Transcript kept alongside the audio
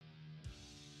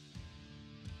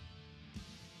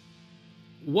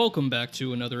Welcome back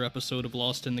to another episode of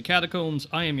Lost in the Catacombs.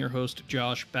 I am your host,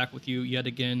 Josh, back with you yet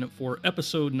again for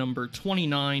episode number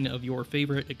 29 of your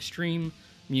favorite extreme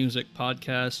music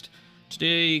podcast.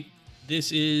 Today,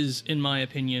 this is, in my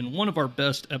opinion, one of our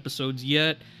best episodes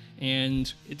yet,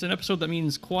 and it's an episode that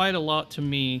means quite a lot to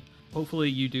me. Hopefully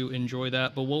you do enjoy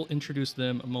that, but we'll introduce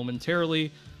them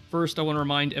momentarily. First, I want to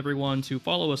remind everyone to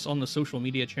follow us on the social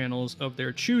media channels of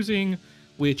their choosing,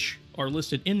 which are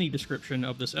listed in the description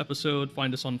of this episode.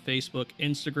 Find us on Facebook,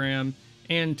 Instagram,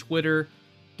 and Twitter.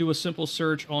 Do a simple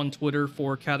search on Twitter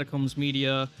for Catacombs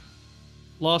Media,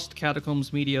 Lost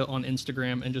Catacombs Media on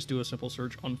Instagram, and just do a simple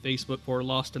search on Facebook for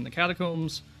Lost in the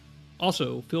Catacombs.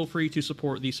 Also, feel free to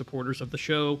support the supporters of the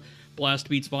show, Blast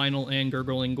Beats Vinyl and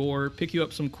Gurgling Gore. Pick you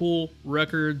up some cool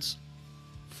records.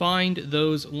 Find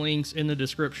those links in the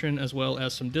description, as well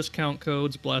as some discount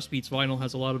codes. Blast Beats Vinyl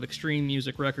has a lot of extreme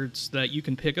music records that you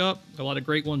can pick up. A lot of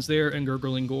great ones there, and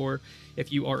Gurgling Gore, if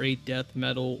you are a death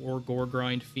metal or gore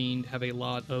grind fiend, have a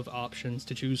lot of options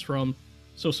to choose from.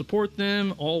 So support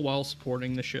them, all while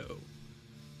supporting the show.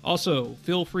 Also,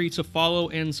 feel free to follow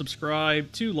and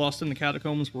subscribe to Lost in the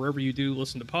Catacombs wherever you do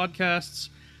listen to podcasts.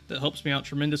 That helps me out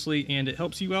tremendously, and it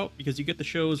helps you out because you get the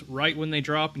shows right when they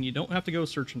drop, and you don't have to go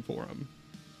searching for them.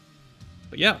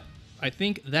 But yeah, I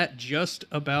think that just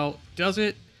about does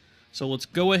it. So let's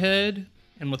go ahead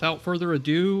and without further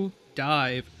ado,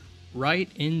 dive right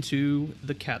into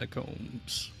the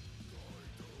catacombs.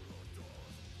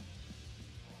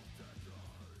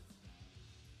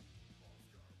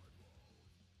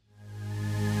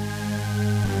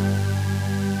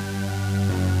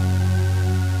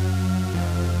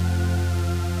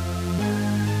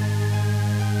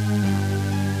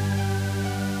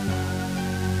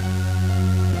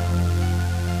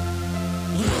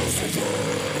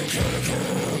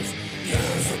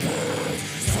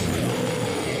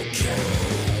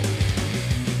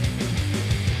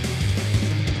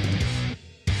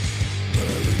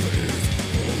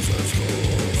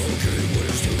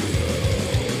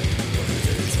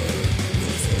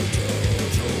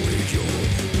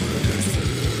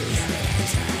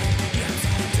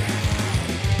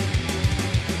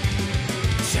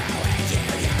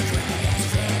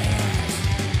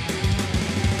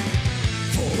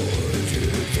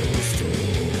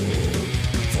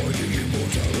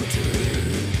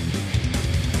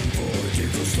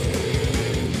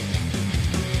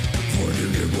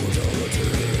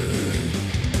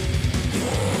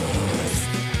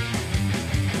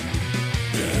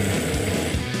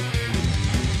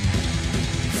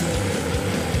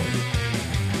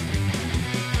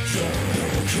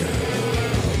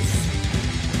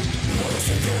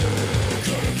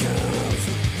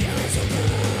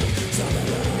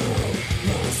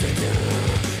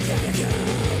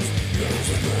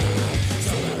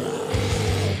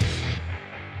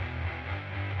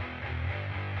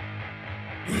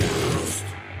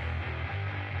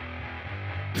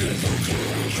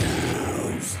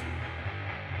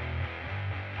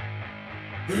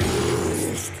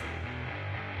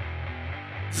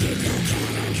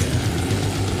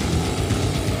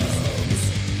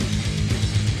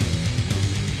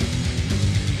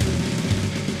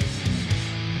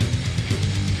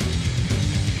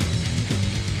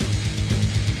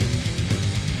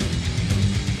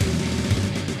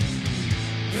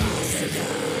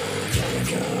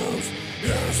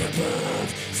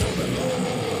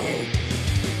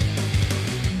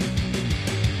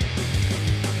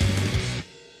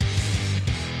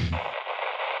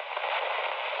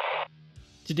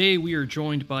 Today we are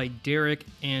joined by Derrick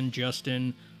and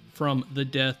Justin from the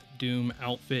Death Doom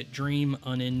outfit Dream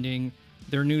Unending.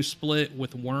 Their new split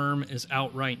with Worm is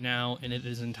out right now, and it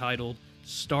is entitled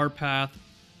Starpath,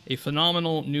 a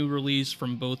phenomenal new release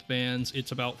from both bands.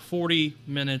 It's about 40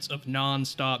 minutes of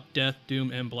non-stop death,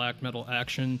 doom, and black metal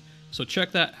action. So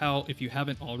check that out if you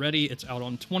haven't already. It's out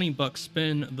on 20 Buck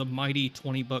Spin, the mighty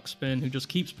 20 Buck Spin, who just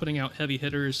keeps putting out heavy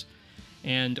hitters.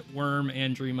 And Worm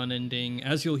and Dream Unending,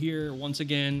 as you'll hear once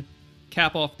again,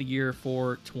 cap off the year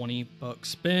for 20 Buck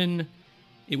Spin.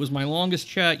 It was my longest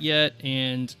chat yet,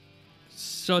 and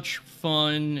such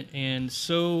fun and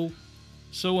so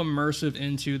immersive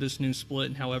into this new split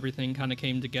and how everything kind of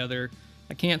came together.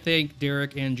 I can't thank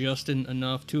Derrick and Justin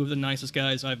enough, two of the nicest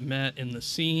guys I've met in the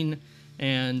scene,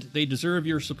 and they deserve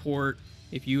your support.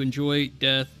 If you enjoy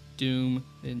death, doom,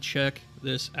 then check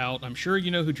this out. I'm sure you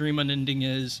know who Dream Unending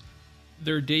is.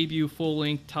 Their debut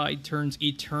full-length Tide Turns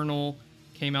Eternal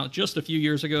came out just a few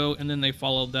years ago, and then they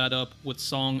followed that up with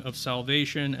Song of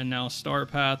Salvation and now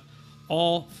Starpath.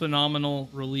 All phenomenal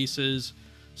releases.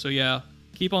 So yeah,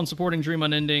 keep on supporting Dream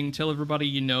Unending. Tell everybody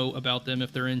you know about them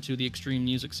if they're into the extreme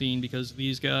music scene, because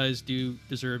these guys do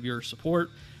deserve your support,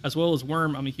 as well as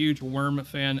Worm. I'm a huge Worm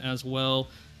fan as well.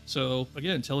 So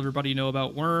again, tell everybody you know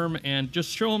about Worm, and just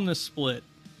show them this split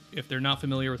if they're not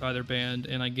familiar with either band,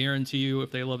 and I guarantee you if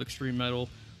they love extreme metal,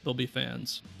 they'll be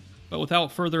fans. But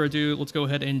without further ado, let's go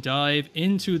ahead and dive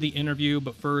into the interview.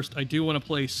 But first, I do want to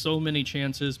play So Many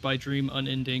Chances by Dream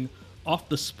Unending off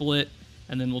the split,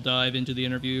 and then we'll dive into the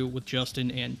interview with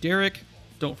Justin and Derrick.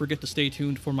 Don't forget to stay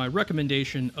tuned for my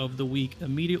recommendation of the week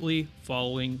immediately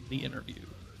following the interview.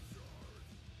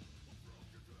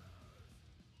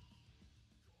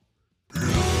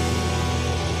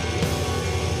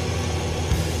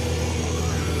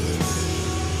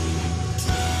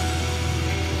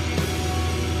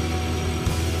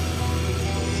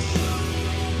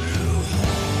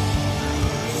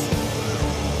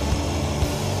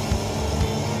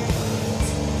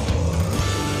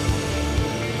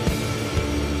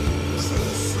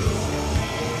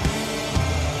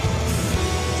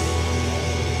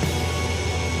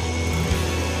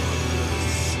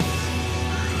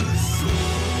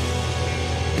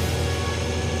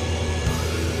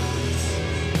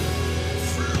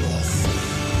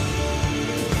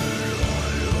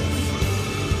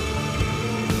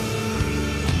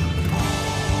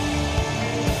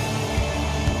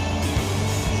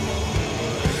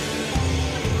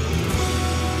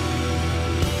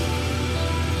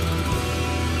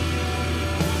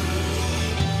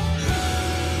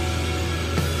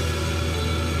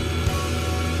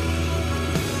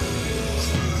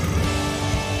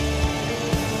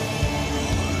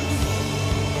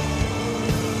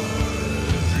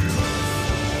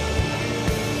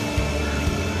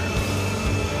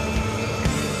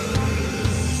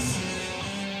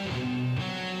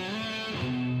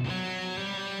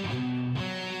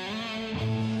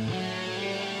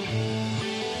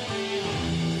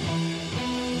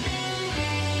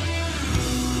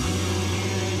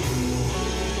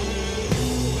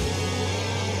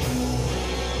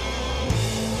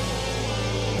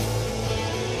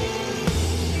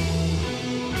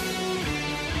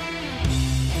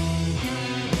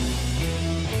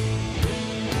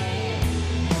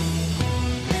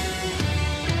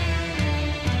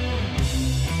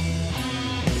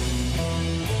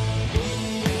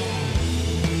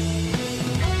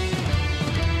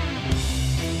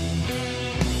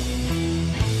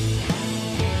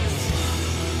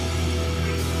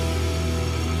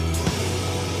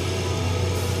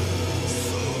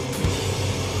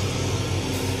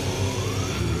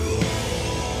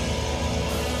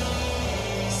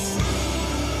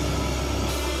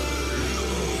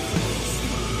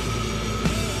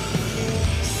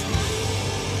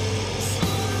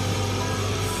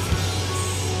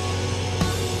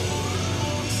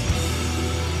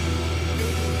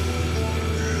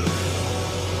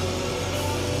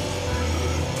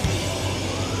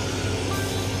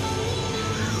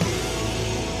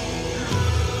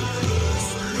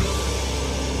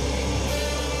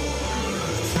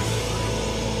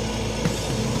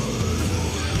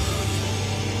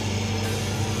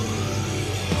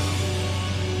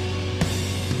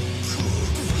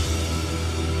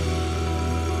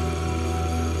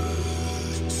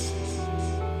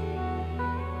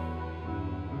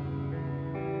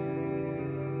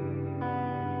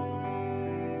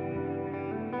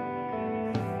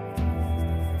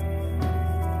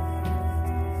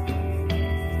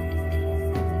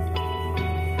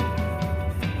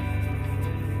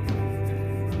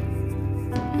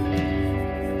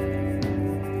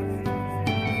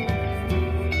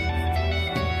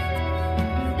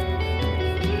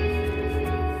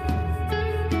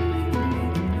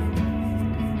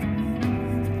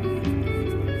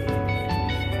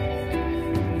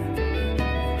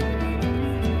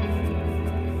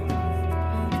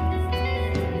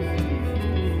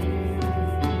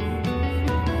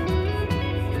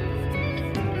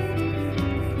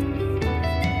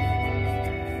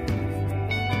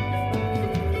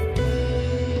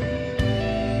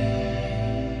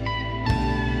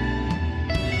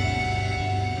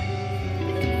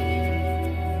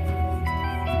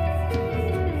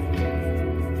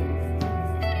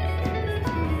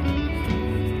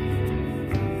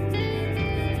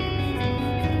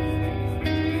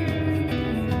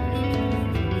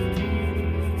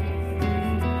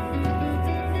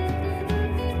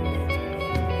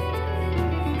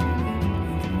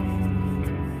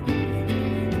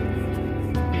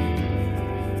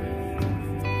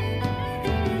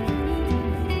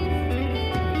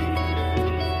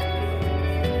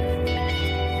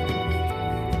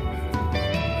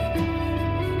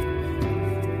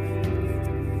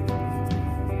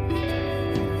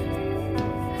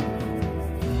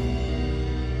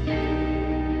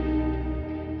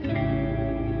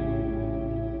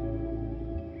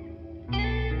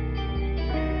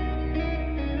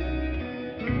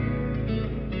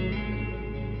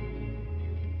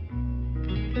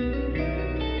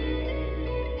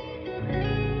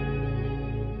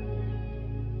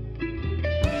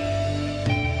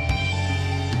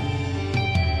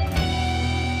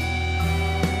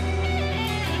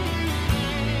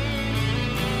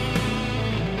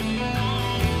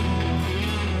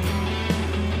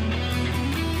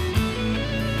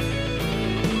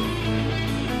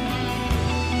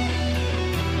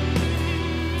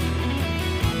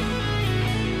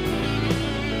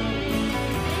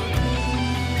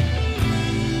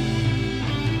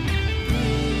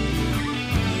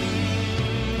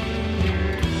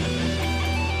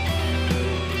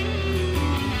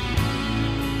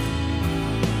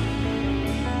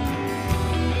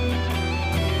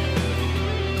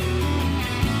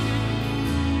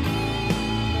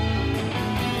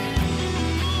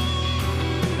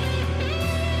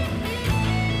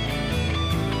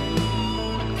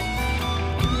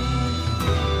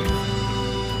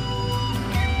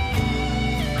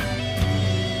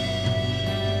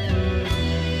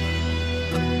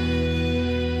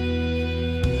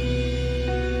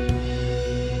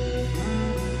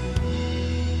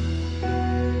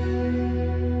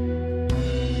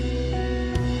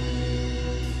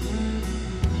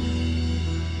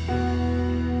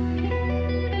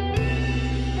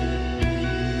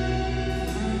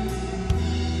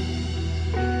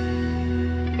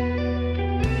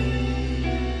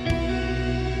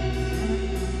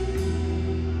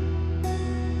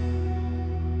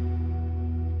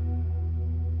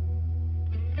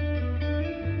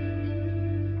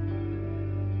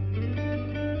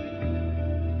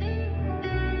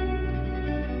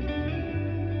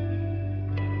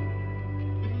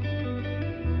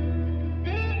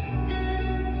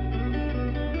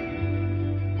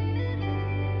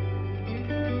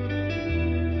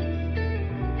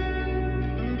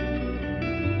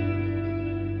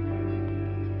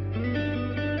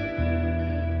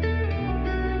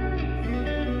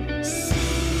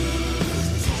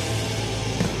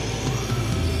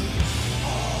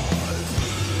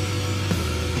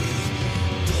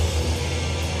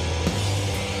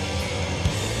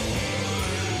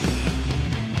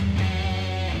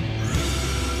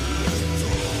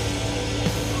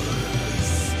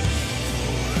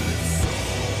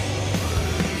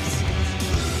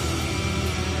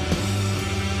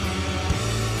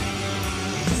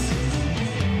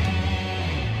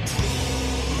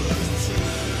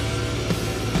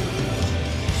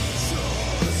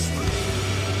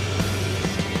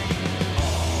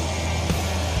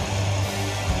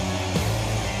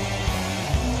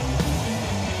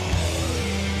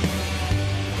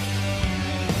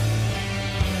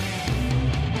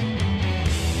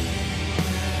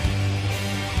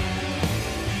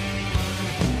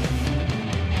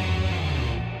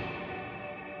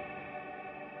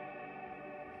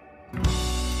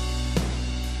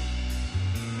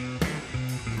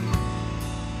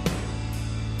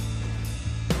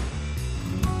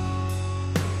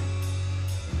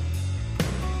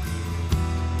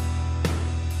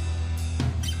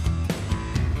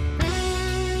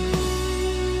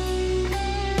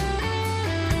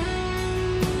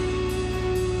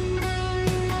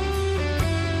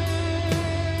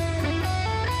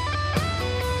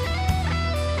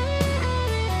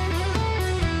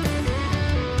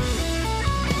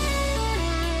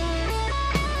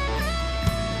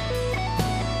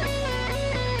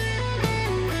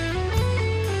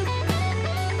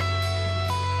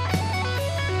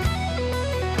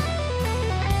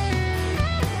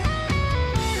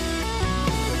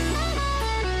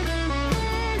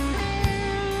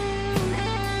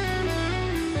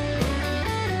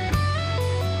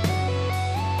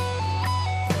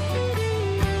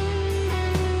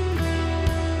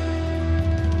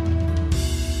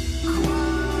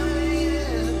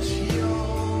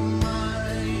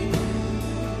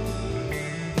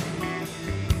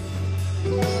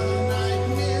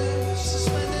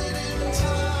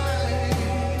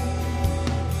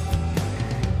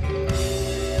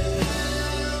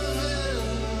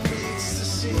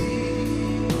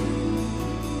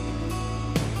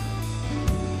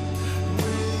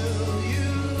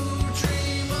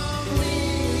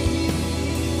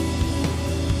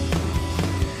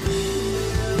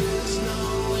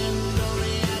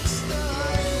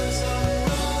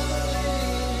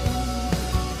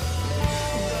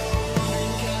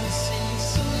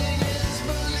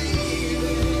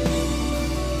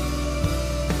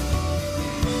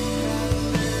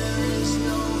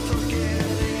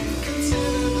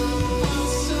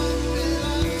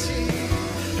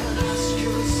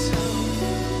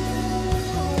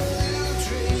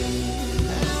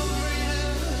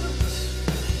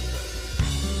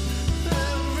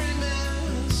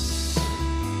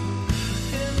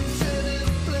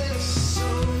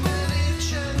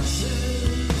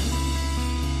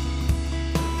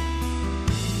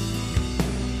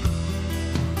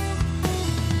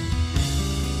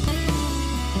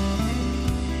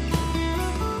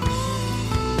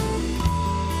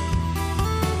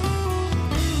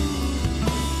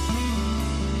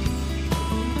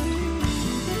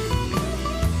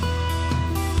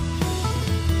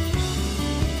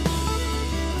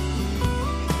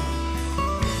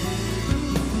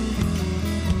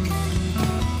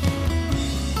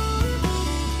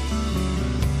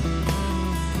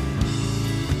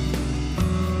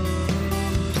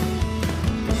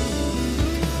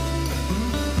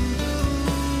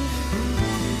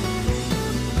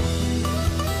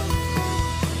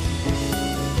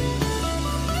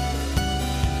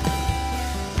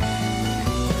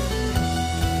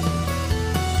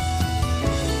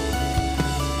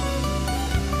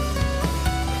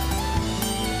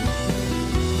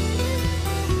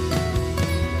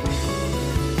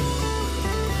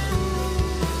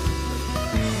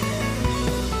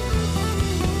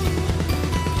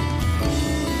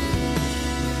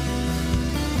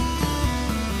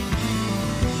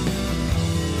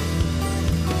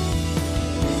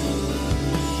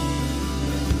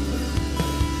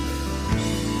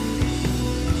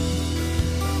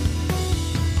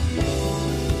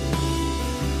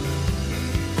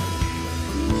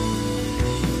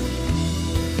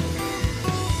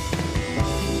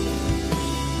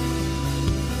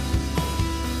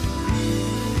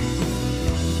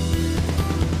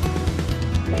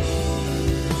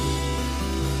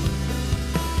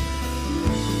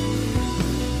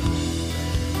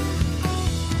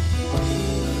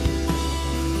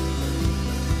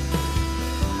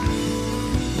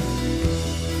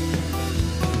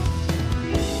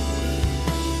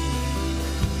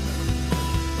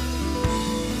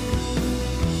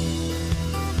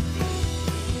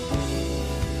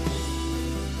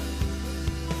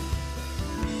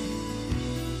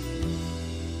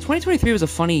 2023 was a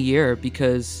funny year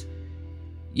because,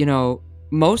 you know,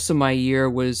 most of my year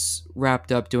was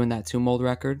wrapped up doing that Two Mold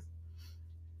record,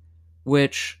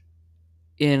 which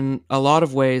in a lot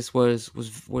of ways was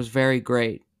very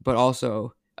great, but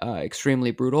also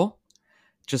extremely brutal.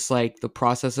 Just like the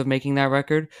process of making that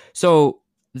record. So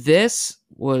this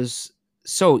was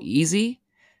so easy,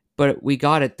 but we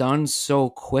got it done so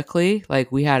quickly.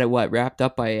 Like we had it wrapped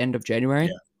up by end of Yeah. January.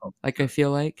 Oh, Like I sure.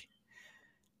 feel like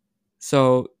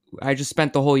so I just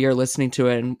spent the whole year listening to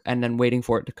it and then waiting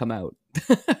for it to come out.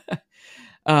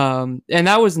 And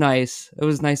that was nice. It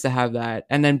was nice to have that.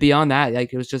 And then beyond that,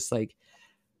 like it was just like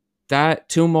that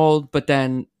Tomb Mold. But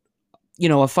then,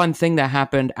 a fun thing that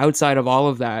happened outside of all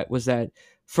of that was that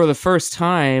for the first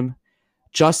time,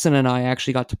 Justin and I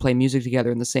actually got to play music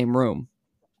together in the same room.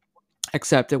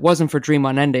 Except it wasn't for Dream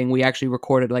Unending. We actually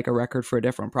recorded like a record for a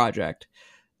different project.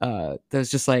 There's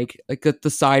just like the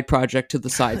side project to the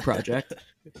side project.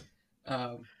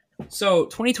 Um, so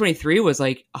 2023 was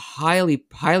like a highly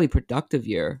productive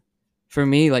year for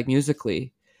me, like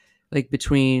musically. Like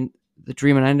between the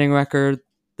Dream Unending record,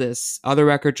 this other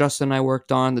record Justin and I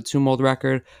worked on, the Tomb Mold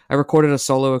record. I recorded a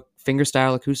solo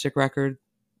fingerstyle acoustic record.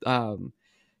 Um,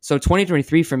 so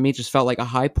 2023 for me just felt like a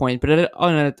high point, but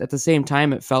at the same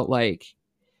time, it felt like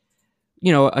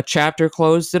a chapter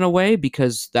closed in a way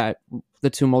because that the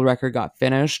Tomb Mold record got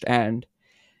finished, and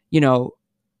you know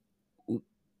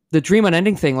the Dream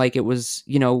Unending thing, like it was,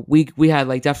 we had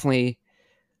like definitely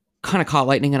kind of caught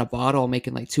lightning in a bottle,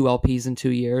 making like 2 LPs in 2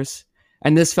 years.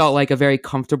 And this felt like a very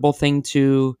comfortable thing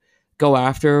to go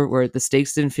after where the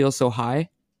stakes didn't feel so high.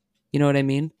 You know what I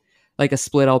mean? Like a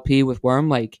split LP with Worm,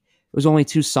 like it was only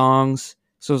 2 songs.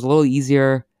 So it was a little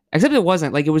easier. Except it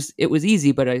wasn't like it was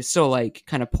easy, but I still like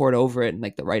kind of poured over it in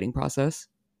like the writing process.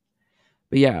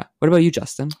 But yeah, what about you,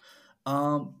 Justin?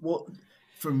 Well,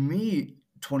 for me,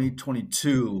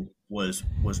 2022 was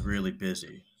really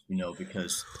busy,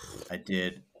 because I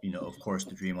did, of course,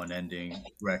 the Dream Unending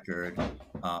record,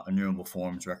 Innumerable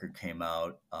Forms record came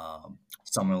out,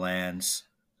 Summerlands.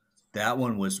 That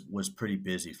one was pretty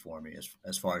busy for me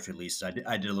as far as releases.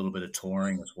 I did a little bit of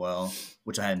touring as well,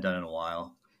 which I hadn't done in a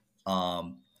while.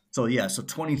 Um, so yeah, so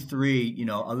 23,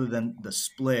 other than the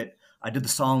split, I did the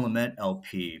Song Lament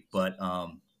LP, but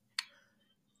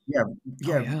yeah, Oh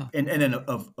yeah, yeah, and then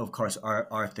of course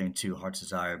our thing too, Heart's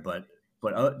Desire, but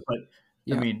I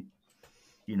yeah. mean,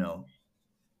 you know,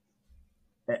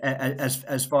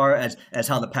 as far as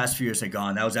how the past few years had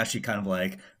gone, that was actually kind of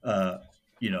like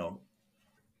you know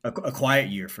a quiet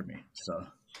year for me. So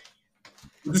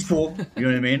which is cool. You know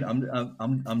what I mean?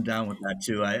 I'm down with that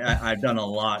too. I've done a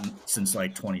lot since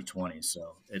like 2020,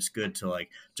 so it's good to like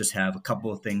just have a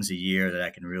couple of things a year that I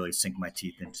can really sink my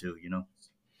teeth into.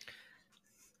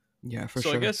 Yeah, for So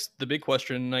I sure. guess the big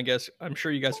question, I guess I'm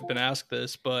sure you guys have been asked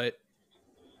this, but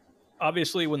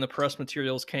obviously when the press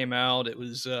materials came out, it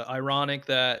was ironic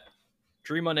that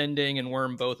Dream Unending and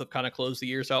Worm both have kind of closed the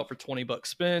years out for 20 bucks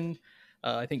spin.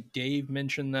 I think Dave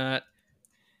mentioned that.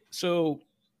 So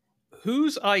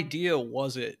whose idea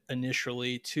was it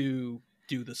initially to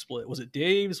do the split? Was it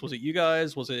Dave's? Was it you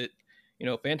guys? Was it,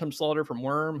 Phantom Slaughter from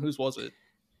Worm? Whose was it?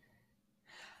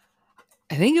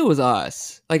 I think it was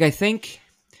us. Like I think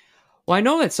well, I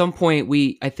know at some point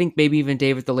I think maybe even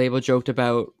Dave at the label joked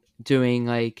about doing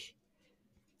like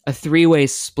a three-way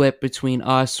split between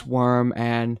us, Worm,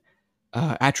 and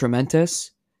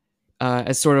Atramentus,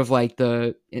 as sort of like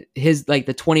the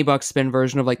 20 bucks spin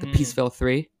version of like the Mm. Peaceville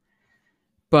 3.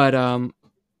 But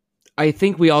I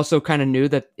think we also kind of knew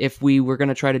that if we were going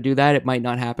to try to do that, it might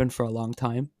not happen for a long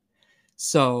time.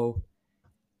 So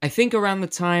I think around the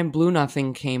time Blue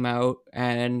Nothing came out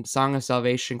and Song of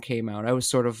Salvation came out, I was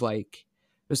sort of like,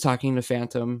 I was talking to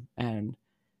Phantom, and,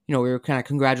 we were kind of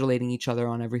congratulating each other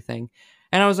on everything.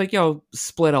 And I was like, yo,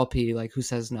 split LP, like, who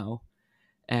says no?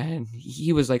 And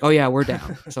he was like, oh, yeah, we're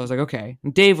down. So I was like, okay.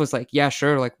 And Dave was like, yeah,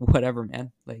 sure. Like, whatever,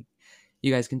 man. Like,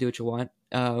 you guys can do what you want.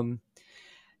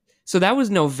 So that was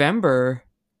November,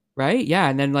 right? Yeah.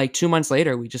 And then, like, 2 months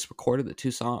later, we just recorded the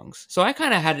 2 songs. So I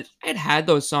kind of I'd had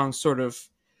those songs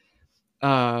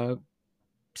uh,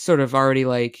 sort of already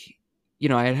like,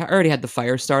 I had already had the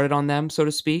fire started on them, so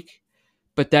to speak.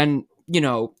 But then,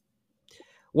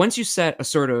 once you set a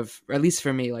sort of, at least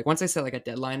for me, like once I set like a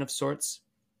deadline of sorts,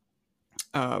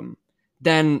 um,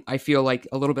 then I feel like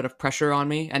a little bit of pressure on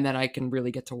me, and then I can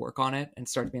really get to work on it and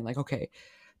start being like, okay,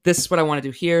 this is what I want to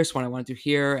do here, this is what I want to do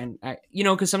here, and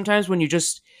because sometimes when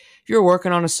if you're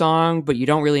working on a song but you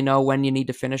don't really know when you need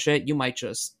to finish it,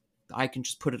 I can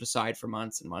just put it aside for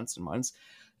months and months and months.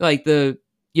 Like the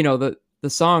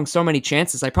song "So Many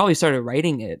Chances," I probably started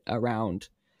writing it around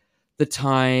the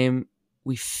time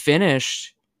we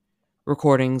finished.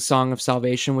 recording Song of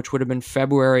Salvation, which would have been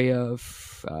February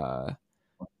of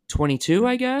 22,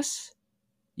 I guess.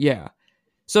 Yeah.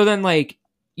 So then, like,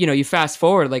 you fast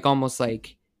forward like almost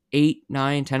like 8,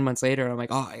 9, 10 months later, and I'm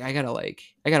like, oh, I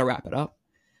gotta wrap it up.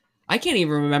 I can't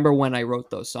even remember when I wrote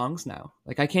those songs now.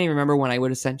 Like, I can't even remember when I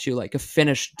would have sent you like a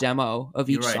finished demo of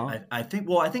You're each right. song. I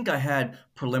think I had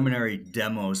preliminary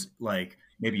demos like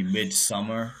maybe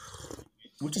midsummer,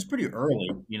 which is pretty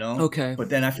early, Okay. But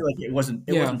then I feel like it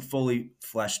Yeah. wasn't fully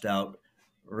fleshed out,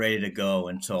 ready to go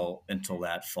until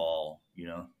that fall.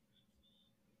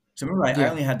 So remember, I Yeah.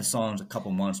 only had the songs a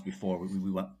couple months before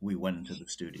we went into the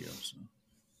studio. So.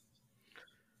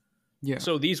 Yeah.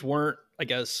 So these weren't, I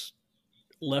guess,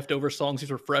 leftover songs.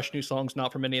 These were fresh new songs,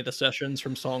 not from any of the sessions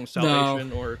from Song No.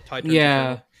 Salvation or Tide Turns Yeah.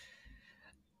 Eternal.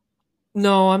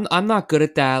 No, I'm not good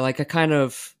at that. Like, I kind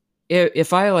of,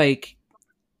 if I like,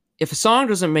 if a song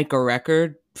doesn't make a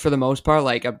record for the most part,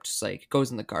 like, I'm just like, it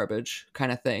goes in the garbage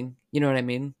kind of thing. You know what I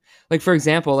mean? Like, for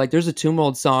example, like, there's a Tomb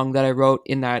Mold song that I wrote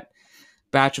in that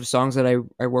batch of songs that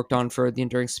I worked on for The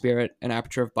Enduring Spirit and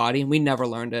Aperture of Body, and we never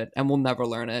learned it, and we'll never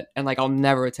learn it, and like, I'll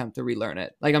never attempt to relearn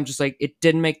it. Like, I'm just like, it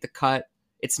didn't make the cut.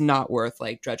 It's not worth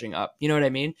like dredging up. You know what I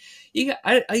mean?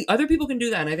 Other people can do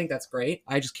that, and I think that's great.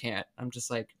 I just can't. I'm just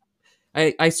like,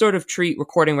 I sort of treat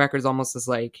recording records almost as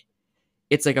like,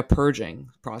 it's like a purging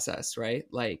process, right?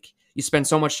 Like, you spend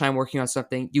so much time working on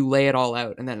something, you lay it all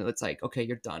out, and then it's like, okay,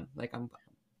 you're done. Like, I'm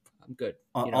good.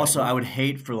 You know what I Also, mean? I would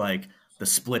hate for like the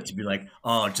split to be like,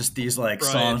 oh, just these like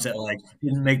Right. songs that like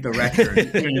didn't make the record. You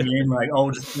know what I mean? Like,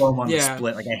 oh, just throw them on the Yeah.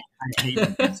 split. Like, I hate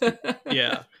when things do.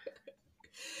 Yeah.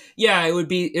 Yeah, it would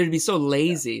be so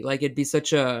lazy. Like, it'd be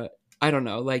such a, I don't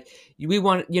know, like, we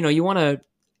want, you want to,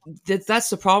 that's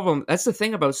the problem. That's the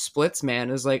thing about splits, man,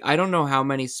 is like, I don't know how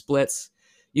many splits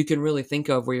you can really think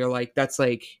of where you're like, that's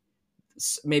like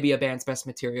maybe a band's best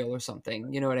material or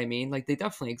something. You know what I mean? Like, they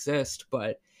definitely exist,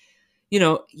 but you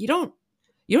don't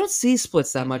see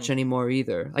splits that much Mhm. anymore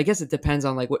either. I guess it depends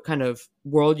on like what kind of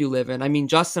world you live in. I mean,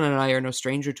 Justin and I are no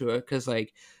stranger to it because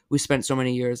like we spent so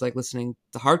many years like listening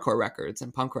to hardcore records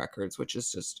and punk records, which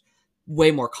is just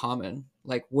way more common.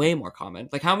 Like, way more common.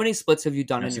 Like, how many splits have you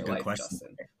done in That's a your good life, question.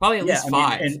 Justin? Probably at Yeah, least I mean,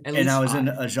 five. At and I least was in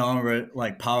five. a genre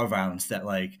like power violence that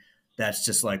like that's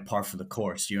just like par for the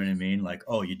course. You know what I mean? Like,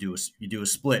 oh, you do a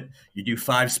split, you do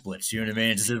 5 splits. You know what I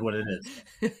mean? It just is what it is.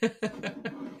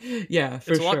 Yeah,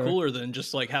 for It's a lot sure. cooler than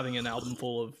just like having an album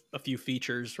full of a few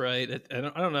features, right? I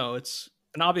don't know.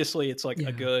 And obviously it's like a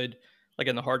Yeah. good, like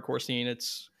in the hardcore scene,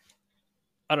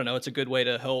 I don't know, it's a good way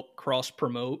to help cross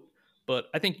promote. But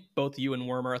I think both you and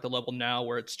Worm are at the level now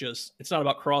where it's not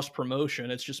about cross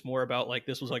promotion. It's just more about like,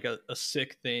 this was like a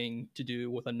sick thing to do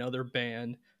with another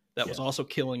band that was Yeah. also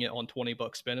killing it on 20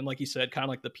 bucks spin. And like you said, kind of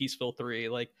like the Peaceful Three,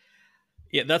 like,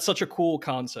 yeah, that's such a cool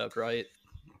concept, right?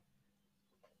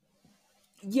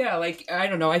 Yeah, like, I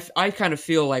don't know. I kind of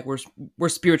feel like we're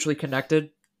spiritually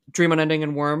connected. Dream Unending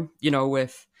and Worm,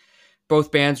 with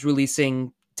both bands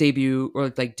releasing debut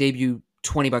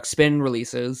 20 buck spin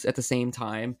releases at the same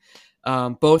time,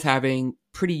 both having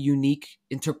pretty unique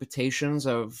interpretations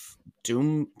of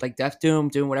doom, like death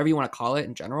doom, whatever you want to call it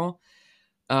in general.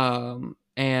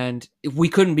 And we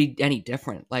couldn't be any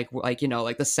different. Like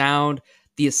the sound,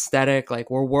 the aesthetic, like,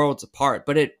 we're worlds apart,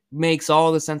 but it makes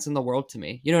all the sense in the world to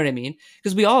me. You know what I mean?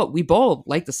 Because we both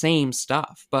like the same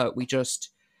stuff, but we just,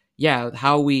 yeah,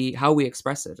 how we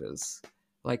express it is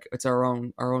like, it's our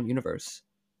own universe.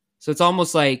 So it's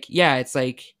almost like, yeah, it's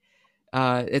like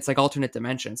alternate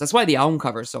dimensions. That's why the album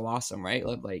cover is so awesome, right?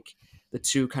 Like the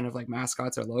two kind of like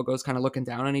mascots or logos kind of looking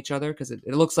down on each other, because it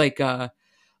looks like a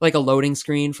loading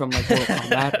screen from like Mortal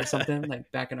Kombat or something, like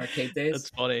back in arcade days, That's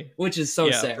funny. which is so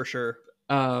Yeah, sick. for sure.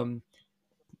 Um,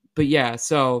 but yeah,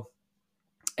 so,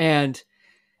 and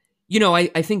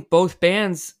I think both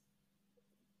bands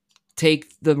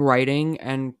take the writing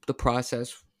and the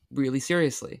process really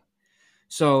seriously.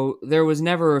 So there was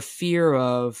never a fear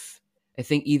of, I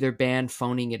think, either band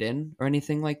phoning it in or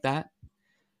anything like that.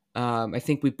 I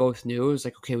think we both knew it was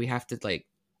like, okay, we have to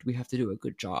do a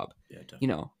good job, Yeah,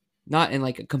 definitely. not in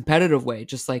like a competitive way,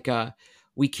 just like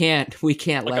we can't Like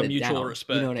let a it mutual down.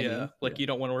 respect. You know what I Yeah. mean? Like, you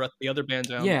don't want to let the other band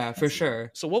down. Yeah, for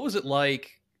sure. So what was it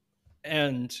like?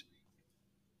 And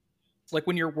like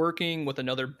when you're working with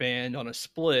another band on a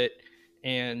split,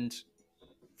 and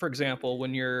for example,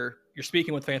 when you're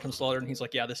speaking with Phantom Slaughter and he's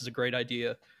like, yeah, this is a great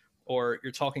idea, or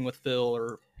you're talking with Phil,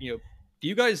 or do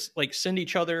you guys like send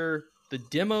each other the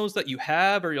demos that you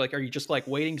have, or are you just like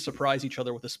waiting to surprise each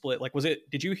other with a split? Like,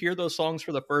 did you hear those songs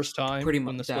for the first time Pretty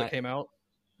when the much split that. came out?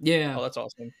 Yeah. Oh, that's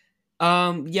awesome.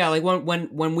 Yeah, like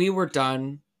when we were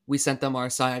done, we sent them our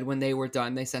side. When they were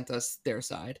done, they sent us their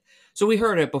side. So we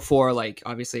heard it before, like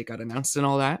obviously it got announced and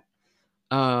all that.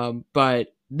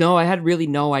 But no, I had really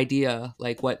no idea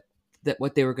like what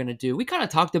they were gonna do. We kind of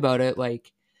talked about it,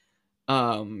 like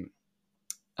about,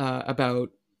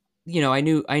 I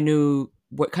knew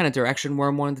what kind of direction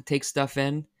Worm wanted to take stuff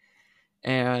in,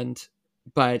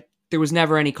 but there was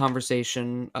never any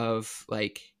conversation of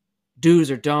like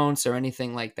do's or don'ts or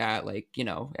anything like that. Like,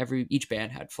 each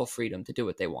band had full freedom to do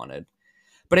what they wanted.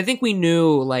 But I think we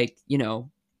knew, like,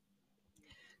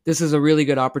 this is a really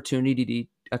good opportunity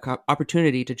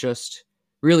to just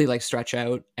really like stretch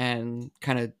out and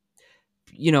kind of,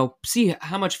 see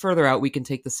how much further out we can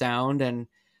take the sound and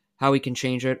how we can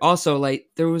change it. Also, like,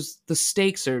 the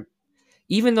stakes are,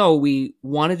 even though we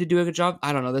wanted to do a good job,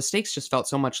 I don't know, the stakes just felt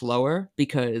so much lower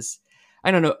because, I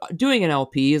don't know, doing an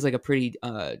LP is like a pretty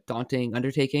daunting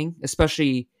undertaking,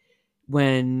 especially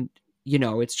when,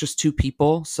 it's just two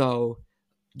people. So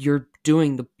you're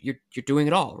doing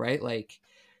it all, right? Like,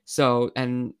 so,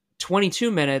 and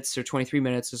 22 minutes or 23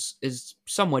 minutes is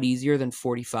somewhat easier than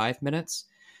 45 minutes.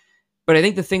 But I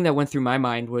think the thing that went through my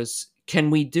mind was, can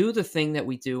we do the thing that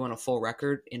we do on a full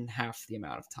record in half the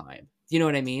amount of time? You know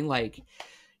what I mean? Like,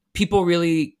 people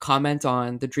really comment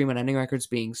on the Dream Unending records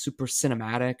being super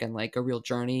cinematic and like a real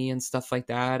journey and stuff like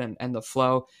that, and the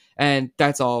flow, and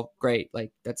that's all great.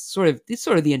 Like, it's sort of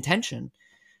the intention.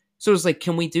 So it's like,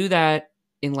 can we do that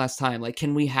in less time? Like,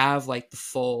 can we have like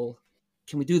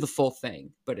can we do the full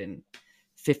thing, but in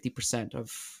 50% of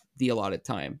the allotted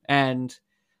time? And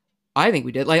I think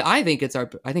we did. Like, I think it's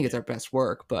our best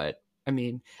work, but I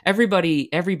mean, every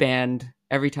band,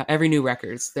 every time, every new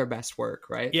record's their best work,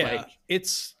 right? Yeah, like,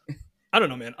 I don't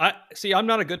know, man. I'm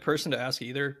not a good person to ask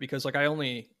either, because like I don't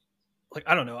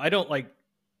know.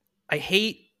 I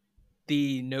hate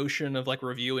the notion of like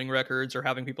reviewing records or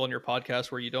having people on your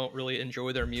podcast where you don't really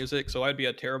enjoy their music. So I'd be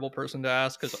a terrible person to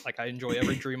ask, because like I enjoy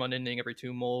every Dream Unending, every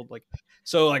Tomb Mold, like,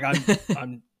 so like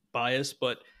I'm biased,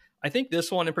 but I think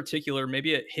this one in particular,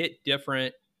 maybe it hit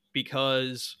different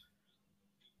because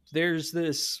there's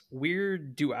this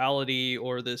weird duality,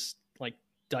 or this like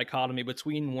dichotomy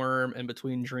between Worm and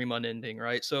between Dream Unending,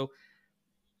 right? So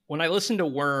when I listen to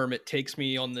Worm, it takes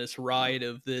me on this ride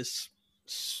of this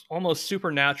almost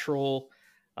supernatural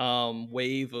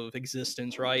wave of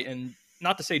existence, right? And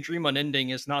not to say Dream Unending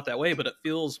is not that way, but it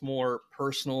feels more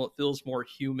personal. It feels more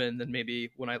human than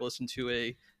maybe when I listen to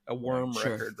a Worm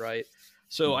record, right?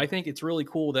 So I think it's really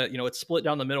cool that, it's split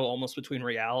down the middle almost between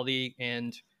reality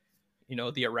and,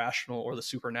 the irrational or the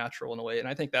supernatural in a way. And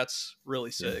I think that's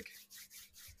really sick.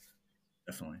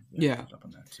 Definitely. Yeah. Up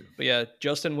on that too. But yeah,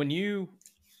 Justin, when you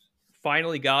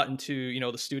finally got into,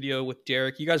 the studio with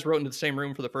Derrick, you guys wrote into the same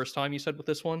room for the first time, you said, with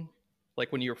this one?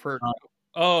 Like when you referred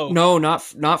no, not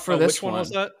for this which one was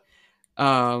that?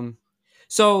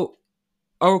 So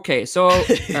okay, so all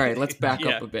right, let's back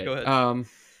up a bit. Go ahead.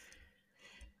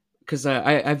 Because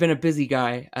I've been a busy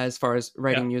guy as far as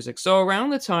writing music. So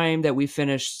around the time that we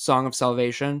finished Song of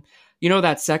Salvation,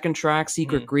 that second track,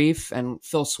 Secret Grief, and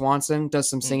Phil Swanson does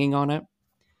some singing on it.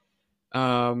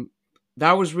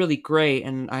 That was really great,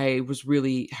 and I was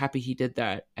really happy he did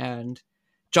that. And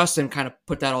Justin kind of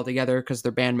put that all together because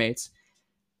they're bandmates.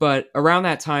 But around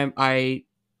that time, I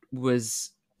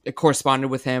corresponded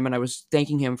with him, and I was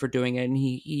thanking him for doing it, and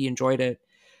he enjoyed it.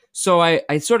 So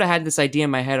I sort of had this idea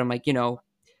in my head. I'm like,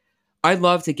 I'd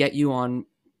love to get you on.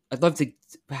 I'd love to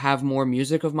have more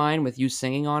music of mine with you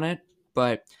singing on it.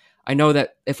 But I know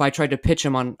that if I tried to pitch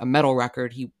him on a metal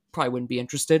record, he probably wouldn't be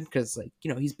interested because, like,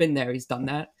 he's been there, he's done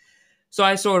that. So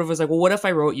I sort of was like, well, what if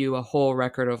I wrote you a whole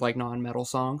record of like non-metal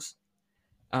songs?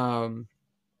 And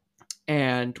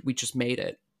we just made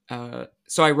it.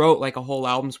 So I wrote like a whole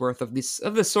album's worth of this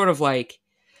sort of like,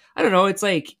 I don't know. It's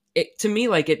like, to me,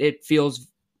 like it feels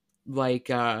like,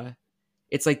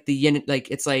 it's like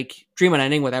it's like Dream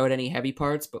Unending without any heavy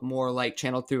parts, but more like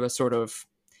channeled through a sort of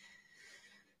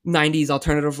 90s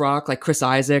alternative rock, like Chris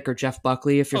Isaak or Jeff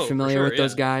Buckley, if you're familiar with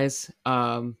those guys.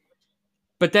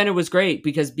 But then it was great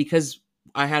because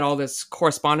I had all this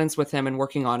correspondence with him and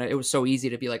working on it. It was so easy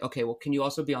to be like, okay, well, can you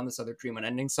also be on this other Dream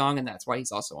Unending song? And that's why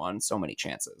he's also on So Many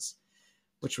Chances,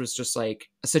 which was just like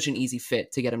such an easy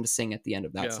fit to get him to sing at the end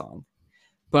of that song.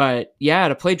 But yeah,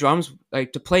 to play drums,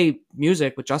 like to play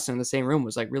music with Justin in the same room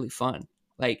was like really fun.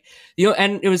 Like,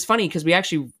 and it was funny because we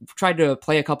actually tried to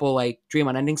play a couple like Dream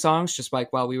Unending songs just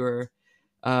like while we were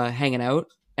hanging out.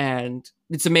 And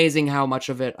it's amazing how much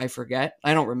of it I forget.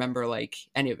 I don't remember like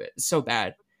any of it. It's so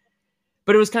bad.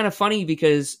 But it was kind of funny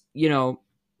because,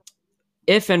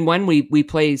 if and when we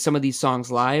play some of these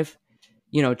songs live,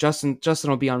 you know, Justin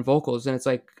will be on vocals, and it's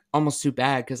like almost too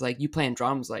bad because like you playing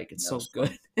drums, like it's so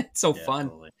good, it's so fun.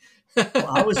 Totally. Well,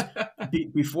 I was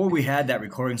before we had that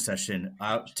recording session.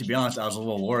 To be honest, I was a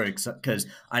little worried because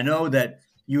I know that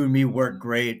you and me work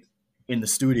great in the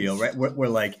studio, right? We're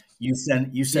like you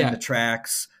send the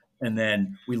tracks, and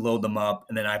then we load them up,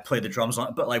 and then I play the drums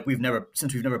on. But like we've never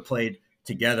played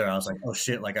together. I was like, oh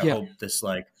shit! Like I hope this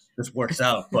works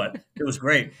out. But it was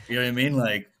great. You know what I mean?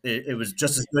 Like it was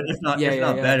just as good, if not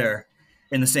better,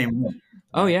 in the same room.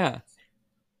 Oh yeah.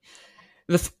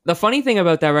 The funny thing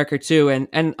about that record too,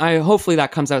 and I hopefully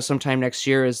that comes out sometime next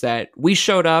year, is that we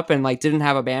showed up and like didn't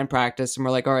have a band practice, and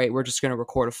we're like, all right, we're just gonna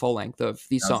record a full length of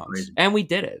these songs, crazy. And we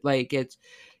did it. Like it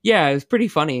was pretty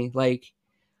funny. Like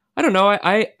I don't know,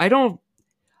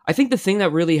 I think the thing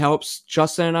that really helps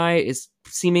Justin and I is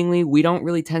seemingly we don't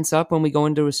really tense up when we go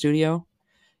into a studio.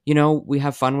 You know, we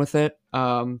have fun with it.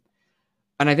 And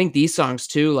I think these songs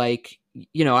too, like,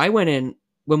 you know, I went in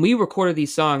when we recorded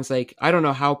these songs, like, I don't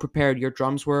know how prepared your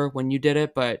drums were when you did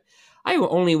it, but I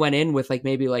only went in with like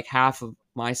maybe like half of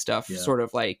my stuff sort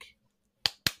of like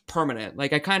permanent.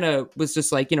 Like I kind of was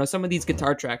just like, you know, some of these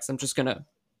guitar tracks, I'm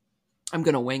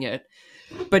going to wing it.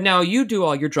 But now you do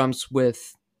all your drums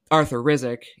with Arthur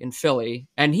Rizek in Philly,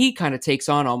 and he kind of takes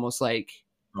on almost like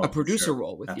a producer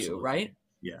role with you, right?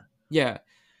 Yeah. Yeah.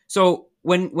 So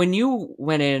when you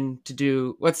went in to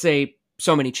do, let's say,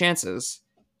 So Many Chances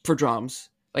for drums,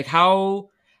 like how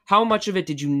much of it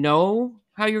did you know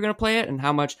how you're going to play it, and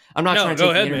how much? I'm not trying to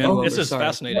go take ahead, man. This is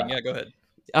fascinating. Yeah, go ahead.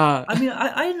 I mean,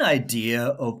 I had an idea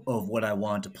of what I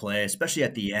wanted to play, especially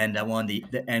at the end. I wanted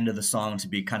the end of the song to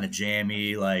be kind of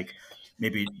jammy, like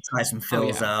maybe try some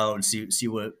fills out and see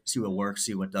what works,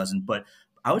 see what doesn't. But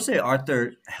I would say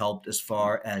Arthur helped as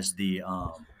far as the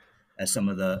as some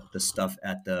of the stuff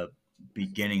at the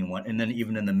beginning one, and then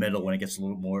even in the middle when it gets a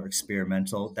little more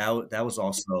experimental. That was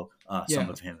also some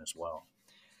of him as well.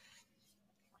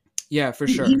 Yeah, for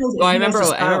sure. I remember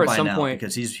at some point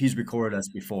because he's recorded us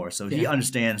before, so he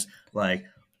understands like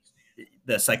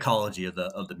the psychology of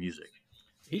the music.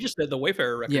 He just did the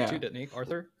Wayfarer record too, didn't he,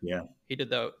 Arthur? Yeah, he did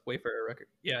the Wayfarer record.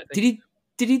 Yeah, I think.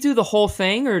 Did he do the whole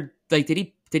thing, or like did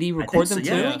he record them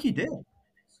too? Yeah, I think he did.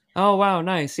 Oh wow,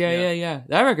 nice. Yeah.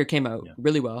 That record came out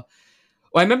really well.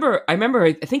 Well, I remember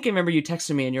you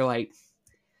texted me, and you're like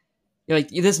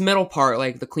this middle part,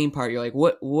 like the clean part. You're like,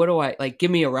 what do I like?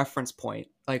 Give me a reference point.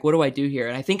 Like, what do I do here?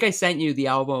 And I think I sent you the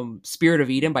album Spirit of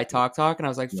Eden by Talk Talk, and I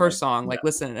was like, first song, like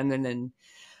listen, and then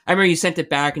I remember you sent it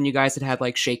back, and you guys had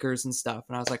like shakers and stuff,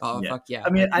 and I was like, oh fuck yeah! I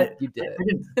mean, you did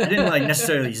it. I didn't like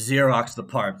necessarily Xerox the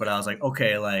part, but I was like,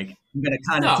 okay, like I'm gonna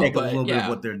kind of take a little bit of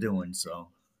what they're doing. So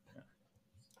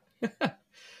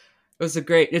it's a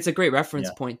great reference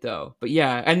point though. But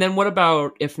yeah, and then what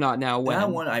about If Not Now When?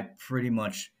 That one I pretty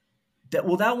much that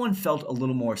one felt a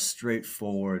little more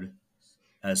straightforward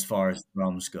as far as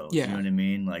drums goes. You know what I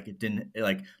mean? Like it didn't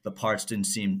like the parts didn't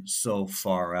seem so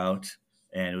far out,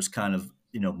 and it was kind of,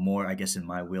 you know, more, I guess, in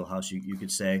my wheelhouse, you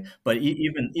could say. But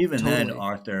even then,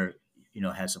 Arthur, you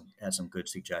know, had some good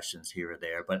suggestions here or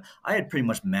there. But I had pretty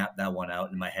much mapped that one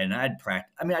out in my head, and I'd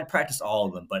practiced all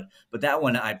of them, but that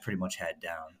one I pretty much had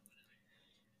down.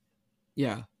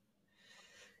 Yeah,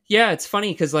 it's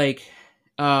funny because like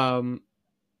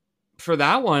for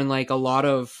that one, like a lot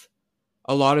of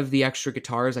the extra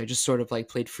guitars, I just sort of like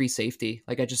played free safety.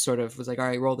 Like I just sort of was like, all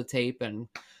right, roll the tape and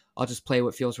I'll just play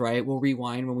what feels right. We'll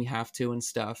rewind when we have to and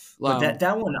stuff. But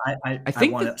that one, I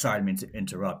think sorry, I mean to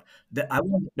interrupt. Go. I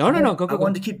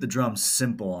wanted to keep the drums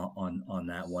simple on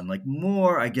that one. Like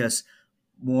more, I guess,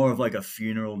 more of like a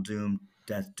funeral doom,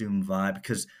 death doom vibe,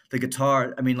 because the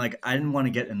guitar, I mean, like I didn't want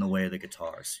to get in the way of the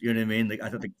guitars. You know what I mean? Like I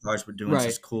thought the guitars were doing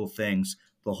such cool things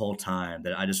the whole time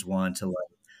that I just wanted to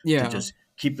to just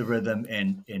keep the rhythm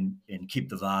and keep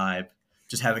the vibe.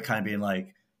 Just have it kind of being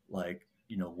like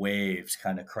you know, waves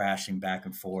kind of crashing back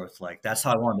and forth. Like that's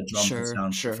how I wanted the drums to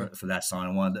sound for that song.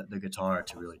 I wanted the guitar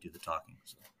to really do the talking.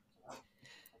 So.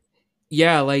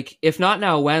 Yeah, like If Not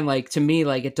Now When, like to me,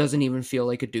 like it doesn't even feel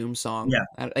like a Doom song.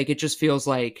 Yeah, like it just feels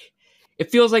like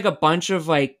a bunch of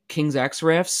like King's X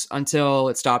riffs until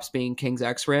it stops being King's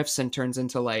X riffs and turns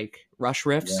into like Rush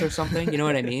riffs or something. You know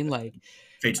what I mean? Like,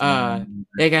 Fate's Warning.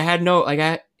 Like I had no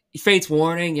Fate's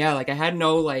Warning. Yeah, like I had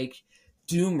no like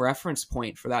Doom reference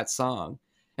point for that song.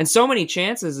 And So Many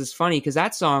Chances is funny because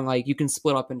that song, like you can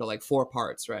split up into like 4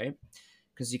 parts, right?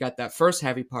 Because you got that first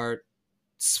heavy part,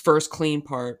 first clean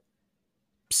part,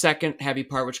 second heavy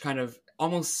part, which kind of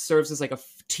almost serves as like a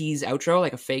tease outro,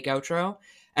 like a fake outro.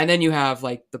 And then you have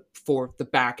like the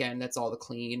back end, that's all the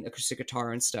clean acoustic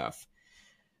guitar and stuff.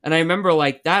 And I remember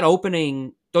like that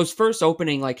opening, those first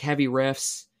opening like heavy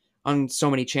riffs, on So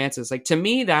Many Chances. Like, to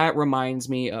me, that reminds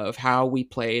me of how we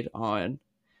played on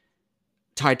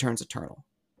Tide Turns Eternal.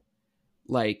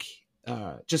 Like,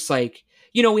 just like,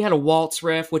 we had a waltz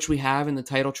riff, which we have in the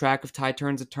title track of Tide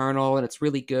Turns Eternal, and it's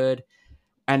really good.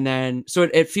 And then, so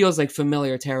it feels like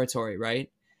familiar territory,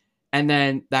 right? And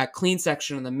then that clean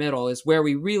section in the middle is where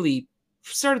we really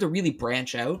started to really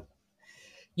branch out.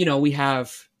 We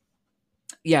have,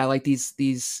 like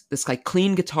this like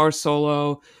clean guitar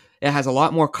solo. It has a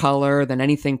lot more color than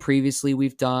anything previously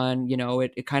we've done.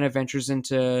 It kind of ventures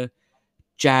into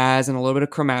jazz and a little bit of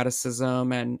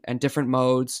chromaticism and different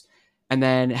modes. And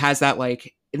then it has that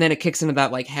and then it kicks into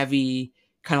that like heavy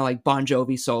kind of like Bon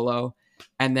Jovi solo.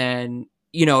 And then,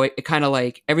 it kind of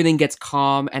like everything gets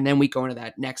calm. And then we go into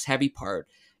that next heavy part.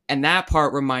 And that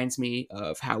part reminds me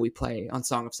of how we play on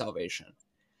Song of Salvation.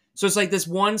 So it's like this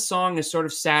one song is sort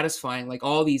of satisfying like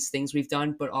all these things we've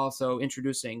done, but also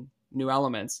introducing new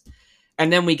elements.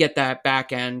 And then we get that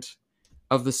back end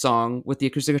of the song with the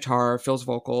acoustic guitar, Phil's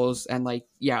vocals, and like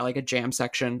a jam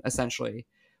section essentially,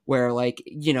 where like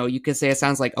you could say it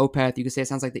sounds like Opeth, you could say it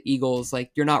sounds like the Eagles.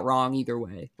 Like, you're not wrong either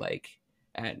way. Like,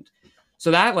 and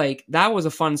so that was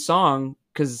a fun song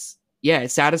because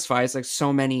it satisfies like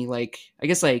so many like, I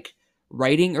guess, like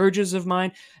writing urges of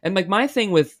mine. And like my thing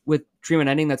with Dream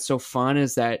Unending that's so fun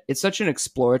is that it's such an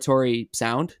exploratory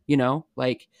sound.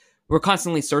 Like we're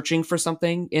constantly searching for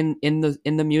something in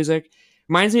the music.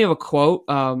 Reminds me of a quote.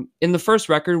 In the first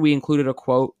record, we included a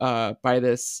quote by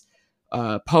this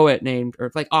poet named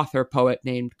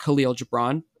Khalil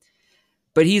Gibran.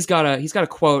 But he's got a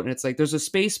quote, and it's like, there's a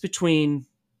space between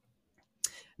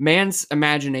man's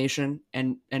imagination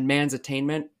and man's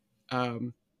attainment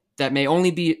that may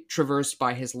only be traversed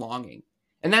by his longing.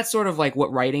 And that's sort of like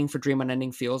what writing for Dream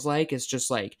Unending feels like. It's just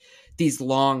like these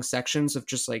long sections of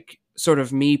just like sort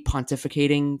of me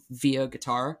pontificating via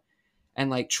guitar and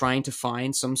like trying to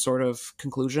find some sort of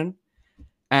conclusion.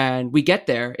 And we get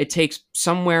there. It takes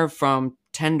somewhere from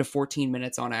 10 to 14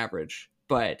 minutes on average.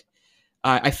 But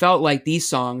I felt like these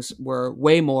songs were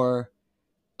way more...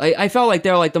 I felt like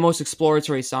they're like the most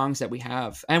exploratory songs that we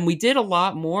have. And we did a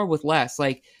lot more with less.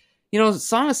 Like,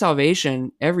 Song of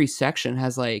Salvation, every section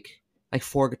has like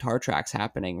 4 guitar tracks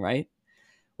happening, right?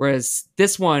 Whereas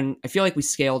this one, I feel like we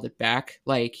scaled it back.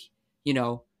 Like,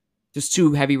 there's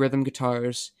 2 heavy rhythm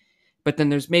guitars, but then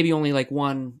there's maybe only like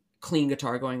 1 clean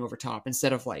guitar going over top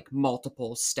instead of like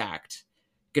multiple stacked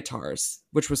guitars,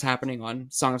 which was happening on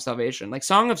Song of Salvation. Like,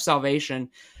 Song of Salvation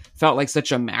felt like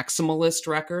such a maximalist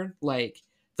record, like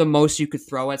the most you could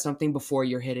throw at something before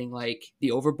you're hitting like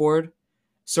the overboard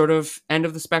sort of end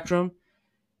of the spectrum.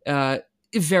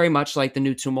 Very much like the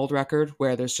new Tumult record,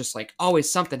 where there's just like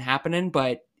always something happening,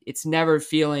 but it's never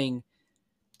feeling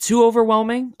too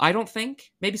overwhelming. I don't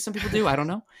think. Maybe some people do. I don't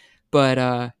know.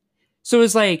 But so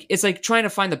it's like trying to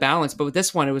find the balance. But with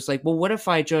this one, it was like, well, what if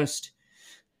I just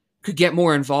could get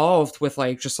more involved with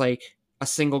like just like a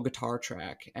single guitar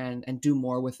track and do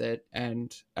more with it?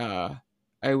 And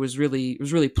I was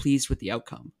really pleased with the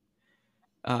outcome.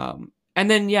 And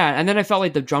then I felt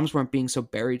like the drums weren't being so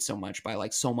buried so much by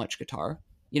like so much guitar.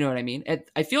 You know what I mean?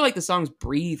 I feel like the songs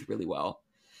breathe really well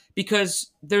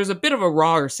because there's a bit of a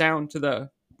rawer sound to the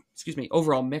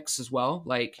overall mix as well.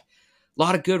 Like a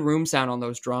lot of good room sound on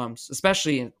those drums,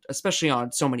 especially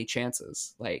on So Many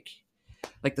Chances. Like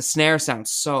the snare sounds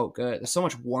so good. There's so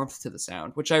much warmth to the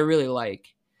sound, which I really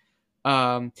like.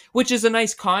 Which is a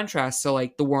nice contrast to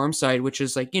like the Worm side, which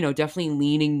is like, definitely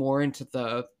leaning more into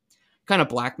the kind of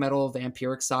black metal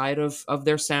vampiric side of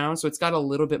their sound. So it's got a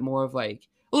little bit more of like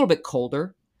a little bit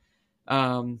colder.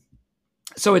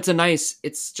 So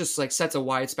it's just like sets a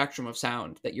wide spectrum of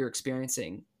sound that you're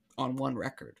experiencing on one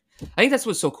record. I think that's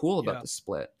what's so cool about the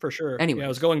split. For sure. Anyway, I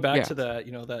was going back to that,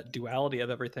 that duality of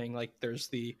everything. Like there's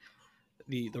the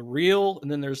real, and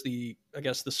then there's the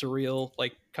surreal,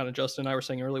 like kind of Justin and I were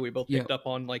saying earlier, we both picked up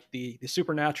on like the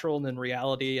supernatural and then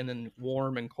reality and then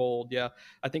warm and cold. Yeah.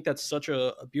 I think that's such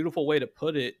a beautiful way to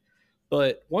put it.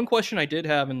 But one question I did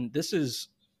have, and this is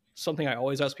something I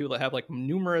always ask people that have like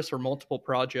numerous or multiple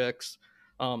projects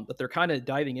that they're kind of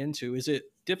diving into. Is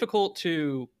it difficult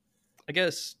to, I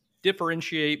guess,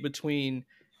 differentiate between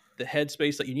the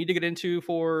headspace that you need to get into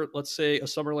for, let's say, a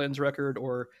Summerlands record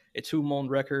or a Tumult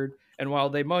record? And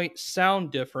while they might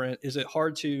sound different, is it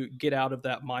hard to get out of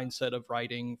that mindset of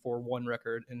writing for one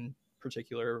record in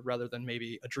particular rather than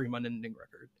maybe a Dream Unending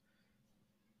record?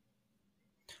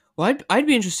 Well, I'd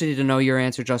be interested to know your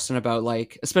answer, Justin, about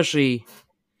like, especially,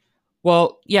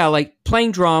 well, yeah, like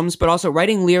playing drums, but also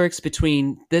writing lyrics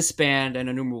between this band and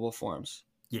Innumerable Forms.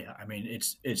 Yeah, I mean,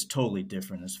 it's totally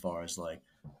different as far as like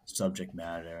subject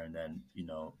matter and then,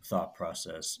 thought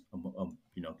process,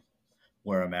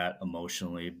 where I'm at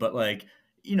emotionally. But like,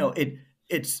 you know,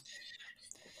 it's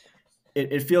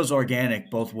it feels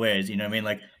organic both ways. You know what I mean?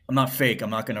 Like I'm not fake. I'm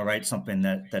not going to write something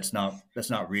that's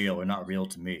not real or not real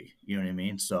to me. You know what I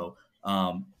mean? So,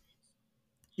 um,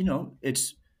 you know,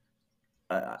 it's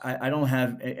I don't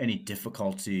have any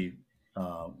difficulty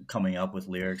coming up with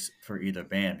lyrics for either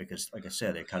band because, like I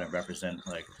said, they kind of represent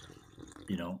like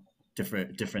you know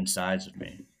different sides of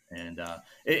me, and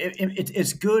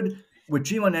it's good with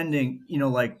Dream Unending. You know,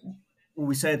 like what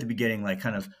we said at the beginning, like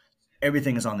kind of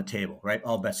everything is on the table, right?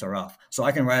 All bets are off, so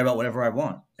I can write about whatever I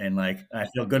want, and like I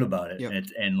feel good about it, Yep.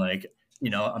 and like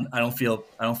you know I don't feel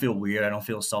weird, I don't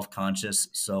feel self conscious,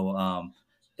 so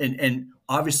and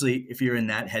obviously if you're in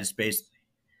that headspace,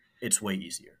 it's way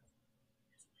easier.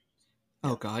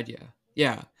 Yeah, Oh God, yeah,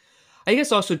 yeah. I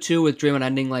guess also too with Dream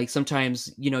Unending, like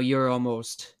sometimes you're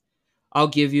almost I'll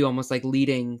give you almost like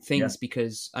leading yeah, things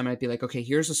because I might be like, okay,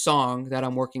 here's a song that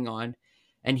I'm working on,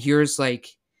 and here's like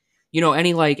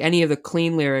any of the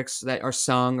clean lyrics that are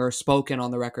sung or spoken on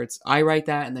the records. I write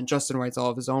that, and then Justin writes all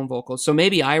of his own vocals. So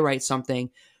maybe I write something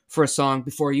for a song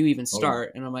before you even totally.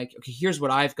 start, and I'm like, okay, here's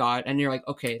what I've got, and you're like,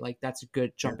 okay, like that's a good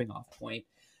Yeah, jumping off point.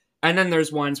 And then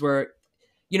there's ones where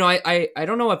I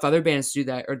don't know if other bands do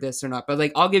that or this or not, but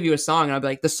like I'll give you a song and I'll be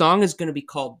like, the song is gonna be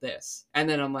called this, and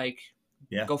then I'm like,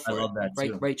 yeah, go I for it, love like that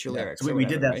write too. write your Yeah, so lyrics or we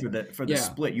did whatever, that right? for the Yeah,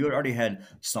 split. You had already had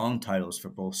song titles for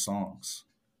both songs,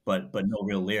 but no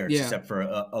real lyrics yeah, except for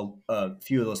a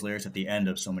few of those lyrics at the end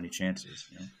of So Many Chances.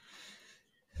 You know?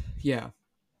 yeah,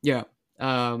 yeah.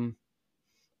 Um,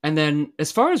 and then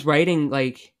as far as writing,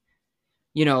 like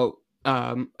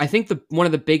I think the one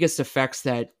of the biggest effects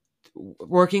that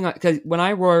working on because when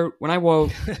I wrote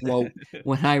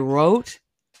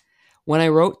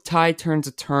Tide Turns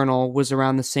Eternal was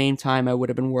around the same time I would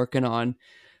have been working on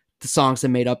the songs that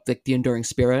made up the Enduring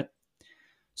Spirit.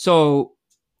 So,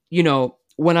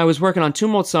 when I was working on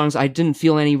Tumult songs, I didn't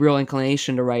feel any real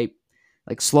inclination to write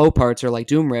like slow parts or like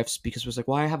doom riffs because it was like,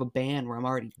 why I have a band where I'm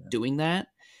already doing that?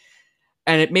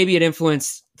 And it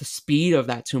influenced the speed of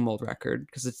that Tumult record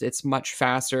because it's much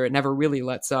faster. It never really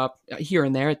lets up. Here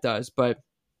and there it does, but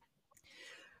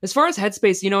as far as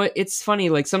headspace, it's funny.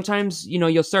 Like sometimes,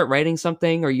 you'll start writing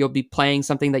something or you'll be playing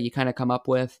something that you kind of come up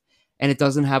with, and it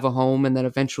doesn't have a home, and then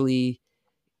eventually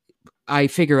I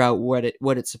figure out what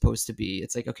it's supposed to be.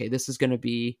 It's like, okay, this is going to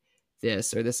be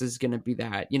this or this is going to be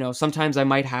that. Sometimes I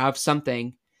might have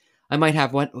something. I might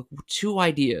have two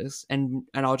ideas, and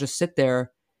I'll just sit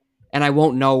there and I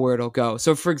won't know where it'll go.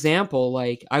 So for example,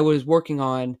 like I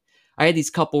had these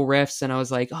couple riffs and I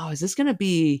was like, oh, is this going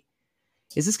to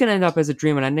end up as a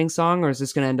Dream Unending song or is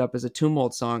this going to end up as a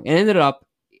Tumult song? And it ended up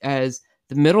as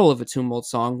the middle of a Tumult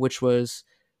song, which was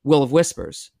Will of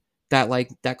Whispers. That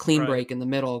clean Right. break in the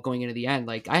middle going into the end.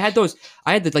 Like I had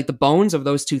the bones of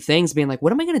those two things being like,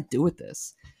 what am I going to do with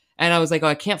this? And I was like, oh,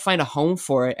 I can't find a home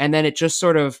for it. And then it just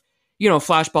sort of,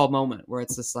 flashbulb moment where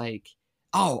it's just like,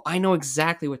 oh, I know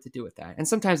exactly what to do with that. And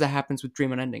sometimes that happens with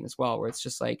Dream Unending as well, where it's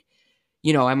just like,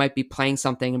 I might be playing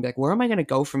something and be like, where am I going to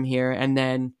go from here? And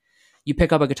then you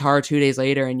pick up a guitar 2 days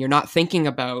later and you're not thinking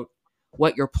about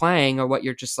what you're playing or what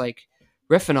you're just like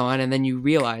riffing on. And then you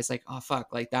realize like, oh, fuck,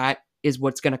 like that is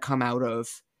what's going to come out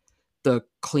of the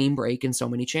clean break in So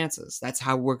Many Chances. That's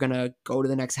how we're going to go to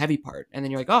the next heavy part. And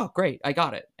then you're like, oh, great, I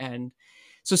got it. And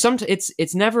so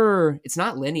it's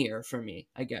not linear for me,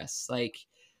 I guess. Like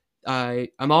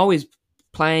I'm always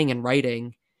playing and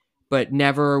writing, but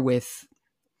never with.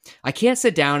 I can't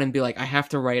sit down and be like, I have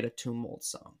to write a Tumult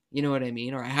song. You know what I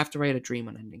mean? Or I have to write a Dream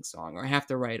Unending song, or I have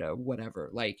to write a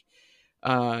whatever. Like,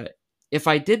 uh, if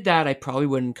I did that, I probably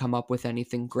wouldn't come up with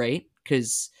anything great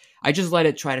because I just let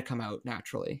it try to come out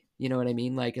naturally. You know what I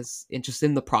mean? Like, it's just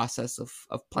in the process of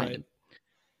playing. Right.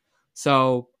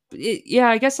 So, yeah,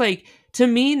 I guess like to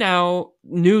me now,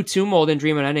 New Tumult and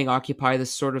Dream Unending occupy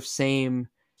this sort of same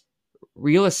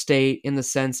real estate in the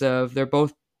sense of they're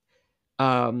both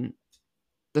um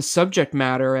the subject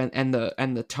matter and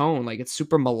the tone, like it's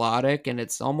super melodic and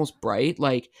it's almost bright,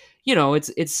 like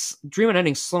it's Dream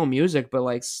Unending slow music, but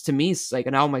like to me it's like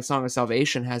an album like Song of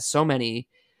Salvation has so many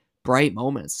bright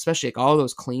moments, especially like all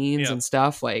those cleans Yeah. and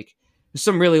stuff. Like there's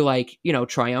some really like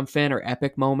triumphant or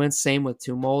epic moments, same with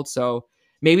Tumult. So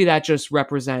maybe that just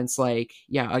represents like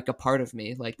like a part of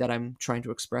me like that I'm trying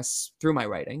to express through my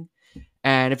writing.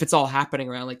 And if it's all happening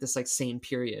around like this like same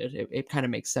period, it kind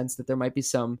of makes sense that there might be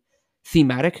some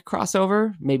thematic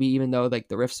crossover, maybe even though like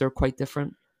the riffs are quite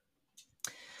different.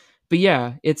 But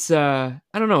yeah, it's I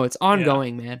don't know, it's Yeah.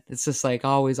 ongoing, man. It's just like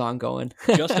always ongoing.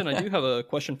 Justin, I do have a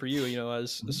question for you.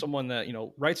 As someone that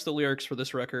writes the lyrics for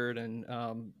this record, and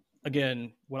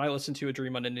again, when I listen to a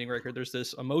Dream Unending record, there's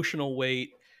this emotional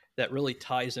weight that really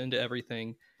ties into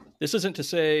everything. This isn't to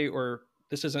say, or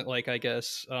this isn't like, I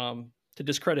guess, to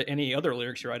discredit any other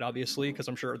lyrics you write, obviously, because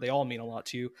I'm sure they all mean a lot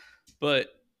to you. But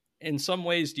in some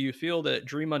ways, do you feel that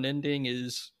Dream Unending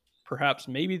is perhaps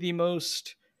maybe the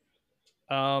most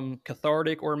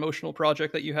cathartic or emotional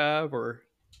project that you have? Or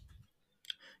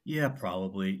Yeah,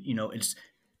 probably.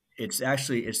 It's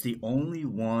actually it's the only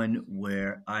one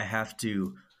where I have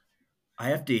to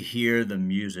hear the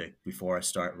music before I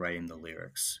start writing the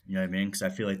lyrics. You know what I mean? Because I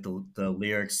feel like the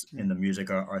lyrics and the music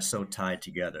are so tied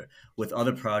together. With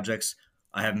other projects,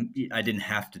 I didn't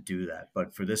have to do that,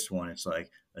 but for this one, it's like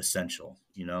essential.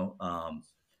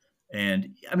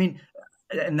 And I mean,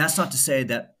 and that's not to say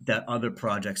that other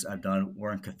projects I've done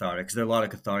weren't cathartic. Because there are a lot of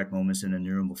cathartic moments in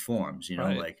innumerable forms.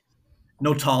 right, Like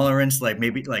no tolerance, like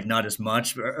maybe like not as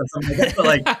much or something like that. But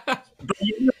like, but,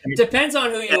 Depends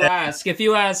on who you ask. If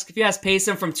you ask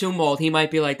Payson from Tumult, he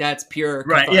might be like, "That's pure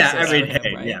right? Yeah, catharsis I mean, for him,"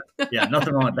 hey, right? yeah,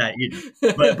 nothing wrong with that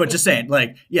either. But just saying,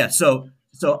 like, yeah. So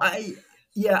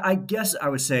I guess I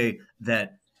would say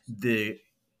that the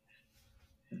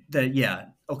that yeah,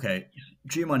 okay.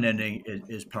 Dream Unending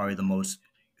is probably the most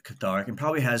cathartic and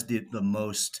probably has the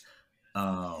most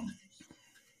um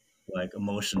like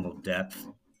emotional depth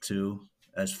too,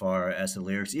 as far as the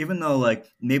lyrics, even though like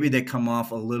maybe they come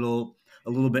off a little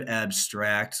bit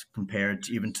abstract compared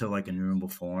to even to like innumerable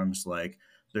forms. Like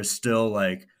they're still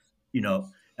like, you know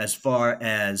as far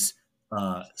as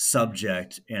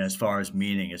subject and as far as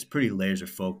meaning, it's pretty laser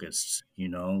focused.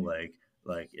 Like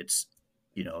it's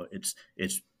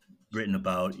written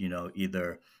about,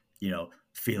 either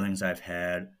feelings I've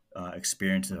had,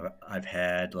 experiences I've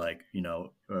had, like,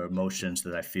 or emotions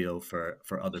that I feel for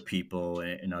other people,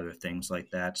 and other things like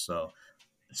that. So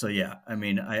yeah, I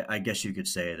mean, I guess you could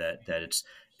say that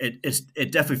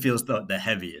it definitely feels the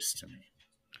heaviest to me.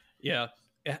 yeah,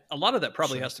 a lot of that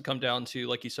probably So has to come down to,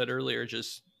 like you said earlier,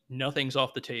 just nothing's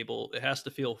off the table. It has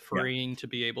to feel yeah, freeing to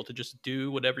be able to just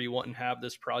do whatever you want and have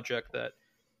this project that,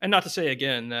 and not to say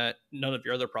again that none of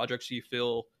your other projects you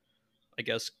feel, I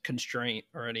guess, constraint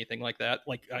or anything like that.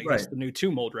 Like, I guess right, the new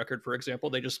Two Mold record, for example,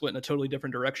 they just went in a totally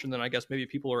different direction than I guess maybe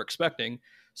people are expecting.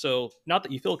 So not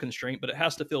that you feel constraint, but it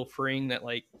has to feel freeing that,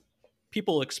 like,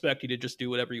 people expect you to just do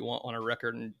whatever you want on a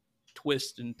record and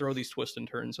twist and throw these twists and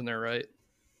turns in there, right?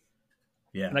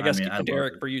 yeah. And I I guess mean, I love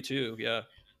Derrick, it. for you too, yeah.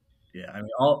 Yeah, I mean,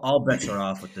 all bets are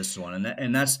off with this one,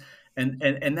 and that's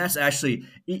and that's actually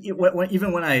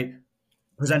even when I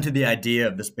presented the idea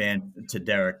of this band to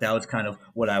Derek, that was kind of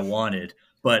what I wanted.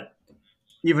 But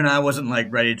even I wasn't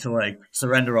like ready to like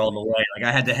surrender all the way. Like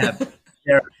I had to have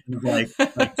Derek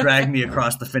like drag me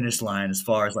across the finish line as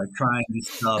far as like trying this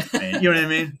stuff, and you know what I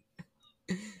mean?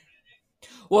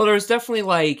 Well, there's definitely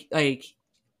like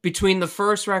between the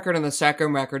first record and the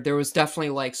second record, there was definitely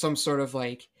like some sort of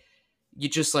like you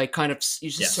just like kind of you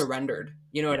just Yes. surrendered.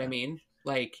 You know what I Yeah. mean?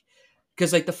 Like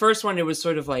because like the first one, it was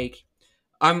sort of like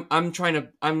I'm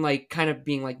like kind of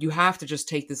being like, you have to just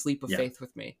take this leap of Yeah. faith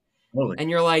with me. Totally. And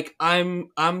you're like,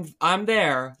 I'm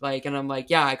there, like, and I'm like,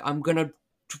 yeah, like, I'm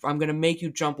gonna make you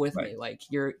jump with Right. me, like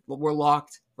we're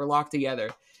locked together.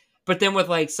 But then with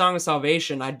like Song of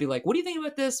Salvation, I'd be like, what do you think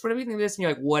about this? What do you think of this? And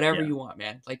you're like, whatever Yeah. you want,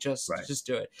 man, like Right. just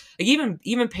do it. Like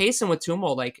even Payson with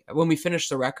Tumult, like when we finished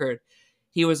the record,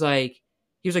 he was like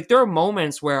there are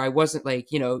moments where I wasn't like,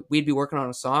 we'd be working on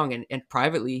a song, and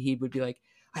privately he would be like,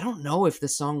 I don't know if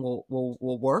this song will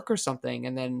work or something.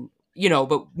 And then,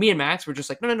 but me and Max were just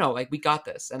like, no, like we got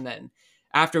this. And then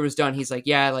after it was done, he's like,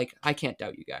 yeah, like I can't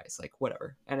doubt you guys, like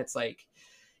whatever. And it's like,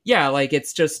 yeah, like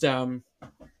it's just,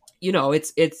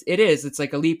 it's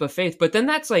like a leap of faith. But then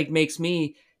that's like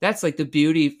that's like the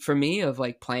beauty for me of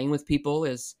like playing with people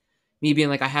is me being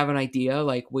like, I have an idea,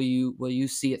 like, will you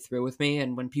see it through with me?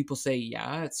 And when people say,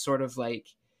 yeah, it's sort of like,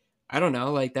 I don't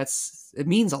know, like it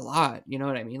means a lot. You know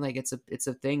what I mean? Like it's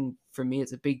a thing for me.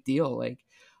 It's a big deal. Like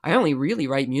I only really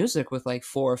write music with like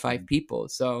 4 or 5 people.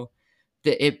 So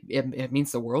it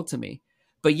means the world to me.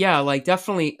 But yeah, like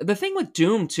definitely the thing with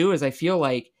Doom too, is I feel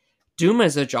like Doom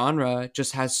as a genre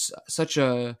just has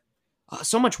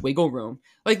so much wiggle room.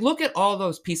 Like look at all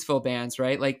those peaceful bands,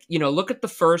 right? Like, look at the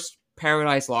first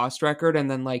Paradise Lost record, and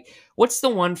then like what's the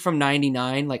one from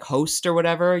 '99, like Host or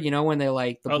whatever, when they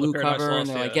like the Oh, the blue Paradise cover and Lost,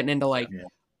 they're like yeah. getting into Yeah. like, Yeah.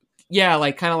 yeah,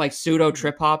 like kind of like pseudo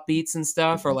trip hop beats and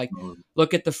stuff, or like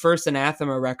look at the first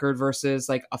Anathema record versus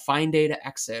like A Fine Day to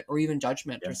Exit or even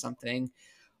Judgment Yeah. or something,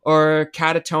 or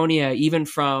Catatonia, even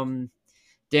from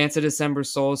Dance of December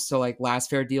Souls to like Last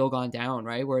Fair Deal Gone Down,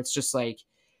 right? Where it's just like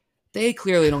they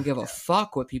clearly don't give a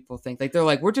fuck what people think. Like they're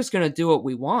like, we're just gonna do what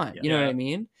we want. Yeah. You know what Yeah. I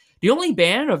mean? The only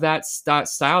band of that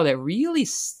style that really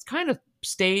kind of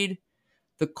stayed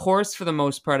the chorus for the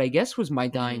most part, I guess, was My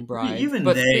Dying Bride. Even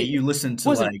but you listen to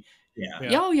wasn't. like, yeah.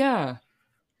 Yeah. Oh yeah,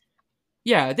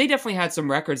 yeah. They definitely had some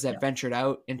records that Yeah. ventured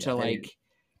out into Yeah, like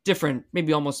different,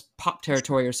 maybe almost pop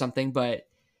territory or something. But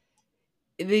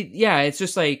it's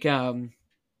just like, and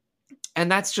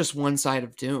that's just one side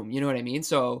of doom. You know what I mean?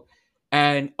 So,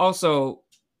 and also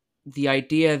the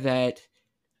idea that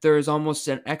there's almost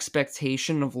an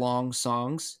expectation of long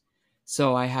songs.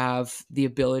 So I have the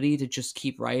ability to just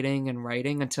keep writing and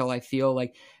writing until I feel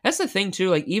like that's the thing too.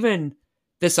 Like even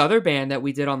this other band that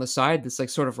we did on the side, this like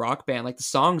sort of rock band, like the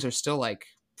songs are still like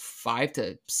 5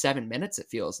 to 7 minutes. It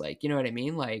feels like, you know what I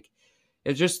mean? Like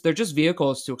they're just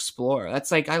vehicles to explore. That's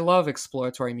like, I love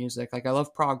exploratory music. Like I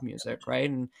love prog music.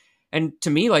 Right. And to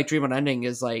me, like Dream Unending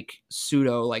is like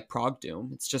pseudo like prog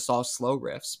doom. It's just all slow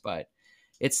riffs, but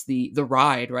it's the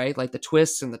ride, right? Like the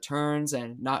twists and the turns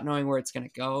and not knowing where it's going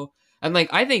to go. And like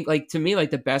I think like to me like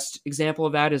the best example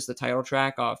of that is the title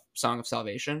track off Song of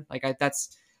Salvation. Like I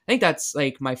think that's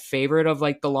like my favorite of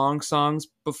like the long songs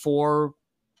before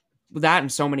that,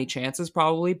 and So Many Chances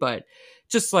probably, but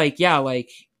just like, yeah, like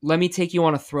let me take you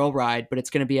on a thrill ride, but it's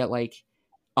going to be at like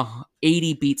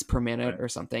 80 beats per minute or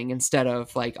something instead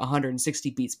of like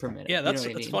 160 beats per minute. Yeah, that's you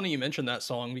know what I it's mean? funny you mentioned that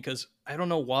song because I don't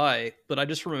know why, but I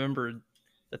just remembered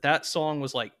that song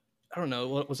was like, I don't know,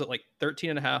 what was it, like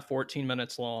 13 and a half, 14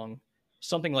 minutes long,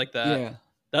 something like that. Yeah.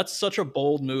 That's such a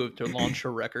bold move to launch a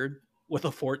record with a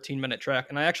 14-minute track.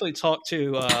 And I actually talked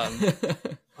to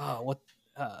what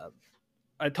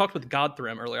I talked with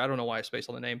Godthrim earlier. I don't know why I spaced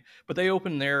on the name, but they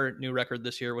opened their new record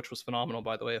this year, which was phenomenal,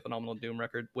 by the way, a phenomenal doom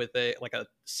record with a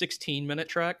 16-minute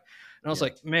track. And I was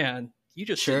like, man, you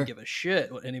just didn't give a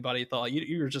shit what anybody thought.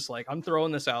 You were just like, I'm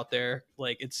throwing this out there.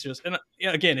 Like, it's just, and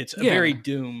yeah, again, it's a very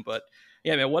doom, but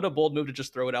yeah, man, what a bold move to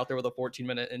just throw it out there with a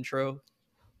 14-minute intro.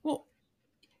 Well,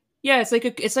 yeah, it's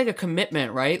like a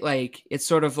commitment, right? Like it's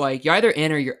sort of like you're either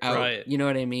in or you're out. Right. You know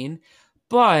what I mean?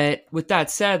 But with that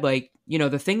said, like, you know,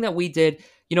 the thing that we did,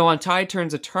 you know, on Tide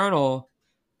Turns Eternal,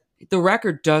 the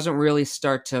record doesn't really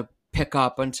start to pick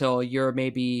up until you're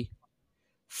maybe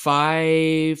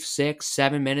 5, 6,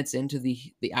 7 minutes into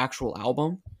the actual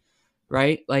album,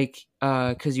 right? Like,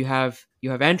 because you have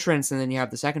Entrance, and then you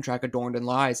have the second track, Adorned in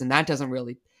Lies, and that doesn't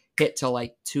really hit till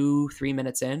like 2-3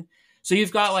 minutes in. So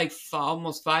you've got like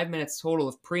almost 5 minutes total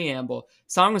of preamble.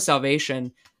 Song of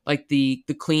Salvation, like the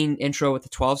clean intro with the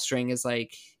 12 string is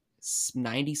like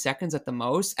 90 seconds at the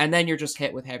most, and then you're just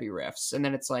hit with heavy riffs, and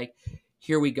then it's like,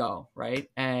 here we go, right?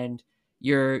 And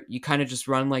you kind of just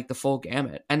run like the full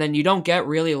gamut, and then you don't get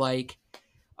really like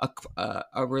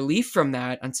a relief from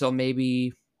that until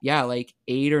maybe like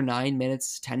 8 or 9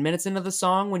 minutes, 10 minutes into the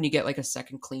song, when you get like a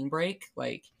second clean break.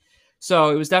 Like,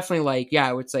 so it was definitely like,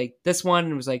 it's like this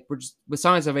one was like, we're just with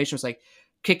Song of Salvation was like,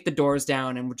 kick the doors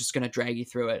down and we're just gonna drag you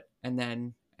through it,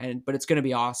 but it's gonna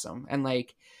be awesome. And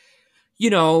like,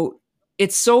 you know,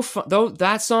 it's so fun though.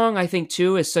 That song, I think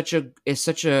too, is such a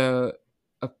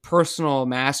personal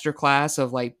masterclass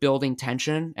of like building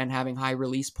tension and having high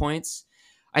release points.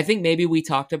 I think maybe we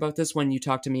talked about this when you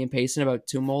talked to me and Payson about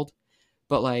Tomb Mold,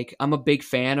 but like I'm a big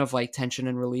fan of like tension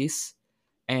and release,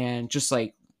 and just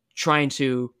like trying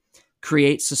to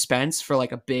create suspense for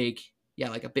like a big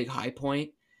high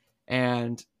point.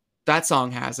 And that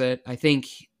song has it. I think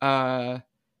that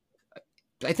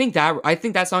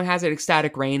song has it.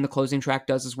 Ecstatic Rain, the closing track,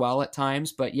 does as well at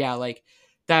times. But yeah, like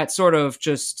that sort of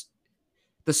just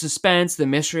the suspense, the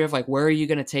mystery of like, where are you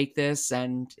going to take this?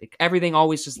 And everything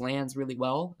always just lands really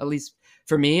well, at least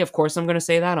for me. Of course, I'm going to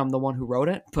say that I'm the one who wrote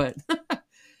it, but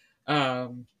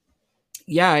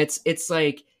it's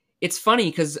like, it's funny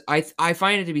because I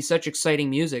find it to be such exciting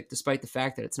music, despite the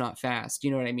fact that it's not fast. You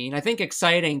know what I mean? I think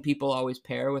exciting people always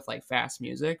pair with like fast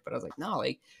music, but I was like, no,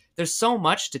 like there's so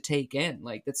much to take in.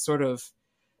 Like that's sort of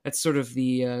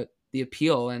the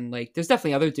appeal. And like, there's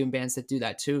definitely other doom bands that do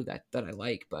that too, that I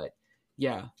like. But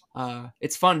yeah,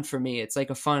 it's fun for me. It's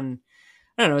like a fun,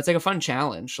 I don't know, it's like a fun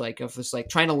challenge, like of just like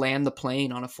trying to land the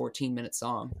plane on a 14-minute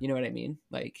song. You know what I mean?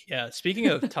 Like, yeah. Speaking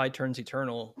of Tide Turns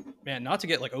Eternal, man, not to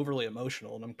get like overly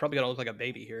emotional, and I'm probably gonna look like a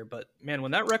baby here, but man,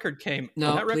 when that record came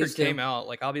out,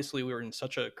 like obviously we were in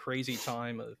such a crazy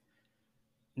time of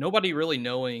nobody really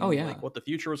knowing like what the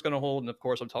future was going to hold, and of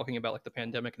course I'm talking about like the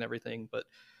pandemic and everything, but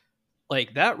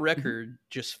like that record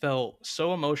just felt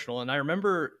so emotional. And I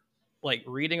remember like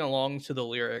reading along to the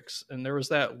lyrics, and there was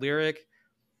that lyric,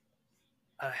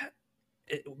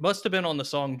 it must have been on the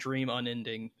song Dream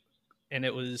Unending, and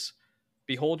it was,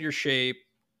 behold your shape,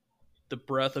 the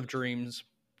breath of dreams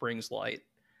brings light.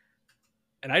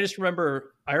 And I just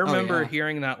remember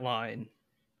hearing that line,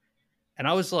 and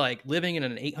I was like living in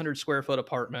an 800 square foot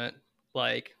apartment,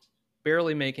 like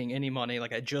barely making any money.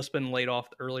 Like I'd just been laid off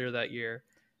earlier that year.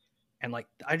 And like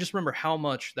I just remember how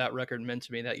much that record meant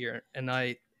to me that year. And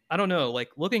I don't know, like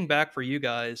looking back for you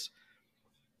guys,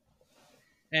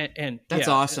 and That's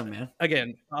yeah, awesome, man.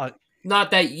 again,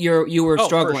 Not that you were oh for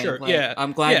struggling. sure, Like, yeah,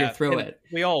 I'm glad you're yeah, through and it.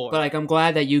 we all But were. like, I'm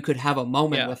glad that you could have a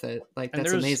moment Yeah. with it. Like, And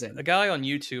that's there's amazing. a guy on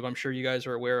YouTube, I'm sure you guys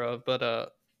are aware of,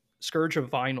 but Scourge of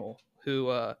Vinyl, who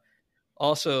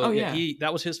also, Oh yeah, yeah,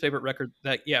 that was his favorite record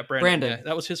that, yeah, Brandon, yeah, Brandon.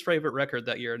 that was his favorite record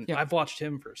that year. And Yep. I've watched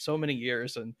him for so many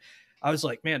years. And I was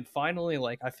like, man, finally,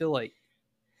 like, I feel like,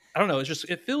 I don't know, it's just,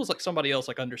 it feels like somebody else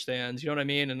like understands, you know what I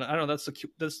mean? And I don't know,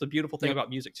 that's the beautiful thing Yep. about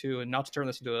music too. And not to turn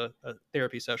this into a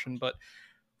therapy session, but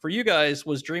for you guys,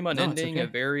 was Dream No, it's Unending okay. a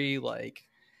very like,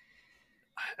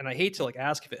 and I hate to like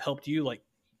ask if it helped you like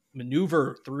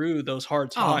maneuver through those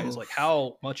hard times. Oh, Like,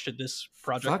 how much did this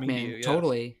project fuck, mean to man. you? Yeah.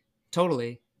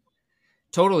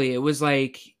 Totally. It was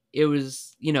like,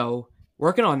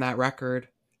 working on that record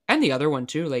and the other one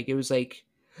too. Like, it was like,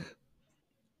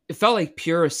 it felt like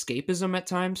pure escapism at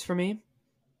times for me,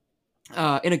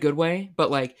 in a good way. But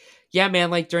like, yeah,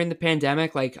 man, like during the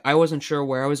pandemic, like I wasn't sure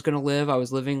where I was going to live. I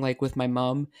was living like with my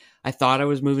mom. I thought I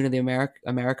was moving to the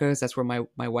Americas. That's where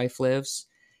my wife lives.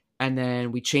 And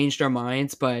then we changed our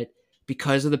minds. But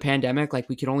because of the pandemic, like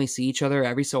we could only see each other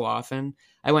every so often.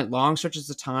 I went long stretches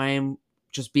of time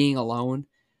just being alone.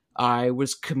 I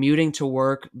was commuting to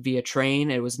work via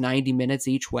train. It was 90 minutes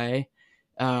each way.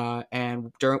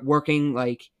 And during working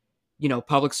like,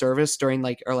 public service during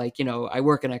like, or like, I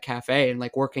work in a cafe, and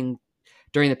like working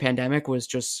during the pandemic was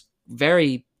just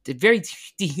very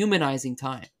dehumanizing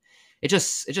time. It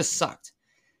just sucked.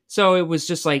 So it was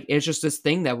just like, it's just this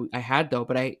thing that I had though,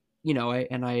 but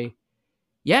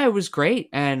yeah, it was great.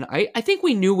 And I think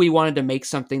we knew we wanted to make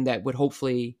something that would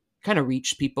hopefully kind of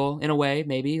reach people in a way,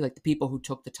 maybe like the people who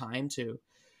took the time to,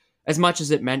 as much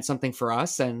as it meant something for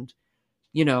us. And,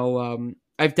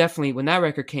 I've definitely, when that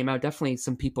record came out, definitely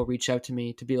some people reached out to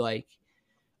me to be like,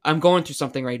 I'm going through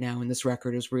something right now, and this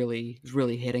record is really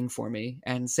hitting for me.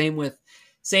 And same with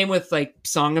like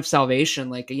Song of Salvation.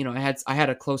 Like, I had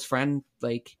a close friend,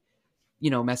 like,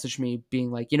 message me being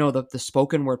like, the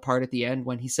spoken word part at the end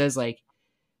when he says like,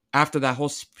 after that whole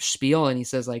spiel, and he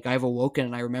says like, I've awoken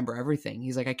and I remember everything.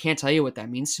 He's like, I can't tell you what that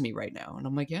means to me right now. And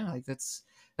I'm like, yeah, like that's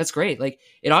great. Like,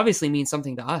 it obviously means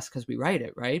something to us because we write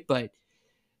it, right? But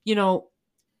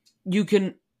you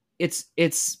can,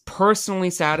 it's personally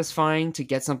satisfying to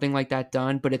get something like that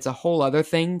done, but it's a whole other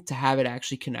thing to have it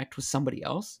actually connect with somebody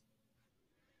else.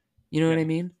 You know what I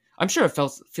mean? I'm sure it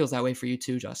feels that way for you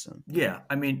too, Justin. Yeah,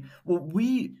 I mean, well,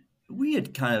 we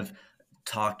had kind of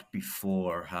talked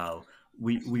before how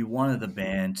we wanted the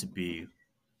band to be,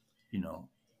 you know,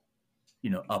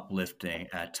 uplifting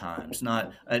at times.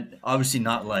 Not obviously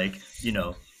not like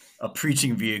a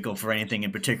preaching vehicle for anything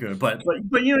in particular, but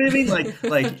you know what I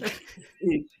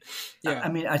mean? Yeah. I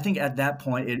mean, I think at that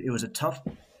point it was a tough,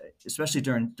 especially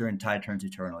during Tide Turns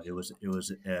Eternal. It was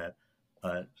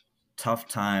a tough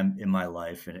time in my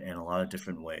life in a lot of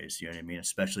different ways. You know what I mean?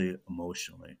 Especially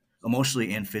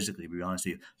emotionally and physically. To be honest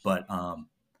with you, but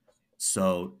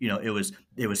so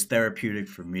it was therapeutic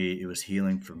for me. It was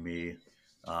healing for me.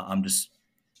 I'm just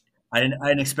I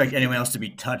didn't expect anyone else to be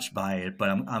touched by it, but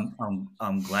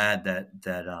I'm glad that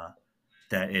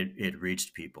it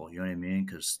reached people. You know what I mean?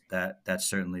 Because that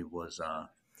certainly was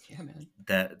Yeah, man.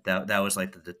 that was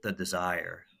like the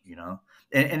desire.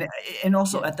 And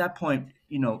also Yeah. at that point,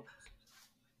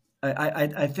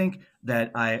 I think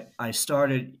that I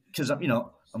started because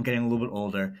I'm getting a little bit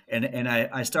older, and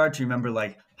I started to remember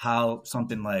like how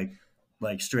something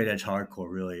like straight edge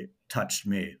hardcore really touched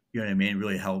me. You know what I mean? It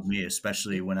really helped me,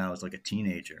 especially when I was like a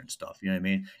teenager and stuff. You know what I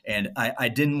mean? And I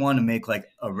didn't want to make like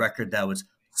a record that was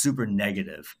super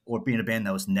negative, or being a band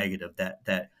that was negative,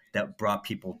 that brought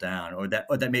people down, or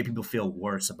that made people feel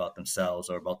worse about themselves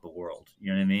or about the world.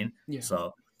 You know what I mean? Yeah.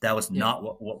 So that was Yeah. not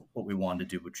what we wanted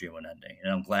to do with Dream Unending.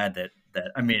 And I'm glad that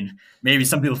I mean, maybe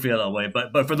some people feel that way,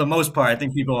 but for the most part, I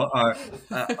think people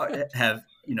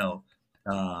have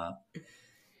uh,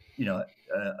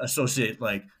 associate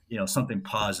like something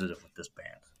positive with this band.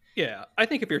 Yeah, I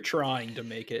think if you're trying to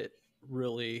make it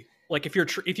really like if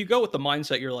if you go with the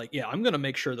mindset, you're like, yeah, I'm going to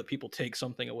make sure that people take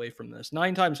something away from this.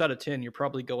 9 times out of 10, you're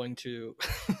probably going to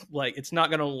like it's not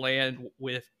going to land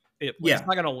with it. Yeah. It's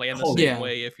not going to land the Totally. same Yeah.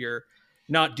 way if you're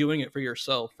not doing it for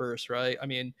yourself first, right? I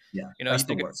mean, Yeah, you that's the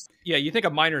think worst. you think a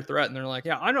Minor Threat, and they're like,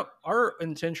 yeah, I know our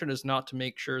intention is not to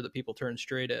make sure that people turn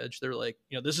straight edge. They're like,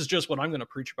 this is just what I'm going to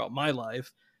preach about my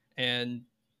life, and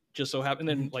just so happen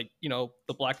then like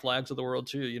the Black Flags of the world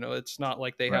too, it's not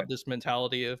like they Right. have this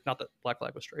mentality of, not that Black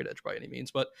Flag was straight edge by any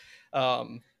means, but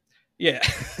Yeah.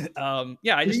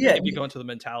 Yeah, I just think Yeah, if you go into the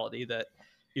mentality that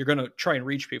you're going to try and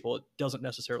reach people, it doesn't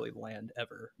necessarily land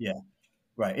ever. yeah,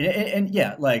 right, and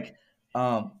yeah, like,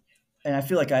 um, and I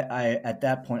feel like I at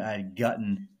that point I had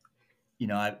gotten,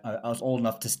 I was old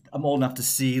enough to I'm old enough to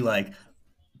see like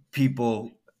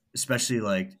people, especially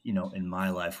like in my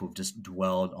life, who've just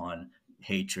dwelled on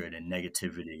hatred and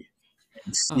negativity,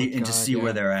 Oh and to God, see where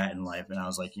yeah. they're at in life. And I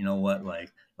was like, you know what,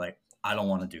 like I don't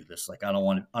want to do this. Like I don't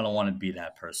want to be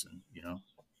that person.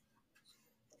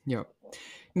 Yeah.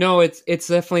 No, it's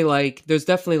definitely like there's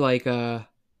definitely like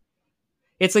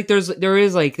it's like there's a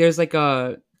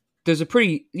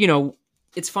pretty,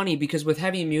 it's funny because with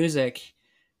heavy music,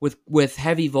 with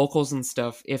heavy vocals and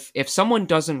stuff, if someone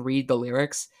doesn't read the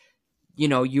lyrics,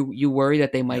 you worry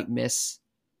that they Yeah, might miss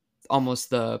almost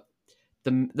the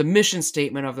mission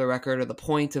statement of the record or the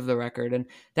point of the record. And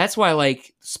that's why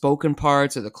like spoken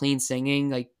parts or the clean singing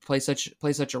like play such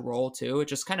a role too. It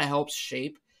just kind of helps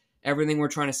shape everything we're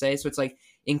trying to say. So it's like,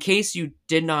 in case you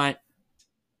did not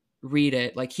read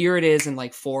it, like here it is in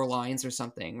like 4 lines or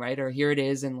something, right? Or here it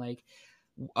is in like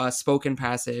a spoken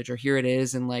passage, or here it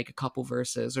is in like a couple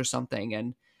verses or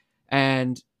something.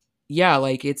 And yeah,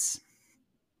 like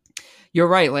you're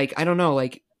right. Like, I don't know,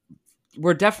 like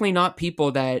we're definitely not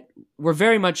people that, we're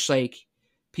very much like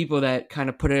people that kind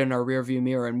of put it in our rear view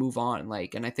mirror and move on.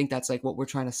 Like, and I think that's like what we're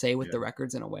trying to say with yeah, the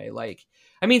records in a way. Like,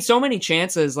 I mean, so many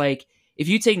chances, like if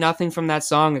you take nothing from that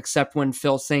song except when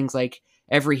Phil sings like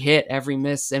every hit, every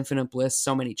miss, infinite bliss,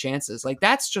 so many chances, like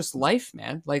that's just life,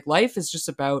 man. Like life is just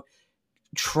about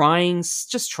trying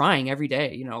every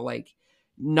day, like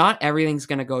not everything's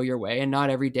going to go your way and not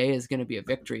every day is going to be a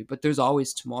victory, but there's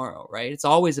always tomorrow, right? It's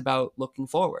always about looking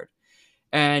forward.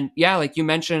 And yeah, like you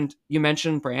mentioned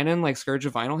Brandon, like Scourge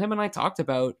of Vinyl. Him and I talked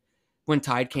about when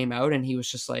Tide came out, and he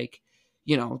was just like,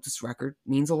 this record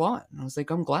means a lot. And I was like,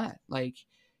 I'm glad. Like,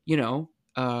 you know,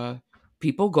 uh,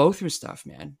 people go through stuff,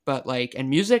 man. But like, and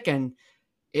music, and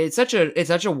it's such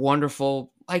a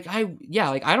wonderful, like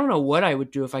like I don't know what I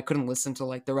would do if I couldn't listen to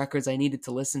like the records I needed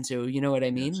to listen to. You know what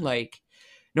I mean? yes, Like,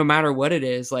 no matter what it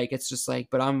is, like it's just like,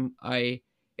 but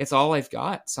it's all I've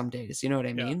got some days. You know what I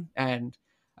Yeah. mean? And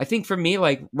I think for me,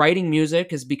 like writing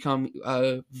music has become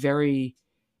very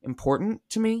important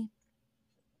to me,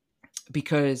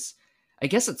 because I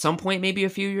guess at some point, maybe a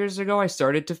few years ago, I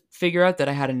started to figure out that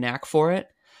I had a knack for it.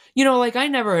 Like I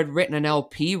never had written an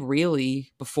LP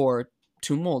really before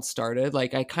Tumult started.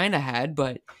 Like I kind of had,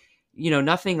 but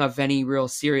nothing of any real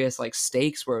serious like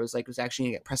stakes where it was actually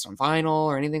gonna get pressed on vinyl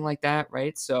or anything like that,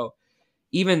 right? So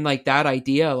even like that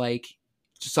idea, like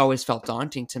just always felt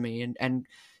daunting to me, and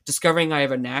discovering I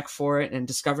have a knack for it, and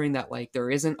discovering that like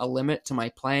there isn't a limit to my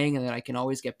playing and that I can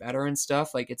always get better and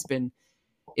stuff, like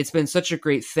it's been such a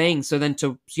great thing. So then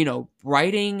to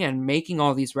writing and making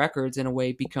all these records in a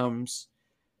way becomes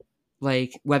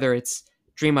like, whether it's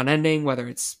Dream Unending, whether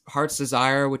it's Heart's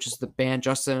Desire, which is the band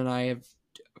Justin and I have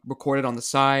recorded on the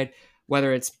side,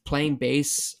 whether it's playing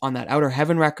bass on that Outer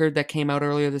Heaven record that came out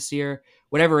earlier this year,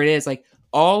 whatever it is, like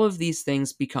all of these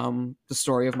things become the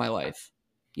story of my life.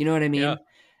 You know what I Yeah. mean?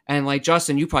 And like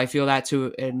Justin, you probably feel that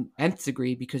to an nth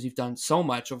degree because you've done so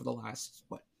much over the last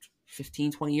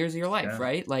 15, 20 years of your life, yeah,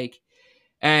 right? Like,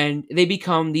 and they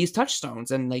become these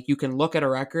touchstones, and like you can look at a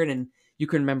record and you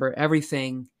can remember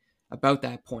everything about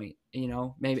that point,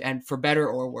 maybe, and for better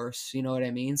or worse, you know what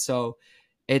I mean? So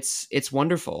it's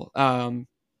wonderful.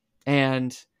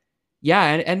 And yeah,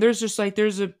 and there's just like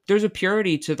there's a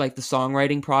purity to like the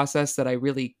songwriting process that I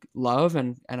really love,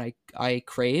 and I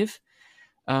crave.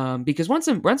 Because once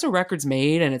a record's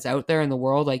made and it's out there in the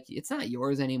world, like it's not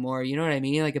yours anymore, you know what I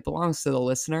mean? Like it belongs to the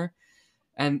listener.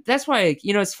 And that's why,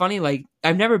 it's funny, like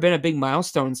I've never been a big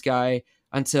milestones guy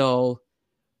until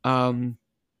the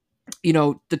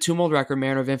Tumult record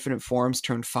Manor of Infinite Forms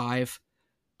turned 5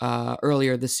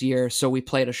 earlier this year. So we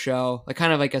played a show, like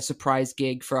kind of like a surprise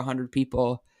gig for 100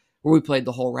 people, where we played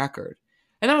the whole record.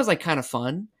 And that was like kind of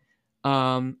fun.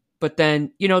 But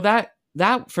then,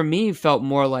 that for me felt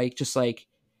more like just like,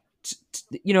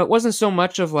 it wasn't so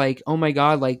much of like, oh my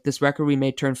God, like this record we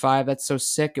made turned 5, that's so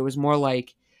sick. It was more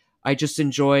like, I just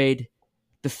enjoyed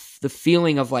the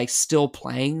feeling of like still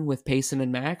playing with Payson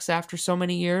and Max after so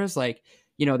many years. Like,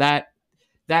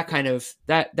 that kind of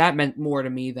that meant more to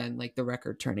me than like the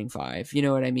record turning 5. You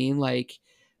know what I mean? Like,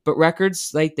 but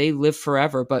records, like they live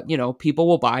forever, but people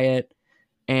will buy it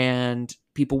and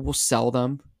people will sell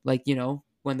them, like,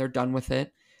 when they're done with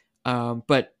it.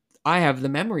 But I have the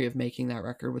memory of making that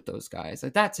record with those guys.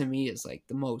 Like that to me is like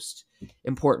the most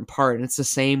important part. And it's the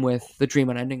same with the Dream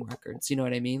Unending records. You know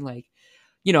what I mean? Like,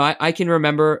 I can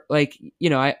remember, like,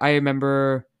 I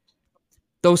remember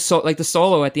like the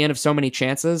solo at the end of So Many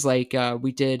Chances, like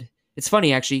we did. It's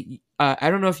funny actually. I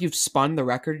don't know if you've spun the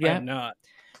record I yet. have not.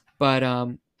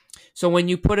 But so when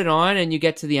you put it on and you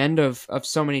get to the end of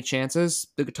So Many Chances,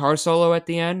 the guitar solo at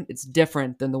the end, it's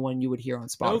different than the one you would hear on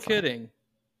Spotify. No kidding.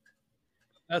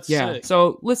 That's Yeah. sick.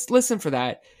 So let's listen for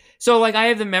that. So like I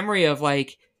have the memory of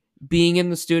like being in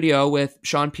the studio with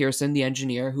Sean Pearson, the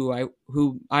engineer who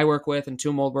I work with and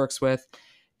Tumult works with.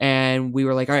 And we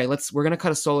were like, all right, we're going to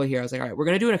cut a solo here. I was like, all right, we're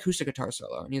going to do an acoustic guitar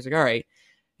solo. And he's like, all right.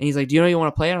 And he's like, do you know you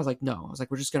want to play it? And I was like, no. I was like,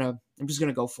 I'm just going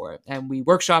to go for it. And we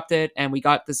workshopped it and we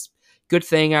got this good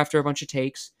thing after a bunch of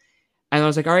takes. And I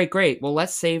was like, all right, great. Well,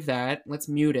 let's save that. Let's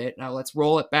mute it. Now let's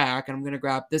roll it back. And I'm going to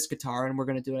grab this guitar and we're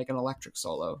going to do like an electric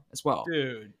solo as well.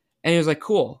 Dude. And he was like,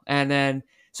 cool. And then,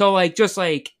 so like, just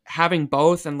like having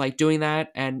both and like doing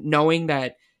that and knowing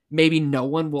that maybe no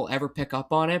one will ever pick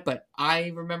up on it. But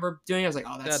I remember doing it. I was like,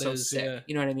 oh, that's so sick. Yeah.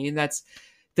 You know what I mean? That's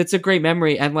a great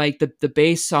memory. And like the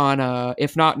bass on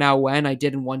If Not Now When I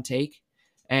did in one take.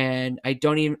 And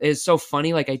it's so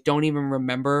funny. Like, I don't even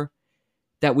remember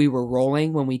that we were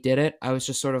rolling when we did it. I was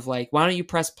just sort of like, why don't you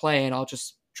press play and I'll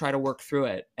just try to work through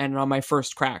it. And on my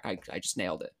first crack, I just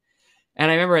nailed it.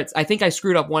 And I remember I think I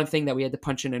screwed up one thing that we had to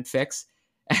punch in and fix.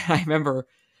 And I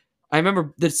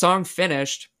remember the song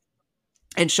finished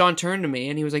and Sean turned to me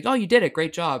and he was like, oh, you did it.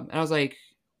 Great job. And I was like,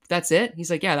 that's it? He's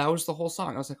like, yeah, that was the whole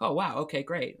song. I was like, oh, wow. Okay,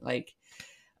 great. Like,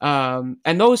 and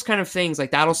those kind of things,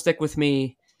 like that'll stick with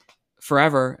me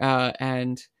forever.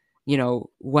 And you know,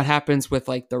 what happens with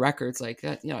like the records, like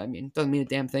that, you know, I mean, it doesn't mean a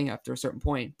damn thing after a certain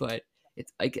point, but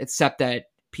it's like, except that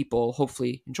people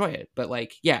hopefully enjoy it. But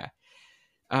like, yeah.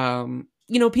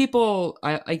 You know, people,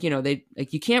 you know, they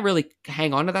like, you can't really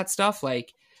hang on to that stuff.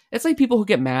 Like, it's like people who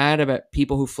get mad about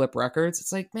people who flip records.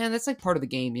 It's like, man, that's like part of the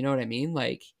game. You know what I mean?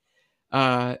 Like,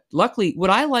 luckily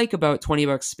what I like about 20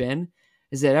 Bucks Spin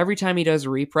is that every time he does a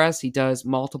repress, he does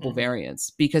multiple variants,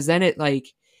 because then it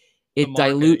like, it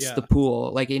dilutes the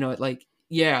pool. Like, you know, it like,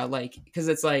 yeah, like, because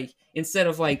it's like, instead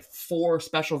of like 4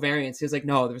 special variants, he's like,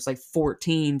 no, there's like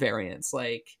 14 variants,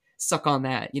 like, suck on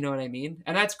that. You know what I mean?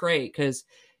 And that's great, because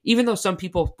even though some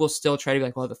people will still try to be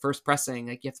like, well, the first pressing,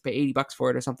 like, you have to pay $80 for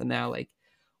it or something now, like,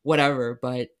 whatever.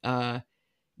 But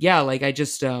yeah, like, I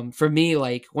just, for me,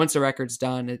 like, once a record's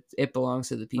done, it belongs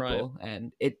to the people. Right.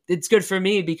 And it's good for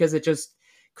me because it just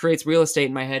creates real estate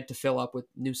in my head to fill up with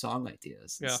new song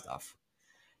ideas and stuff.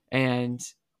 And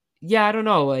yeah, I don't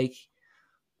know, like,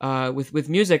 with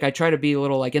music, I try to be a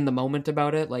little like in the moment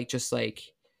about it. Like, just like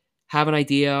have an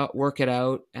idea, work it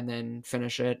out, and then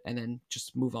finish it, and then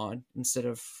just move on instead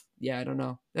of, yeah, I don't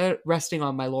know, resting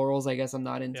on my laurels. I guess I'm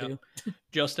not into. Yeah.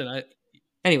 Justin,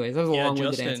 anyways, that was a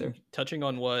long-winded answer. Touching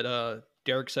on what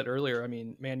Derrick said earlier, I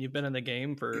mean, man, you've been in the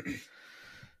game for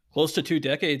close to 2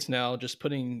 decades now, just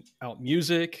putting out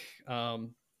music.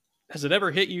 Has it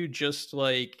ever hit you just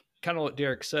like, kind of what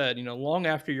Derrick said, you know, long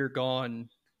after you're gone,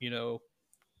 you know,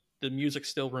 the music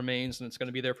still remains and it's going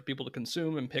to be there for people to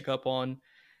consume and pick up on.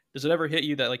 Does it ever hit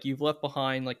you that like you've left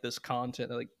behind like this content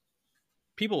that like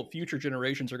people, future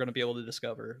generations are going to be able to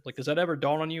discover? Like, does that ever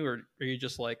dawn on you, or are you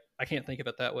just like, I can't think of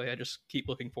it that way, I just keep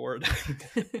looking forward?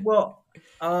 Well,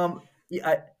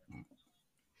 yeah,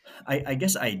 I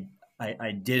guess I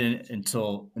didn't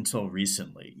until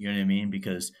recently, you know what I mean?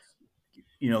 Because,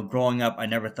 you know, growing up, I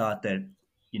never thought that,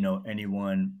 you know,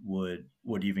 anyone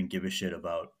would even give a shit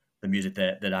about the music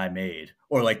that I made,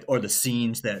 or like, or the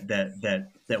scenes that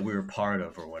we were part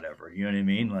of or whatever. You know what I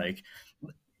mean? Like,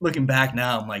 looking back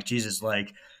now, I'm like, Jesus,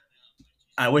 like,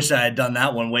 I wish I had done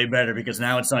that one way better, because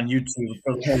now it's on YouTube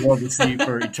for the whole world to see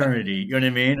for eternity. You know what I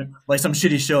mean? Like some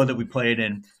shitty show that we played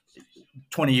in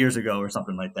 20 years ago or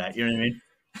something like that. You know what I mean?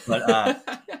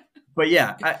 But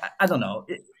yeah, I don't know.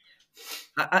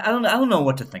 I don't know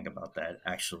what to think about that,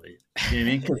 actually. You know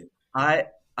what I mean? 'Cause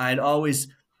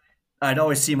I'd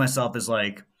always see myself as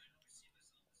like,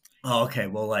 oh, okay,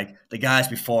 well, like the guys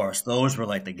before us, those were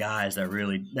like the guys that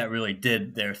really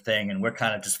did their thing, and we're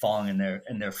kind of just following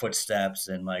in their footsteps,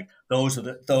 and like those are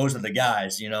the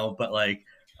guys, you know. But like,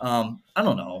 I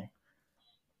don't know,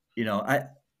 you know,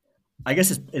 I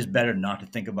guess it's better not to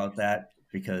think about that,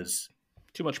 because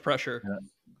too much pressure.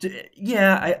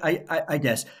 Yeah, I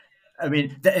guess. I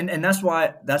mean, and that's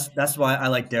why I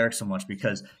like Derrick so much,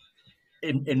 because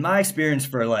in my experience,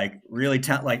 for like really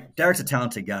like Derrick's a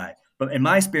talented guy, but in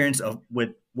my experience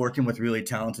with working with really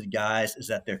talented guys, is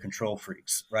that they're control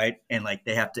freaks, right? And like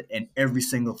they have to, and every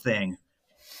single thing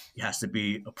has to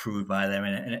be approved by them,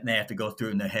 and they have to go through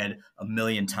it in their head a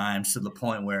million times, to the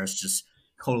point where it's just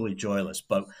totally joyless.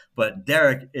 But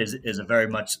Derrick is a very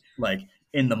much like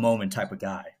in the moment type of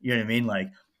guy. You know what I mean?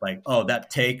 Like, oh,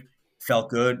 that take felt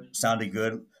good, sounded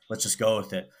good. let's just go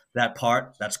with it. That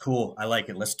part, that's cool. I like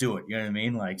it. Let's do it. You know what I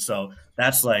mean? Like, so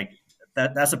that's like,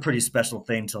 that's a pretty special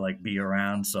thing to like be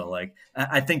around. So like,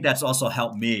 I think that's also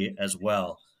helped me as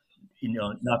well. You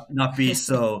know, not be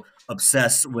so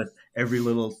obsessed with every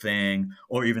little thing,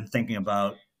 or even thinking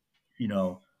about, you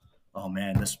know, oh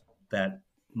man, that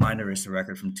minor is the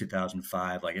record from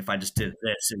 2005. Like if I just did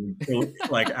this,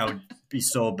 like I would be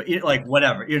so like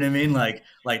whatever. You know what I mean? Like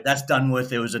that's done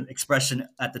with. It was an expression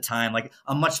at the time. Like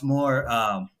I'm much more.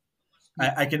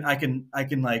 I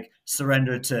can like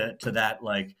surrender to that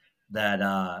like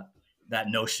that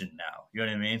notion now. You know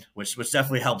what I mean? Which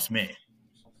definitely helps me.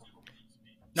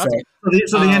 So, Not to,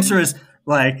 so the answer is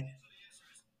like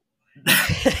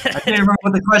I can't remember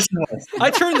what the question was. I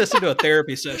turned this into a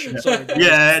therapy session. Sorry, guys.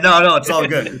 Yeah, no, it's all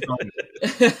good. It's all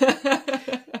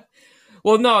good.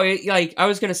 Well, no, like I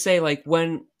was gonna say, like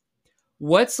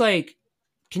what's like,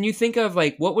 can you think of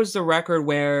like what was the record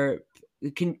where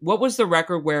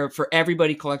for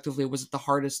everybody collectively was it the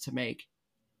hardest to make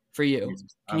for you?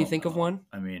 Can you think of one?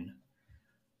 I mean,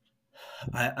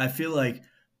 I feel like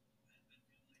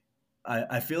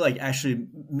I feel like actually,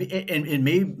 and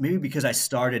maybe because I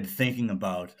started thinking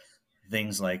about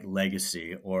things like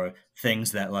legacy or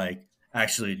things that like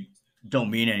actually don't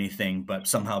mean anything, but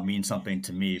somehow mean something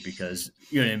to me because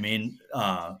you know what I mean,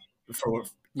 for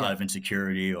out of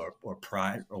insecurity or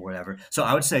pride or whatever. So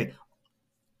I would say,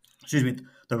 excuse me,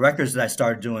 the records that I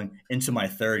started doing into my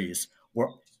 30s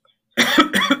were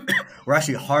were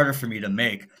actually harder for me to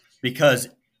make because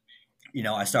you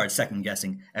know, I started second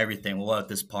guessing everything. Well, what if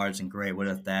this part isn't great? What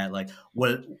if that? Like,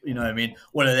 what you know what I mean?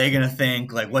 What are they gonna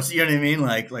think? Like, what's you know what I mean?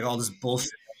 Like all this bullshit.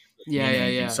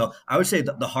 Yeah. So I would say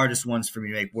the hardest ones for me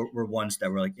to make were ones that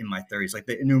were like in my 30s. Like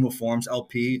the Innumerable Forms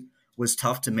LP was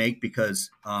tough to make because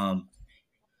the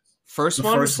First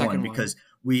one or first second one one? because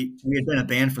we had been a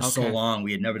band for so Okay. long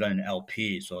we had never done an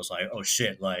LP. So I was like, oh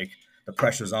shit, like the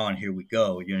pressure's on. Here we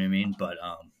go. You know what I mean? But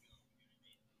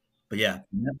yeah,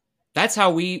 That's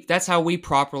how we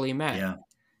properly met. yeah, you're right.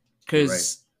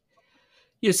 Because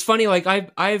it's funny, like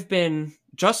I've been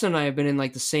Justin and I have been in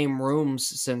like the same rooms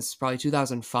since probably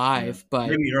 2005, Yeah. but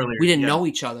Maybe earlier. we didn't yeah. know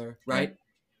each other, right?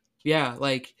 Yeah,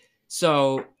 like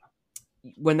so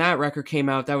when that record came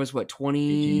out, that was what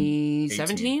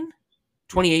 2017,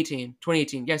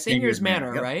 2018. Yeah, same year as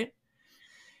Manor, Yep. right?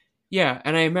 Yeah,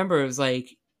 and I remember it was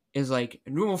like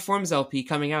Normal Forms LP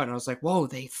coming out, and I was like, whoa,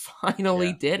 they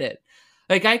finally did it.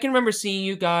 Like I can remember seeing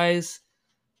you guys,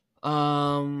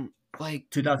 like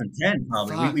 2010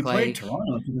 probably. fuck, We played like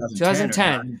Toronto in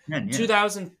 2010.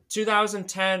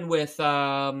 2010 with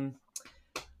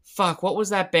fuck, what was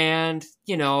that band?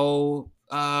 You know,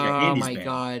 oh Andy's my band.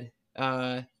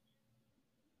 god,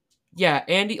 yeah,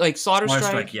 Andy, like Slaughter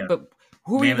Strike. Yeah. But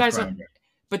who were you guys? Grinder.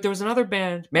 But there was another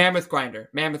band, Mammoth Grinder.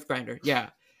 Yeah,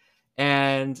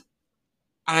 and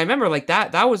I remember like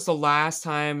that was the last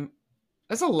time.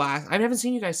 That's the last. I haven't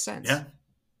seen you guys since. Yeah.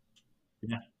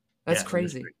 That's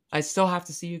crazy. I still have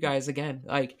to see you guys again.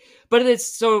 Like, but it's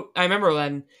so. I remember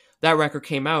when that record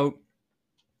came out,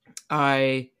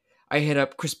 I hit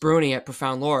up Chris Bruni at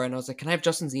Profound Lore, and I was like, "Can I have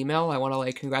Justin's email? I want to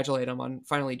like congratulate him on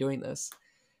finally doing this."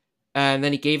 And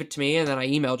then he gave it to me, and then I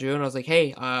emailed you, and I was like,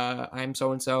 "Hey, I'm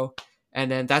so and so,"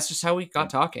 and then that's just how we got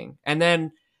talking. And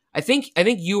then I think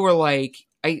you were like,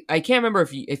 I can't remember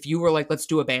if you were like, "Let's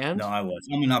do a band." No, I was.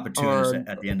 I'm an opportunist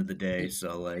at the end of the day,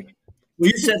 so like. Well,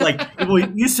 you said like,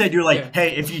 you said you're like,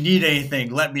 hey, if you need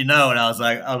anything, let me know, and I was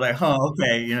like, huh,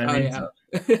 okay, you know what I mean?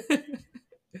 Yeah.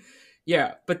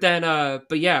 Yeah, but then,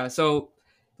 but yeah, so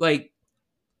like,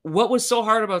 what was so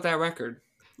hard about that record?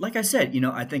 Like I said, you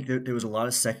know, I think there was a lot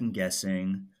of second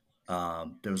guessing.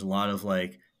 There was a lot of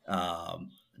like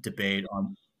debate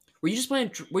on. Were you just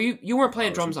playing? You weren't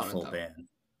playing drums on full it though? Band.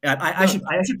 I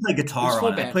actually played guitar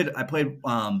on it. Band. I played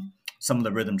some of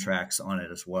the rhythm tracks on it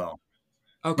as well.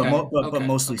 Okay, but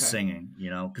mostly singing,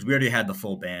 you know, because we already had the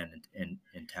full band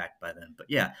intact by then. But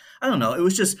yeah, I don't know. It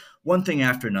was just one thing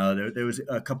after another. There was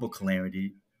a couple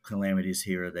calamities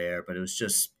here or there, but it was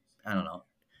just I don't know.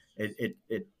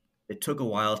 It took a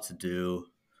while to do.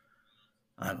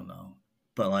 I don't know,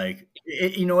 but like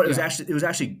you know what? It was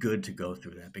actually good to go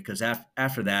through that because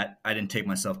after that, I didn't take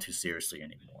myself too seriously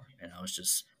anymore, and I was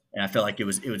just and I felt like it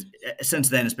was since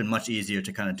then it's been much easier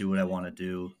to kind of do what I want to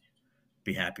do,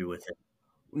 be happy with it.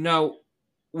 Now,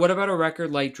 what about a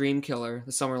record like Dream Killer,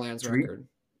 the Summerlands record?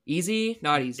 Easy?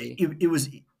 Not easy. It was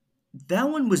that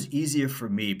one was easier for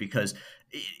me because,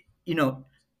 you know,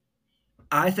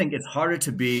 I think it's harder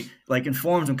to be like in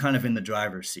Forms. I'm kind of in the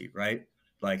driver's seat, right?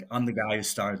 Like I'm the guy who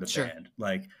started the band.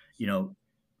 Like you know,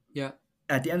 yeah.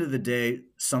 At the end of the day,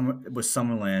 with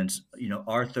Summerlands, you know,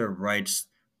 Arthur writes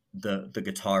the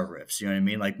guitar riffs. You know what I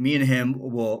mean? Like me and him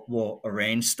will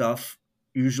arrange stuff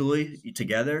usually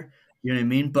together. You know what I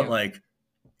mean? But Yeah. like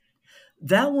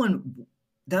that one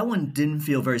that one didn't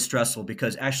feel very stressful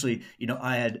because actually,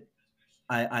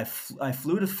 I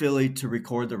flew to Philly to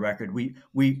record the record. We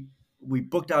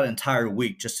booked out an entire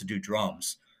week just to do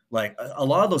drums. Like a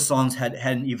lot of those songs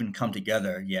hadn't even come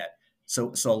together yet.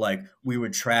 So like we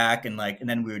would track and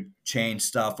then we would change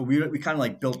stuff. But we kind of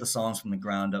like built the songs from the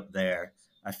ground up there.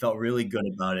 I felt really good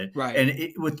about it. Right.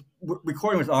 And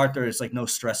recording with Arthur is like no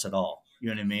stress at all. You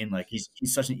know what I mean? Like he's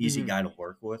such an easy Mhm. guy to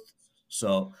work with.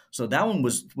 So that one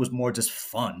was more just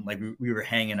fun. Like we were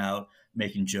hanging out,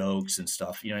 making jokes and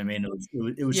stuff. You know what I mean?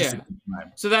 It was just a Yeah. good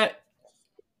time. So that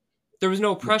there was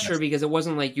no pressure Yes. because it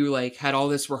wasn't like you like had all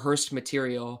this rehearsed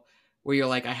material where you're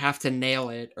like, I have to nail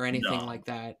it or anything No. like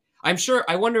that. I'm sure.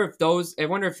 I wonder if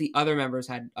the other members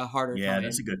had a harder Yeah,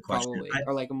 that's a time, good question. probably,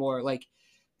 or like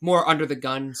more under the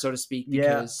gun, so to speak,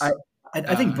 Yeah, because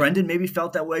I think Brendan maybe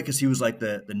felt that way because he was like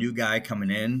the new guy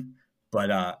coming in,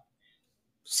 but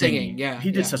singing, singing, yeah, he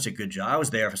did yeah. such a good job. I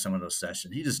was there for some of those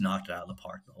sessions. He just knocked it out of the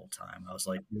park the whole time. Oh,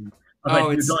 Dude,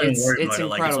 don't even worry it's about it.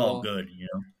 Like it's all incredible. good, you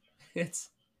know? It's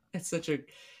such a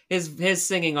his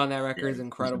singing on that record Yeah, is he's the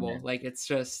incredible. man. Like it's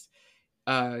just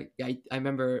I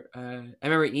remember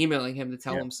emailing him to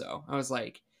tell Yeah. him so. I was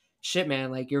like, shit,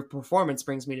 man, like your performance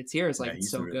brings me to tears. Like Yeah, it's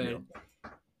he's the so real good.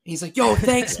 deal. He's like, yo,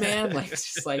 thanks, Yeah. man. Like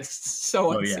it's just like so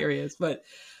Oh, yeah. unserious. But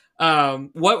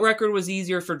what record was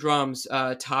easier for drums,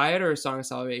 Tide or Song of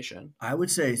Salvation? I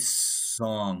would say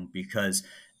song because,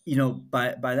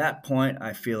 by that point,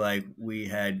 I feel like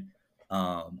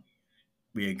um,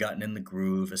 we had gotten in the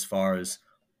groove as far as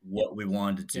what we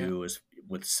wanted to Yeah. do is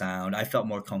with sound. I felt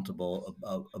more comfortable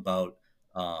about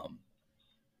um,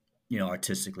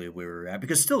 artistically where we were at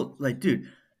because still, like, dude,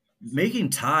 making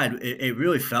Tide, it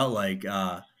really felt like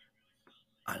I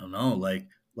don't know,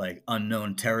 like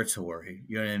unknown territory.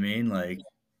 You know what I mean? Like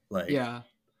Yeah.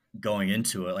 going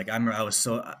into it. Like I remember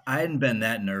I hadn't been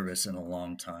that nervous in a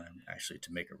long time actually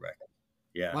to make a record.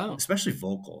 Yeah, Wow. especially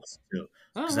vocals too,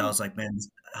 because Oh, I was like,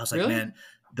 really? man,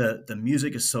 the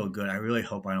music is so good. I really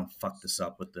hope I don't fuck this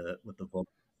up with the vocals.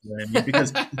 You know what I mean?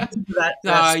 Because that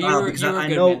Nah, style, because you were I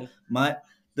good, know man.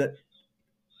 the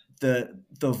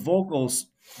the vocals,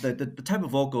 the type of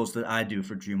vocals that I do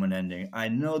for Dream Unending, I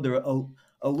know they're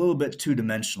a little bit two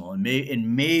dimensional, and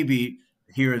maybe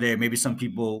here or there, maybe some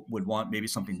people would want maybe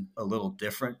something a little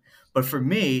different. But for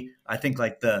me, I think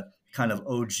like the kind of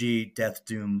OG Death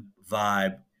Doom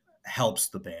vibe helps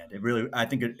the band. It really, I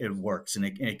think it works, and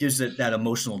it gives it that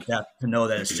emotional depth to know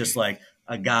that it's just like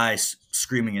a guy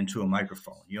screaming into a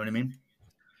microphone. You know what I mean?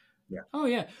 Yeah. Oh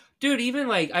yeah. Dude, even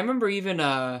like I remember even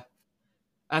after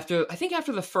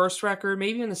the first record,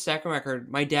 maybe even the second record,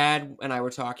 my dad and I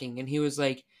were talking and he was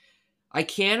like, I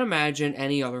can't imagine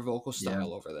any other vocal Yeah.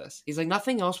 style over this. He's like,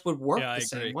 nothing else would work Yeah, I the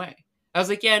same agree. way. I was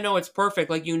like, yeah, no, it's perfect.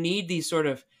 Like you need these sort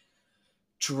of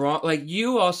like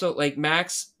you also like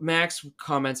Max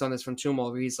comments on this from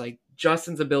Tumult where he's like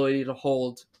Justin's ability to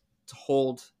hold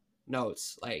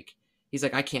notes, like he's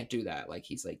like, I can't do that. Like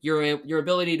he's like your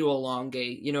ability to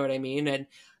elongate, you know what I mean? And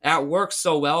that works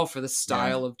so well for the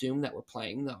style of Doom that we're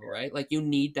playing though, right? Like you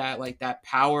need that, like that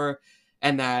power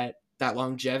and that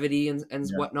longevity and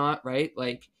Yeah. whatnot, right?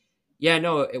 Like yeah,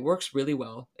 no, it works really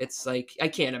well. It's like I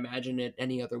can't imagine it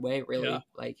any other way, really. Yeah.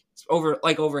 Like it's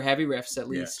over heavy riffs at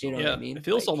least, you know what Yeah, I mean? it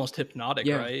feels Like, almost hypnotic,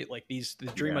 yeah. right? Like the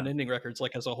Dream Yeah. Unending records,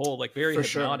 like as a whole, like very For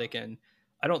sure. hypnotic. And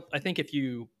I think if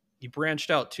you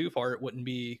branched out too far, it wouldn't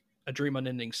be a Dream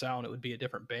Unending sound. It would be a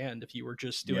different band if you were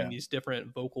just doing Yeah. these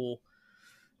different vocal.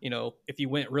 If you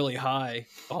went really high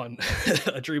on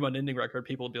a Dream Unending record,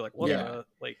 people would be like, "What?" Yeah.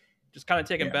 Like just kind of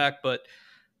taken Yeah. back. But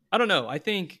I don't know. I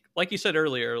think, like you said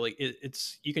earlier, like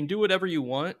it's you can do whatever you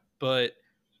want, but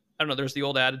I don't know. There's the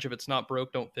old adage, if it's not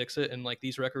broke, don't fix it. And like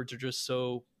these records are just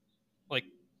so like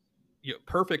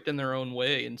perfect in their own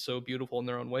way and so beautiful in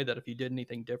their own way that if you did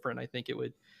anything different, I think it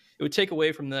would take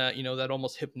away from that, that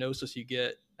almost hypnosis you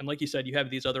get. And like you said, you have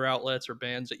these other outlets or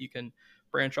bands that you can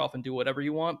branch off and do whatever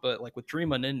you want. But like with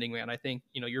Dream Unending, man, I think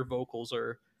your vocals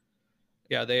are,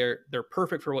 yeah, they're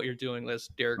perfect for what you're doing, as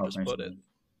Derrick Oh, just thanks, put it. man.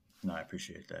 No, I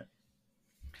appreciate that.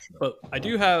 Sure. But I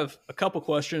do have a couple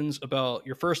questions about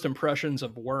your first impressions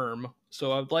of Worm.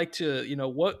 So I'd like to,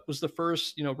 what was the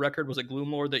first, record? Was it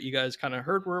Gloomlord that you guys kind of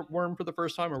heard Worm for the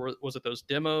first time, or was it those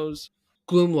demos?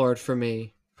 Gloomlord for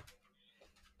me.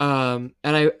 And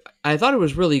I thought it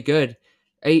was really good.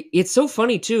 It's so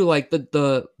funny too. Like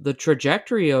the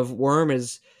trajectory of Worm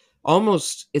is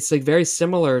almost, it's like very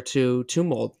similar to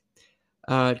Tumult.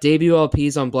 Debut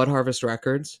LPs on Blood Harvest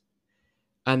Records.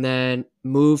 and then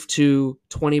move to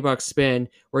 $20 spin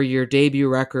where your debut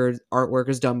record artwork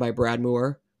is done by Brad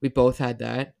Moore. We both had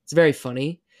that. It's very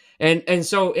funny. And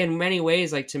so in many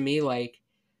ways, like to me, like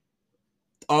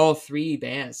all three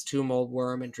bands, Tomb Old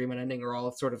Worm and Dream Unending, are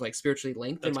all sort of like spiritually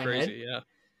linked in That's my crazy. head. Yeah.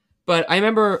 But I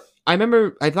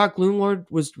thought Gloomlord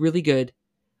was really good.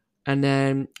 And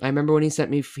then I remember when he sent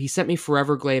me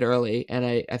Forever Glade early, and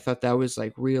I thought that was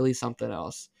like really something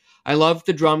else. I loved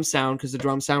the drum sound because the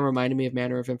drum sound reminded me of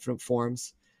Manor of Infinite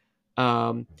Forms.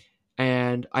 And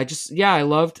I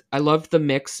loved the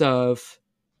mix of,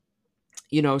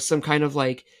 some kind of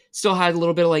like, still had a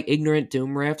little bit of like ignorant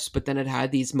doom riffs, but then it had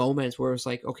these moments where it was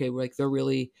like, okay, like they're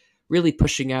really, really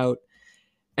pushing out.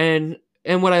 And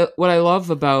what I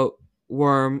love about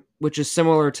Worm, which is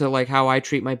similar to like how I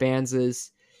treat my bands,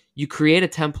 is you create a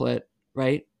template,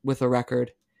 right, with a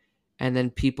record, and then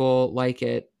people like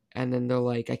it, and then they're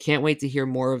like, I can't wait to hear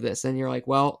more of this. And you're like,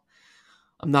 well,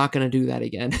 I'm not going to do that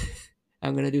again.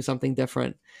 I'm going to do something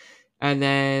different. And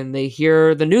then they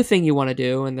hear the new thing you want to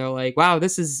do, and they're like, wow,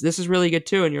 this is really good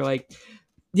too. And you're like,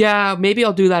 yeah, maybe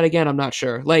I'll do that again. I'm not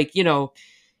sure. Like,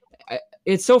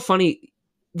 it's so funny.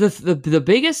 The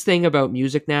biggest thing about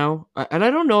music now, and I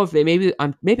don't know if maybe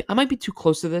I might be too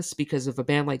close to this because of a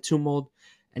band like Tomb Mold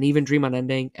and even Dream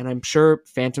Unending, and I'm sure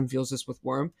Phantom feels this with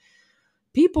Worm.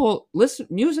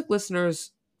 Music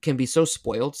listeners can be so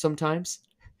spoiled sometimes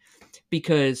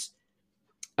because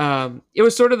it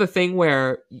was sort of the thing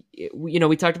where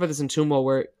we talked about this in Tomb Mold,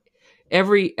 where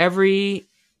every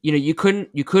you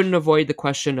couldn't avoid the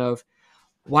question of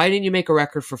why didn't you make a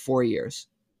record for 4 years,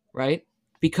 right?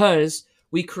 Because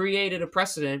we created a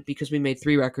precedent because we made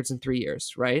 3 records in 3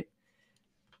 years, right?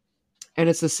 And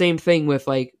it's the same thing with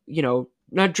like,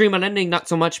 not Dream Unending, not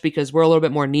so much because we're a little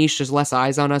bit more niche, there's less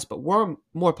eyes on us, but we're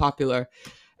more popular.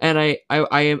 And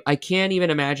I can't even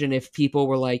imagine if people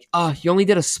were like, oh, you only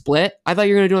did a split? I thought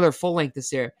you were going to do another full length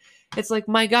this year. It's like,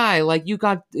 my guy, like you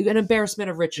got an embarrassment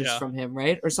of riches from him,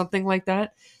 right? Or something like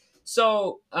that.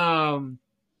 So, what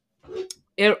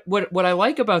I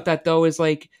like about that though is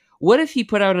like, what if he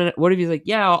put out what if he's like,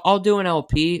 yeah, I'll do an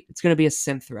LP. It's going to be a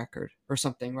synth record or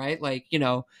something, right? Like,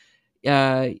 you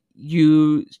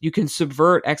can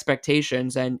subvert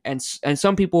expectations, and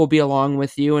some people will be along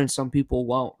with you and some people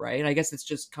won't, right? I guess it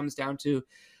just comes down to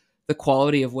the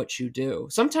quality of what you do.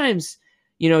 Sometimes,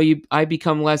 I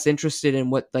become less interested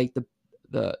in what like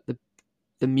the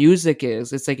music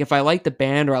is. It's like if I like the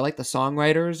band or I like the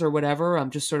songwriters or whatever,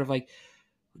 I'm just sort of like,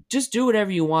 just do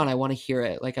whatever you want. I want to hear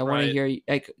it. Like I want to hear,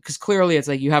 like, because clearly it's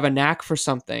like you have a knack for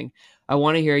something. I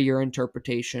want to hear your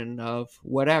interpretation of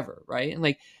whatever, right? And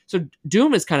like, so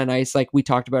doom is kind of nice. Like we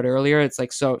talked about earlier, it's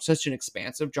like such an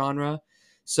expansive genre.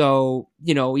 So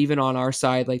even on our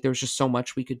side, like there was just so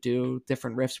much we could do,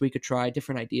 different riffs we could try,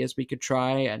 different ideas we could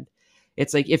try, and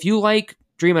it's like if you like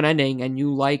Dream Unending and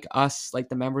you like us, like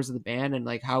the members of the band, and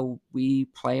like how we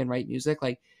play and write music,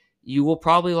 like you will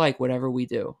probably like whatever we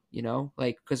do,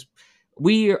 like, because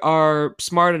we are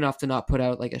smart enough to not put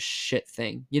out like a shit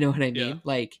thing. You know what I mean? Yeah.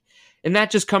 Like, and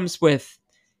that just comes with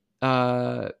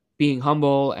being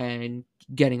humble and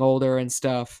getting older and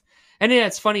stuff. And yeah,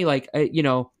 it's funny, like,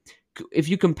 if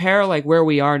you compare like where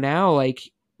we are now, like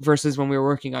versus when we were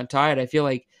working on Tide, I feel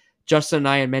like Justin and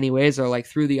I in many ways are like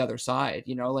through the other side,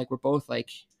 like we're both like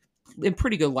in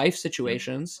pretty good life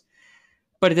situations.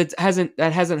 But that hasn't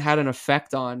had an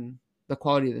effect on the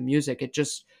quality of the music. It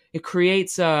just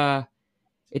creates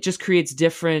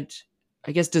different,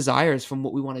 I guess, desires from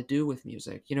what we want to do with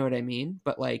music. You know what I mean?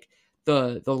 But like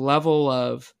the level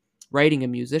of writing a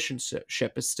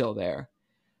musicianship is still there.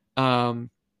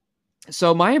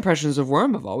 So my impressions of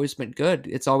Worm have always been good.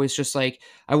 It's always just like,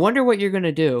 I wonder what you're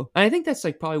gonna do. And I think that's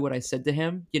like probably what I said to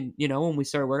him. When we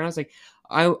started working, I was like,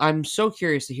 I'm so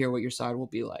curious to hear what your side will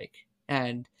be like.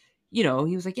 And he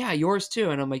was like, yeah, yours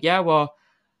too. And I'm like, yeah, well,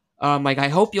 like I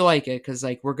hope you like it, because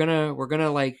like we're gonna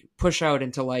like push out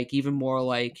into like even more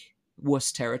like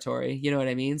wuss territory. You know what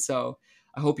I mean? So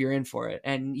I hope you're in for it.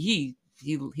 And he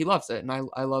loves it, and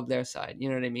I love their side. You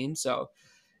know what I mean? So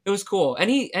it was cool. And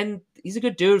he's a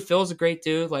good dude. Phil's a great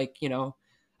dude. Like,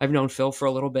 I've known Phil for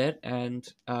a little bit, and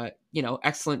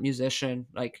excellent musician,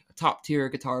 like top tier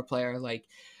guitar player. Like,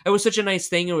 it was such a nice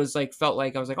thing. It was like, felt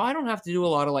like I was like, oh, I don't have to do a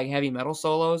lot of like heavy metal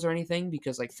solos or anything,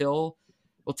 because like Phil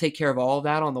will take care of all of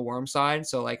that on the Worm side.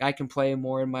 So like I can play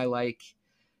more in my like,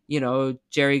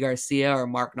 Jerry Garcia or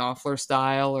Mark Knopfler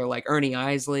style, or like Ernie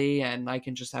Isley, and I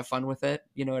can just have fun with it.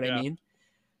 You know what I mean?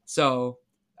 So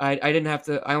I didn't have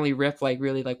to, I only riff like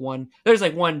really like there's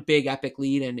like one big epic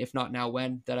lead, and If Not Now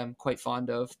When, that I'm quite fond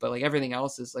of, but like everything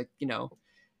else is like,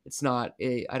 it's not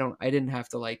I didn't have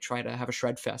to like try to have a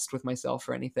shred fest with myself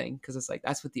or anything, because it's like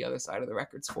that's what the other side of the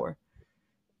record's for.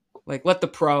 Like, let the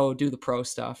pro do the pro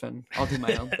stuff and I'll do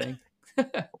my own thing.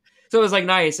 So it was like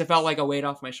nice. It felt like a weight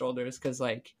off my shoulders, because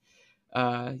like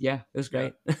yeah, it was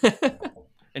great.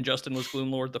 And Justin, was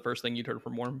Gloom Lord the first thing you'd heard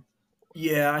from Worm?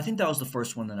 Yeah, I think that was the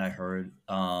first one that I heard.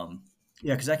 Yeah,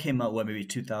 because that came out maybe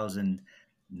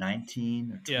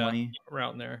 2019 or 20. Yeah,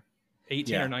 around there,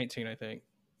 18 Yeah. or 19, I think.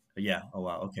 Yeah. Oh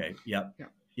wow. Okay. Yep. Yeah.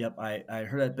 Yep. I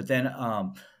heard that, but then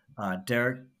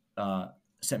Derrick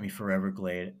sent me Forever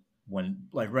Glade when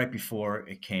like right before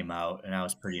it came out, and I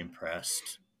was pretty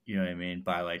impressed. You know what I mean,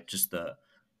 by like just the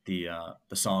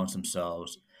songs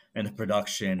themselves and the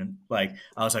production. Like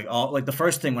I was like, oh, like the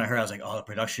first thing when I heard, I was like, oh, the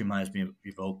production reminds me of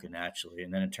Evoken actually,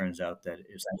 and then it turns out that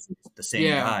it's actually the same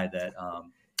guy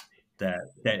that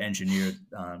engineered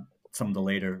some of the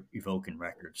later Evoken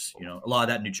records. You know, a lot of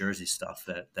that New Jersey stuff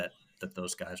that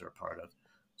those guys are a part of.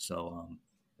 So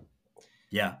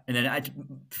yeah, and then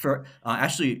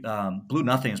actually Blue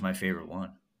Nothing is my favorite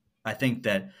one. I think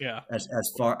that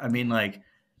as far, I mean, like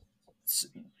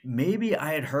maybe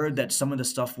I had heard that some of the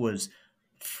stuff was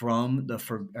from the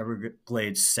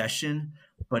Everglades session,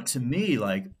 but to me,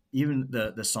 like even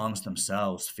the songs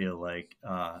themselves feel like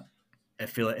it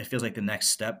feels like the next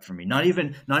step for me. Not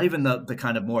even the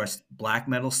kind of more black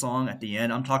metal song at the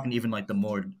end. I'm talking even like the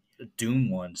more doom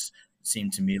ones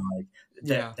seem to me like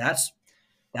that's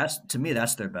to me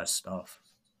that's their best stuff.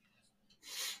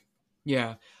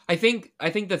 Yeah, I think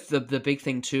that the big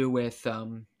thing too with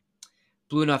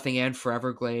Blue Nothing and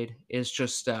Foreverglade is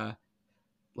just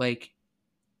like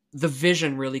the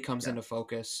vision really comes into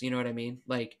focus. You know what I mean?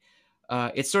 Like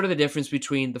it's sort of the difference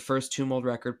between the first Tomb Mold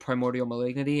record, Primordial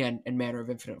Malignity, and Manner of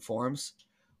Infinite Forms,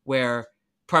 where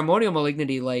Primordial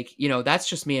Malignity, like, you know, that's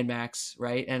just me and Max,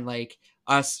 right? And like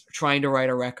us trying to write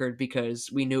a record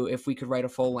because we knew if we could write a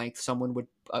full length, someone would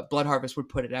Blood Harvest would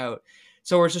put it out.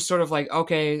 So we're just sort of like,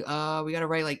 okay, we got to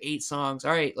write like 8 songs.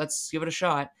 All right, let's give it a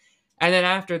shot. And then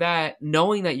after that,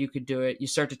 knowing that you could do it, you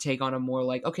start to take on a more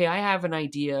like, okay, I have an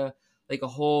idea, like a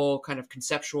whole kind of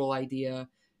conceptual idea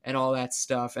and all that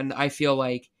stuff. And I feel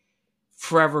like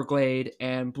Foreverglade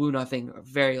and Blue Nothing,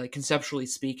 very like conceptually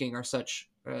speaking, are such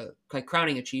like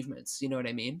crowning achievements. You know what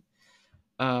I mean?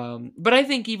 But I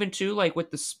think even too, like with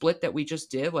the split that we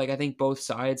just did, like I think both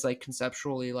sides like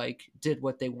conceptually like did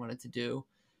what they wanted to do.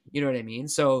 You know what I mean?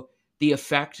 So the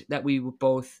effect that we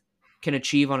both can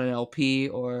achieve on an LP,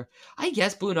 or I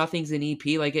guess Blue Nothing's an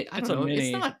EP. Like I don't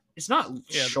know. It's not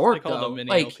short they call though. It a mini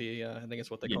like LP. Yeah, I think it's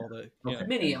what they called it. Okay.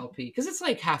 Mini LP, because it's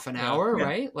like half an hour,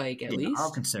 right? Like at least.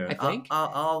 I'll consider it. I think.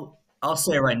 I'll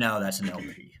say right now that's an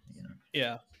LP. You know?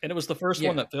 Yeah, and it was the first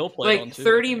one that Phil played like on too.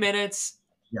 30 minutes.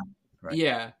 Yeah. Right.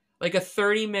 Yeah. Like a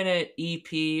 30-minute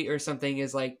EP or something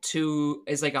is like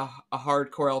a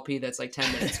hardcore LP that's like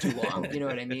 10 minutes too long. You know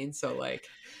what I mean? So like,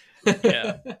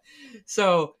 yeah.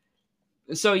 So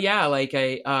yeah, like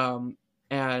and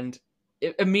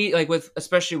immediately, like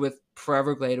especially with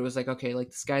Foreverglade, it was like, okay, like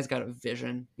this guy's got a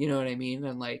vision. You know what I mean?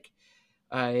 And like,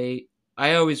 I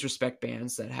always respect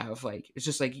bands that have like, it's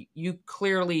just like you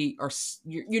clearly are,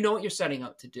 you know what you're setting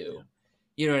up to do. Yeah.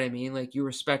 You know what I mean? Like you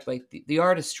respect like the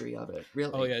artistry of it,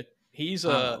 really. Oh yeah, he's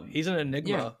an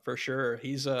enigma for sure.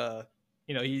 He's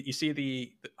you know, you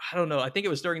see I don't know. I think it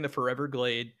was during the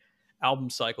Foreverglade album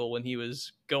cycle when he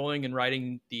was going and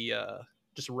writing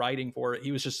just writing for it.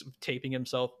 He was just taping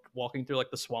himself walking through like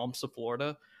the swamps of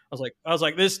Florida. I was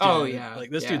like this dude.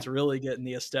 This dude's really getting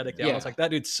the aesthetic down. I was like,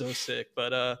 that dude's so sick.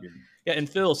 But yeah, and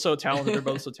Phil's so talented. They're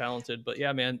both so talented. But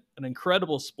yeah, man, an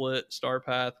incredible split,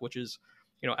 Starpath, which is,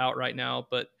 you know, out right now.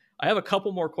 But I have a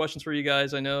couple more questions for you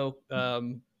guys. I know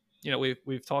you know,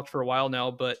 we've talked for a while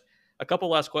now, but a couple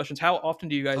last questions. How often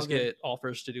do you guys get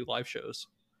offers to do live shows?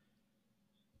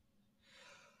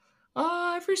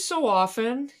 Every so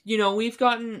often. You know, we've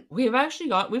gotten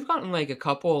like a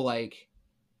couple like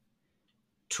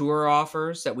tour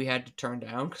offers that we had to turn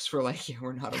down because we're like, yeah,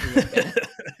 we're not a real band.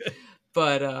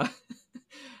 but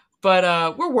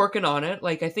we're working on it.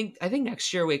 Like I think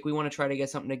next year we want to try to get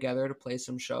something together to play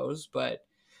some shows, but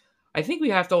I think we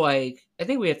have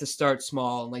to start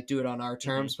small and like do it on our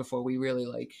terms before we really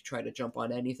like try to jump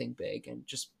on anything big, and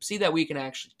just see that we can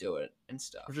actually do it and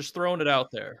stuff. We're just throwing it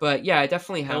out there. But yeah, it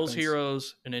definitely happens. Hell's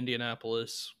Heroes in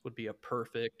Indianapolis would be a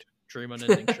perfect Dream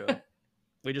Unending show.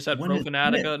 We just had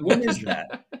Profanatica. When is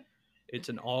that? It's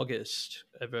in August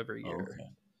of every year. Okay.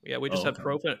 Yeah, we just had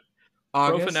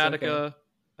Profanatica,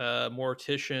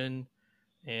 Mortician,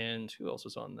 and who else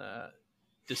was on that?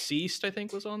 Deceased, I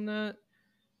think, was on that.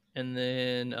 And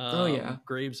then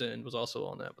Gravesend was also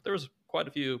on that. But there was quite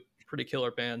a few pretty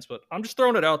killer bands, but I'm just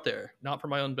throwing it out there, not for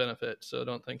my own benefit, so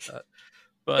don't think that.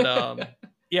 But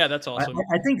yeah, that's awesome.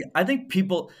 I think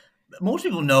most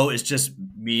people know it's just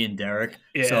me and Derrick.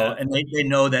 Yeah. So and they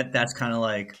know that that's kind of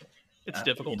like It's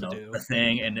difficult to do. a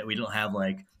thing, and that we don't have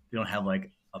like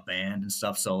a band and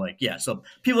stuff. So like so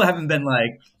people haven't been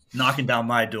like knocking down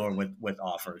my door with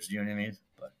offers. You know what I mean?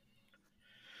 But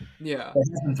yeah, it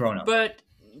has been thrown up. But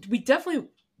we definitely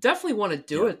want to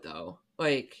do it though.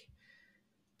 Like,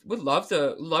 would love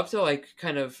to like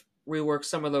kind of rework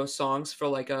some of those songs for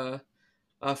like a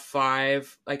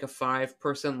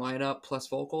 5-person lineup plus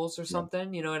vocals or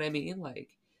something. You know what I mean? Like,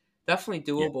 definitely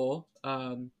doable.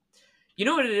 You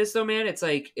know what it is though, man? It's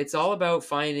like it's all about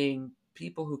finding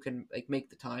people who can like make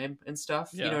the time and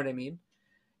stuff. You know what I mean?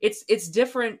 It's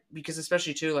different because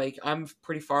especially too, like I'm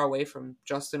pretty far away from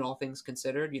Justin, all things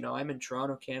considered. You know, I'm in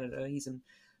Toronto, Canada. He's in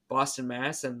Boston,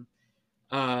 Mass, and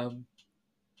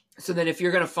so then if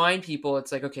you're gonna find people,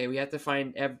 it's like, okay, we have to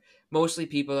find mostly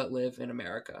people that live in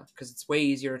America because it's way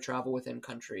easier to travel within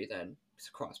country than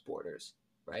across borders,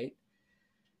 right?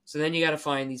 So then you got to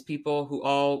find these people who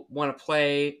all want to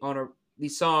play on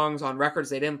these songs on records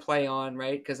they didn't play on,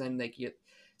 right? Because then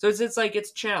so it's like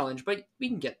it's a challenge, but we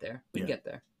can get there. We can get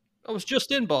there. I was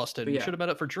just in Boston. We should have met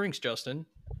up for drinks, Justin.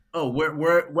 Oh, when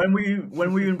were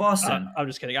you in Boston? I'm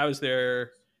just kidding. I was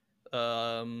there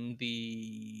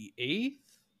the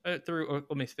 8th through.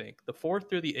 Let me think. The 4th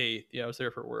through the 8th. Yeah, I was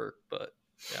there for work, but.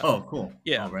 Yeah. Oh, cool.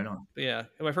 Yeah, right on. Yeah,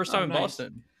 my first time in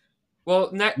Boston.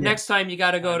 Well, next time you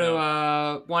got to go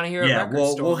to Want to Hear a Record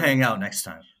Store. We'll hang out next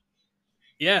time.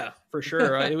 Yeah, for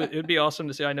sure. It would be awesome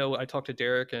to see. I know I talked to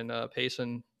Derrick and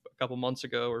Payson a couple months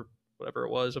ago or whatever it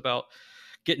was about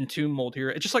getting Tomb Mold here.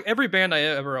 It's just like every band I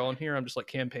ever own here, I'm just like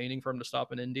campaigning for them to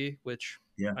stop in Indy, which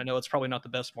I know it's probably not the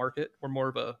best market. We're more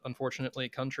of a, unfortunately,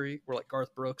 country. We're like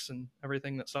Garth Brooks and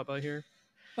everything that stop by here.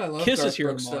 I love Kiss Garth is here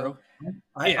Brooks, tomorrow.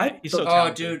 He's so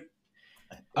talented. Dude.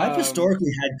 I've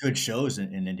historically had good shows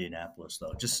in Indianapolis,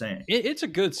 though. Just saying, it's a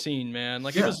good scene, man.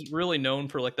 Like it was really known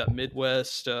for like that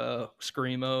Midwest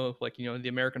screamo, like the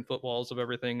American footballs of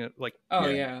everything. Like,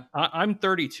 I'm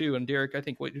 32, and Derrick, I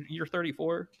think you're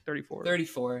 34,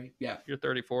 34, yeah, you're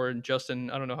 34, and Justin,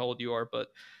 I don't know how old you are, but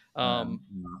how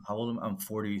old am I? I'm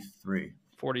 43.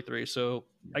 43. So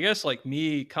I guess like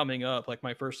me coming up, like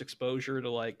my first exposure to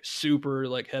like super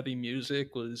like heavy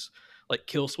music was like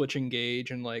Kill Switch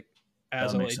Engage and like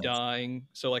As I Lay Dying.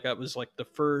 So like that was like the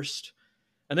first,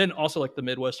 and then also like the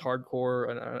Midwest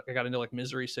hardcore, and I got into like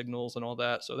Misery Signals and all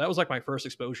that. So that was like my first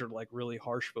exposure to like really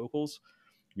harsh vocals.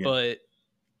 But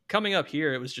coming up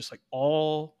here, it was just like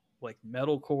all like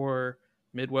metalcore,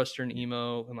 Midwestern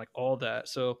emo, and like all that.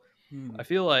 So I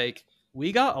feel like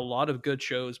we got a lot of good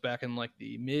shows back in like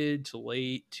the mid to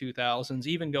late 2000s,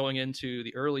 even going into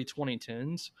the early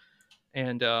 2010s.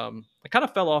 And I kind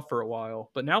of fell off for a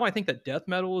while, but now I think that death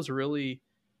metal is really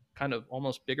kind of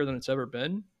almost bigger than it's ever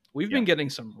been. We've been getting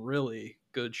some really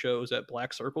good shows at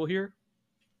Black Circle here,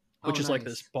 which is like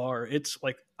this bar. It's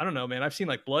like, I don't know, man. I've seen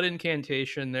like Blood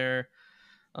Incantation there.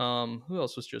 Who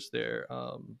else was just there?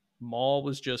 Maul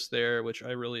was just there, which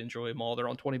I really enjoy. Maul, they're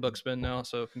on $20 spin now,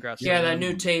 so congrats. Yeah, that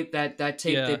new tape, that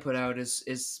tape they put out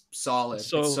is solid. It's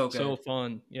so good. So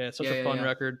fun. Yeah, it's such a fun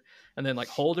record. And then like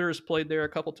Holders played there a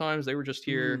couple times. They were just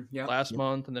here last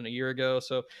month and then a year ago.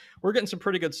 So we're getting some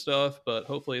pretty good stuff, but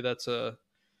hopefully that's a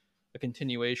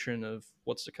continuation of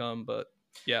what's to come. But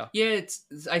yeah,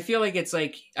 I feel like it's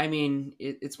like, I mean,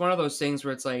 it's one of those things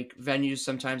where it's like venues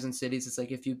sometimes in cities, it's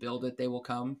like if you build it, they will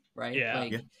come,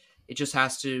 right? It just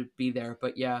has to be there.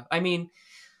 But yeah, I mean,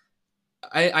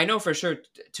 I know for sure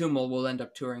Tomb Mold will end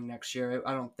up touring next year.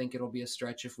 I don't think it'll be a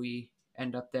stretch if we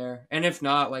end up there. And if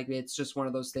not, like, it's just one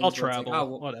of those things. I'll travel,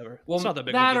 like, whatever. Well, it's not that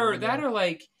big or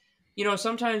like,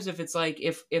 sometimes if it's like,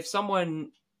 if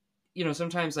someone,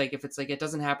 sometimes like if it's like, it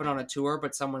doesn't happen on a tour,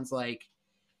 but someone's like,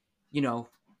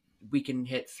 we can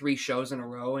hit 3 shows in a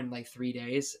row in like 3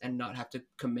 days and not have to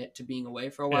commit to being away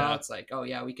for a while. It's like, oh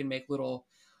yeah, we can make little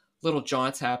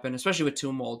jaunts happen, especially with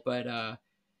Tomb Mold. But so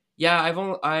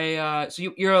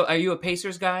are you a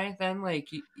Pacers guy then? Like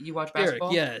you watch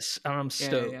basketball? Derrick, yes, I'm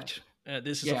stoked.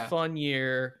 This is a fun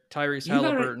year. Tyrese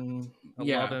Halliburton, I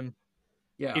love him.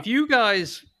 Yeah. If you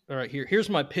guys, all right, here's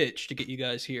my pitch to get you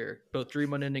guys here, both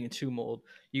Dream Unending and Tomb Mold.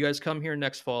 You guys come here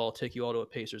next fall. I'll take you all to a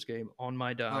Pacers game on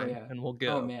my dime, and we'll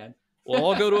go. Oh man, we'll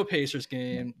all go to a Pacers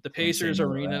game. The Pacers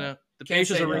Arena, the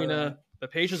Pacers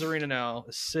Arena now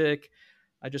is sick.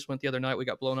 I just went the other night. We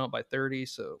got blown out by 30,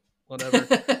 so whatever.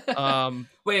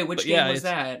 Wait, which game was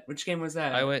that? Which game was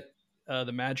that? I went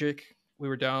the Magic. We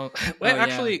were down. Well,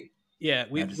 actually,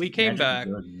 we came back.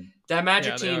 That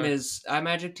Magic team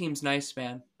Magic team's nice,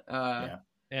 man.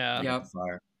 Yeah. Yep.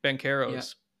 Fire.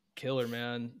 Banchero's killer,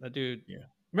 man. That dude. Yeah.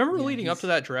 Remember Yeah, leading up to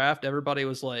that draft, everybody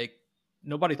was like,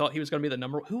 nobody thought he was going to be the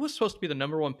number. Who was supposed to be the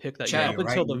number one pick that year? Chet. Up You're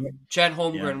until right. the Chet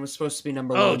Holmgren was supposed to be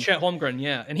number one. Chet Holmgren,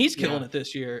 yeah, and he's killing Yeah. it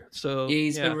this year. So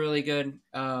He's been really good.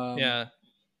 yeah,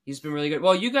 He's been really good.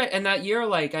 Well, you guys, and that year,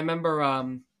 like I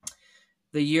remember,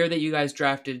 the year that you guys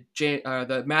drafted,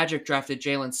 the Magic drafted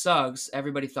Jalen Suggs.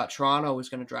 Everybody thought Toronto was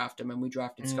going to draft him, and we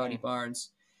drafted Scotty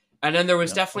Barnes. And then there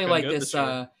was definitely like this,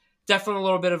 definitely a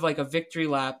little bit of like a victory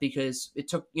lap because it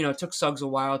took Suggs a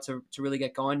while to really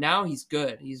get going. Now he's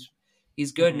good.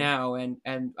 He's good now, and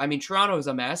I mean Toronto is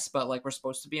a mess, but like we're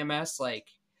supposed to be a mess. Like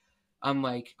I'm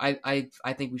like I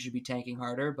think we should be tanking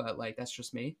harder, but like that's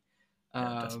just me.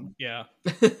 Yeah.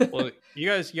 Well, you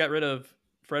guys got rid of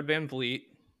Fred VanVleet.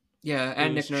 Yeah,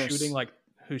 and Nick Nurse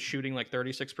who's shooting like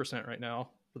 36% right now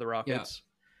for the Rockets.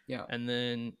 Yeah. And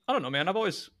then I don't know, man. I've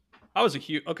always been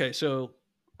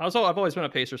a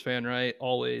Pacers fan, right?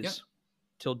 Always,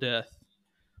 till death.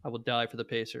 I will die for the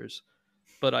Pacers.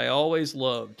 But I always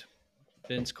loved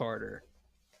Vince Carter.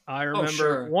 I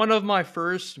remember one of my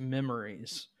first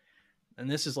memories, and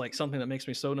this is like something that makes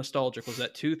me so nostalgic, was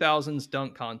that 2000s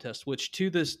dunk contest, which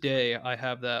to this day I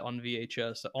have that on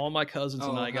VHS. All my cousins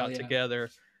and I got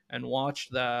together and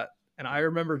watched that. And I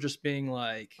remember just being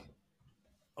like,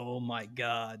 oh my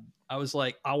God. I was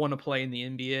like, I want to play in the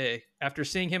NBA. After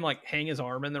seeing him like hang his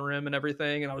arm in the rim and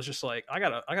everything, and I was just like, I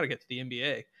gotta get to the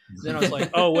NBA. Then I was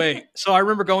like, oh wait. So I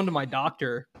remember going to my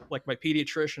doctor, like my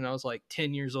pediatrician. I was like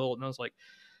 10 years old, and I was like,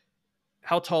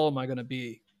 how tall am I gonna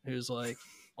be? He was like,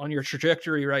 on your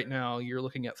trajectory right now, you're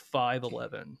looking at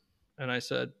 5'11". And I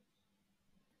said,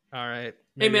 all right.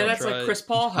 Hey man, that's like Chris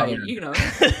Paul height, you know.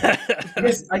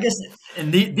 I guess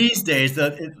in these days,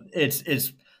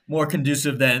 it's more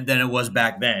conducive than it was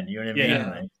back then. You know what I mean? Yeah.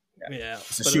 Like, yeah.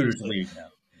 It's a shooter's league now.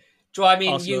 Well, I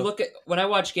mean, you look at when I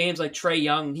watch games like Trae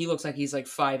Young, he looks like he's like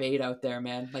 5'8" out there,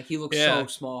 man. Like he looks so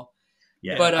small.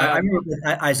 Yeah, but I remember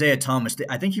Isaiah Thomas.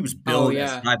 I think he was billed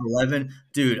as 5'11".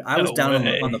 Dude, I was down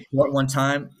on the court one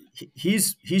time.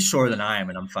 He's shorter than I am,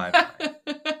 and I'm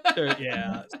 5'9".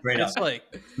 Yeah, it's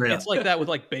like that with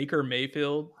like Baker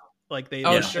Mayfield. Like they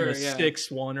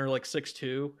 6'1" or like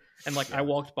 6'2", and like I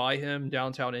walked by him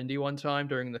downtown Indy one time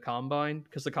during the combine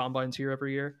because the combine's here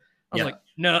every year. I was like,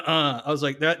 I was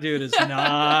like, that dude is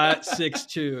not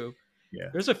 6'2". Yeah,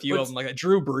 there's a few of them like that.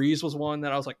 Drew Brees was one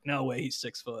that I was like, no way, he's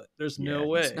 6 foot. There's no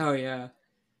way. Oh yeah.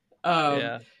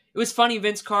 It was funny.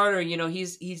 Vince Carter, you know, he,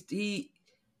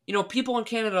 you know, people in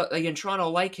Canada, like in Toronto,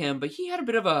 like him, but he had a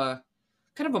bit of a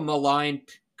kind of a maligned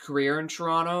career in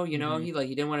Toronto. You know, he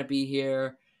didn't want to be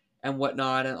here and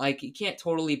whatnot, and like you can't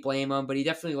totally blame him, but he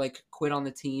definitely like quit on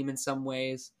the team in some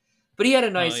ways. But he had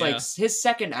a nice like his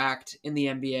second act in the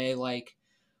NBA. Like,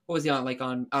 what was he on? Like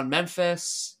on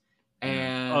Memphis.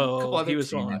 And a couple other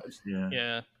teams.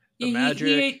 The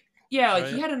Magic. He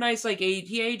had a nice like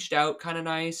he aged out kind of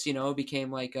nice, you know, became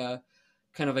like a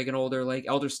kind of like an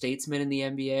elder statesman in the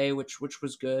NBA, which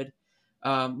was good.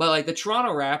 But like the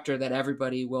Toronto Raptor that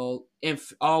everybody will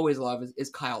always love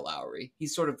is Kyle Lowry.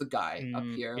 He's sort of the guy up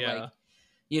here. Like,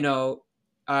 you know,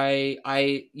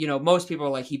 you know, most people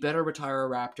are like, he better retire a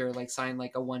Raptor, like sign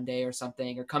like a 1 day or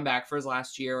something, or come back for his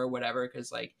last year or whatever,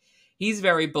 because like he's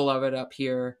very beloved up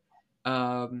here.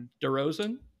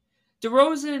 DeRozan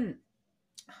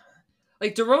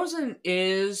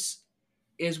is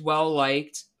well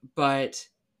liked, but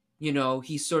you know,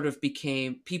 he sort of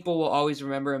became, people will always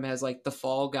remember him as like the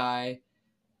fall guy,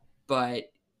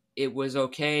 but it was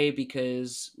okay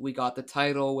because we got the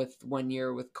title with 1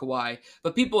 year with Kawhi.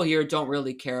 But people here don't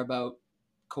really care about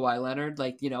Kawhi Leonard.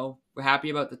 Like, you know, we're happy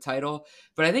about the title,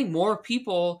 but I think more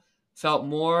people felt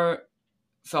more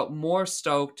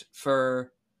stoked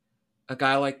for a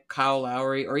guy like Kyle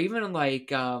Lowry, or even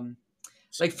like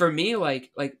for me,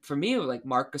 like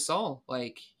Marc Gasol,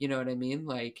 like, you know what I mean?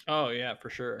 Like, oh yeah, for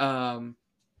sure.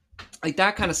 Like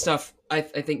that kind of stuff, I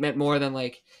think meant more than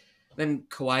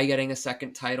Kawhi getting a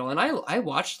second title. And I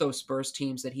watched those Spurs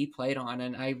teams that he played on,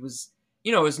 and I was,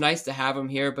 you know, it was nice to have him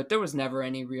here, but there was never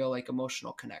any real like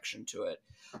emotional connection to it.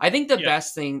 I think the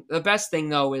best thing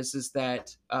though is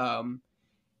that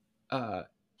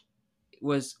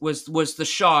was the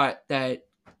shot that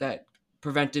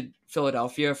prevented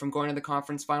Philadelphia from going to the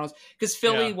conference finals, because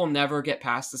Philly will never get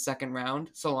past the second round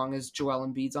so long as Joel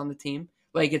Embiid's on the team.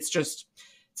 Like it's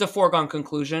a foregone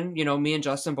conclusion. You know, me and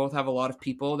Justin both have a lot of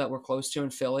people that we're close to in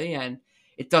Philly, and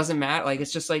it doesn't matter. Like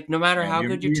it's just like no matter how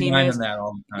good your team is,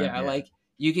 like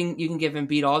you can give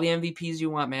Embiid all the MVPs you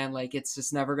want, man. Like it's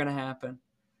just never gonna happen.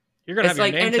 You're gonna have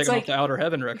your name taken off the Outer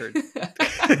Heaven record.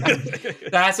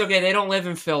 That's okay. They don't live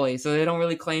in Philly, so they don't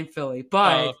really claim Philly.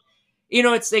 But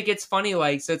it's funny,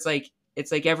 like, so it's like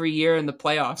every year in the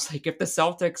playoffs, like if the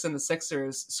Celtics and the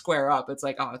Sixers square up, it's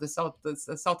like, oh, the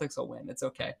Celtics will win. It's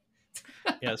okay.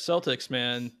 Yeah, Celtics,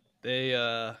 man, they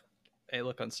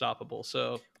look unstoppable.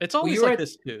 So it's Well, always like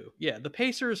this too. Yeah, the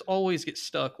Pacers always get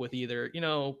stuck with either,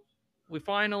 we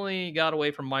finally got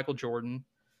away from Michael Jordan,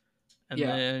 and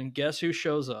then guess who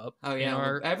shows up? Oh yeah,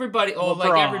 our everybody. Oh,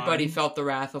 like everybody felt the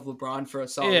wrath of LeBron for a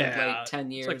solid like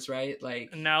 10 years, right?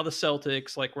 Like, and now the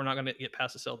Celtics, like we're not going to get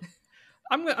past the Celtics.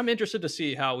 I'm interested to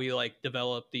see how we like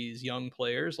develop these young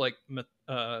players, like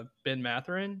Ben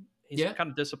Mathurin. He's kind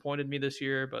of disappointed me this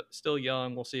year, but still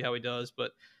young. We'll see how he does.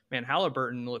 But man,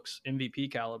 Halliburton looks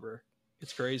MVP caliber.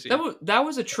 It's crazy. That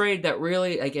was a trade that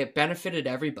really, like, it benefited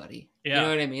everybody. Yeah. You know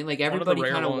what I mean? Like, everybody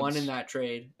kind of won in that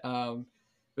trade. It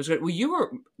was good. Well,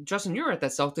 Justin, you were at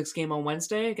that Celtics game on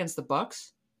Wednesday against the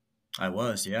Bucks. I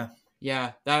was, yeah.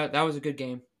 Yeah, that was a good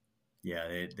game. Yeah,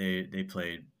 they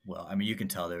played well. I mean, you can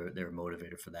tell they were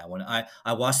motivated for that one. I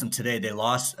watched them today. They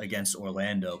lost against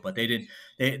Orlando, but they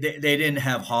didn't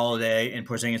have Holiday, and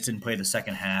Porzingis didn't play the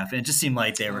second half. And it just seemed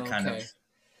like they were kind of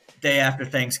day after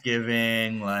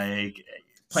Thanksgiving, like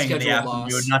playing in the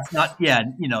afternoon.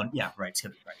 Right,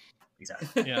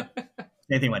 exactly. Yeah,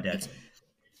 same thing my dad said.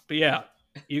 But yeah,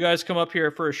 you guys come up here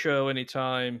for a show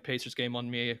anytime. Pacers game on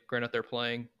me. Granted, they're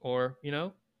playing, or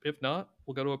if not,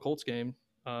 we'll go to a Colts game.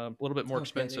 A little bit more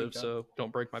expensive, so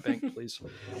don't break my bank, please.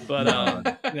 But no,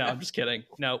 I'm just kidding.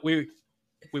 No, we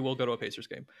will go to a Pacers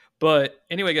game. But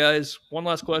anyway, guys, one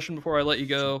last question before I let you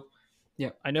go. Yeah,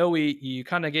 I know you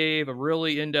kind of gave a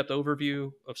really in-depth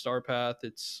overview of Starpath.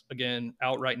 It's again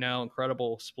out right now,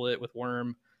 incredible split with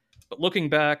Worm. But looking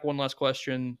back, one last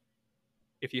question: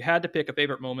 if you had to pick a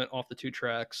favorite moment off the 2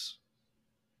 tracks,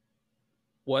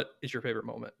 what is your favorite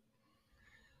moment?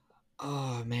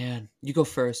 Oh man, you go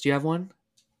first. Do you have one?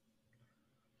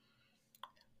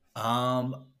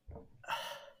 I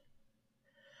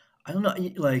don't know.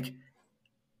 Like,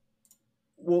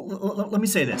 well, let me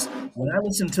say this. When I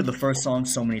listened to the first song,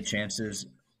 "So Many Chances,"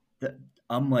 that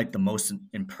I'm like the most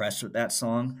impressed with that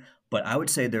song. But I would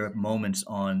say there are moments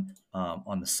on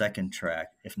the second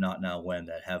track, "If Not Now When,"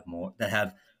 that have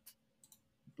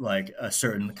like a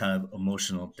certain kind of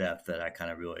emotional depth that I kind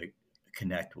of really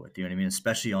connect with. You know what I mean?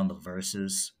 Especially on the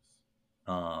verses.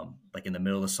 Like in the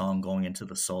middle of the song going into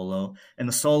the solo, and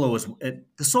the solo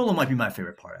might be my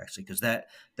favorite part actually, because that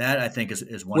I think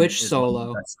is one. Which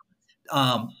solo?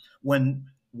 When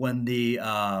the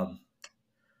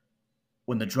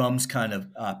drums kind of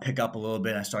pick up a little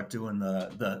bit, and I start doing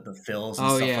the fills and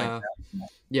stuff like that.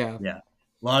 Yeah. A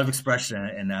lot of expression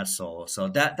in that solo. So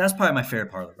that's probably my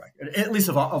favorite part of the record, at least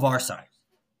of our side.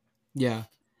 Yeah.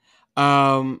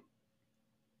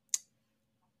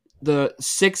 The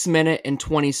 6-minute and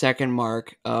 20-second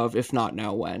mark of "If Not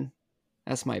Now When."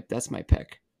 That's my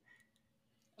pick.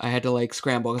 I had to like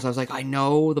scramble because I was like, I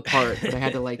know the part, but I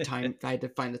had to like time. I had to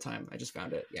find the time. I just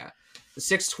found it. Yeah, the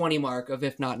 6:20 mark of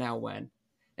 "If Not Now When,"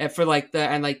 and for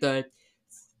the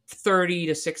 30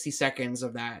 to 60 seconds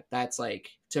of that. That's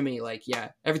like, to me, like, yeah.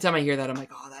 Every time I hear that, I'm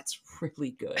like, oh, that's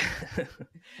really good.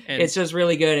 It's just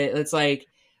really good. It's like.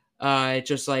 It's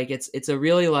just like it's a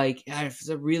really like it's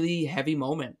a really heavy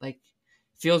moment. Like,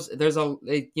 feels there's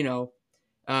everything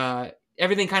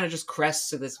kind of just crests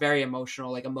to this very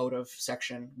emotional, like, emotive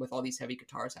section with all these heavy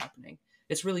guitars happening.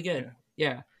 It's really good.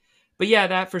 Yeah. But yeah,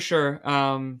 that for sure.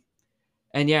 And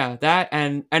yeah, that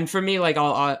and for me, like,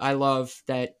 I love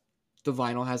that the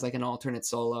vinyl has like an alternate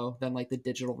solo than like the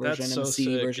digital version and the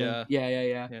CD sick, version.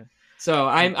 Yeah. So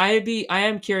I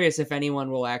am curious if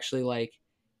anyone will actually like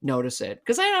notice it,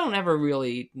 because I don't ever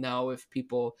really know if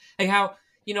people like how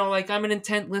like I'm an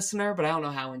intent listener, but I don't know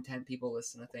how intent people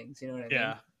listen to things. You know what I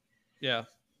mean? Yeah.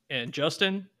 And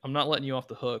Justin, I'm not letting you off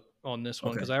the hook on this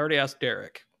one because I already asked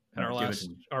Derrick in our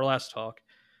last talk.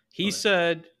 He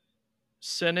said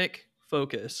Cynic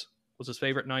Focus was his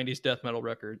favorite 90s death metal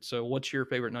record. So what's your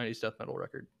favorite 90s death metal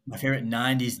record? My favorite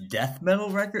 90s death metal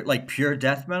record, like pure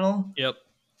death metal? Yep.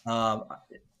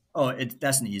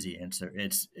 That's an easy answer.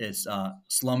 It's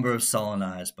 "Slumber of Sullen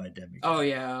Eyes" by Demi. Oh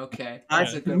yeah, okay.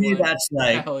 That's a good one. That's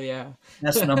like, hell yeah.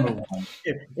 That's number one.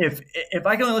 If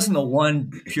I can only listen to one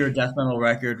pure death metal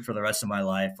record for the rest of my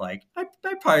life, like I'd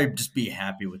probably just be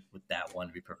happy with that one,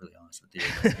 to be perfectly honest with you.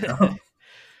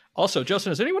 Also,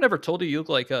 Justin, has anyone ever told you look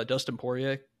like Dustin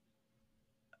Poirier?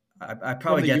 I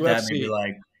probably get UFC. That maybe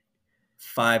like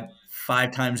five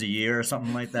times a year or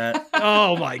something like that.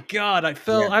 Oh my God.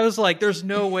 I was like, there's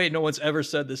no way no one's ever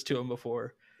said this to him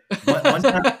before. One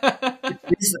time,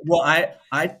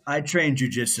 I train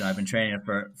jujitsu. I've been training it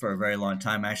for a very long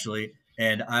time, actually.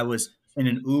 And I was in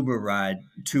an Uber ride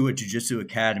to a jiu-jitsu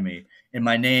academy, and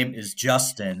my name is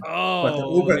Justin. But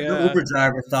Oh, the yeah. Uber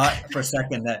driver thought for a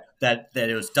second that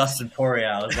it was Dustin Poirier.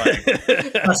 I was like,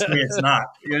 trust me, it's not.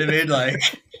 You know what I mean?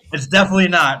 Like, it's definitely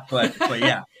not. But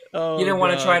yeah. Oh, You didn't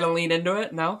want to God. try to lean into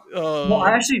it? No? Well,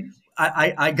 I actually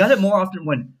I got it more often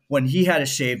when he had a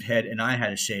shaved head and I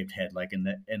had a shaved head, like in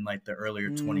the earlier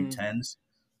 2010s.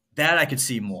 That I could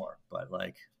see more, but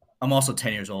like I'm also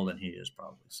 10 years older than he is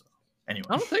probably. So anyway,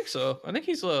 I don't think so. I think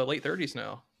he's late 30s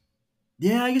now.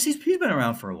 yeah, I guess he's been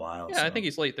around for a while. Yeah, so. I think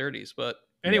he's late 30s. But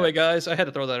anyway, guys, I had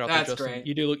to throw that out there, That's Justin. great.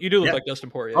 You do look Yeah. like Dustin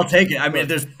Poirier. I'll take it. I mean,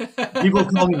 there's people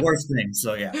call me worse things,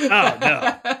 so yeah. Oh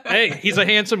no! Hey, he's a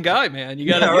handsome guy, man. You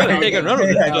gotta, Yeah, you gotta right. take a note of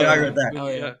Yeah, that. I agree with that. Oh,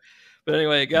 yeah. But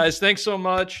anyway, guys, thanks so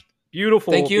much.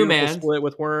 Beautiful, Thank you, beautiful man. split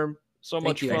with Worm. So Thank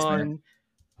much you. fun. Thanks, man.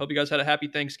 Hope you guys had a happy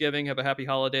Thanksgiving. Have a happy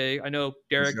holiday. I know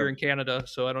Derrick, sure. you're in Canada,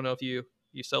 so I don't know if you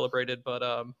celebrated, but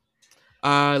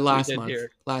Last did month.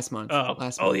 here. Last month. oh,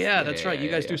 Last oh month. yeah, that's right. You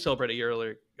guys yeah. do celebrate a year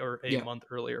earlier or a Yeah. month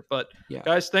earlier. But Yeah.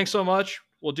 guys, thanks so much.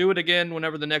 We'll do it again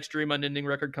whenever the next Dream Unending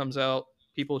record comes out.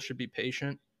 People should be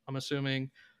patient, I'm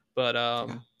assuming. But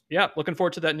yeah, looking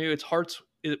forward to that new. It's Hearts.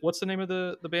 What's the name of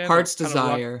the band? Heart's Kind of rock-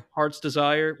 Desire. Heart's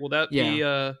Desire. Will that Yeah. be?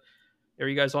 Are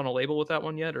you guys on a label with that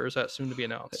one yet, or is that soon to be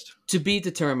announced? To be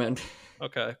determined.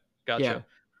 Okay, gotcha.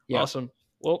 Yeah. Awesome.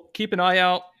 Well, keep an eye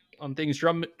out on things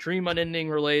Dream Unending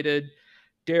related.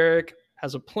 Derrick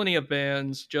has plenty of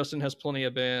bands. Justin has plenty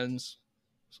of bands.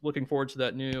 So looking forward to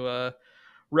that new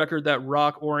record, that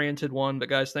rock-oriented one. But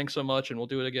guys, thanks so much, and we'll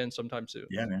do it again sometime soon.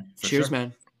 Yeah, man. For Cheers, sure.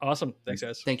 man. Awesome. Thanks,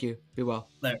 guys. Thank you. Be well.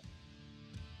 Later.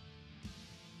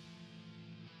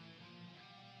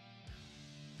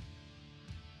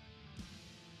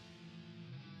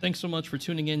 Thanks so much for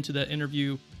tuning in to that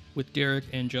interview with Derrick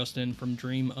and Justin from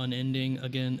Dream Unending.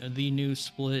 Again, the new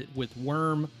split with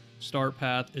Worm,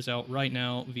 Starpath, is out right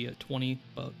now via $20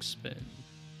 spin.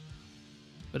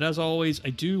 But as always, I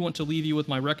do want to leave you with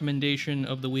my recommendation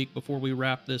of the week before we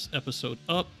wrap this episode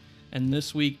up. And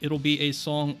this week, it'll be a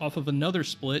song off of another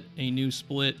split, a new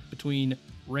split between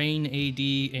Rain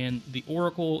AD and The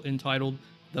Oracle entitled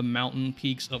The Mountain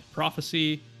Peaks of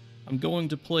Prophecy. I'm going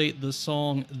to play the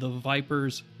song The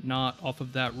Viper's Knot off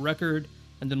of that record,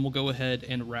 and then we'll go ahead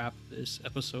and wrap this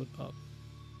episode up.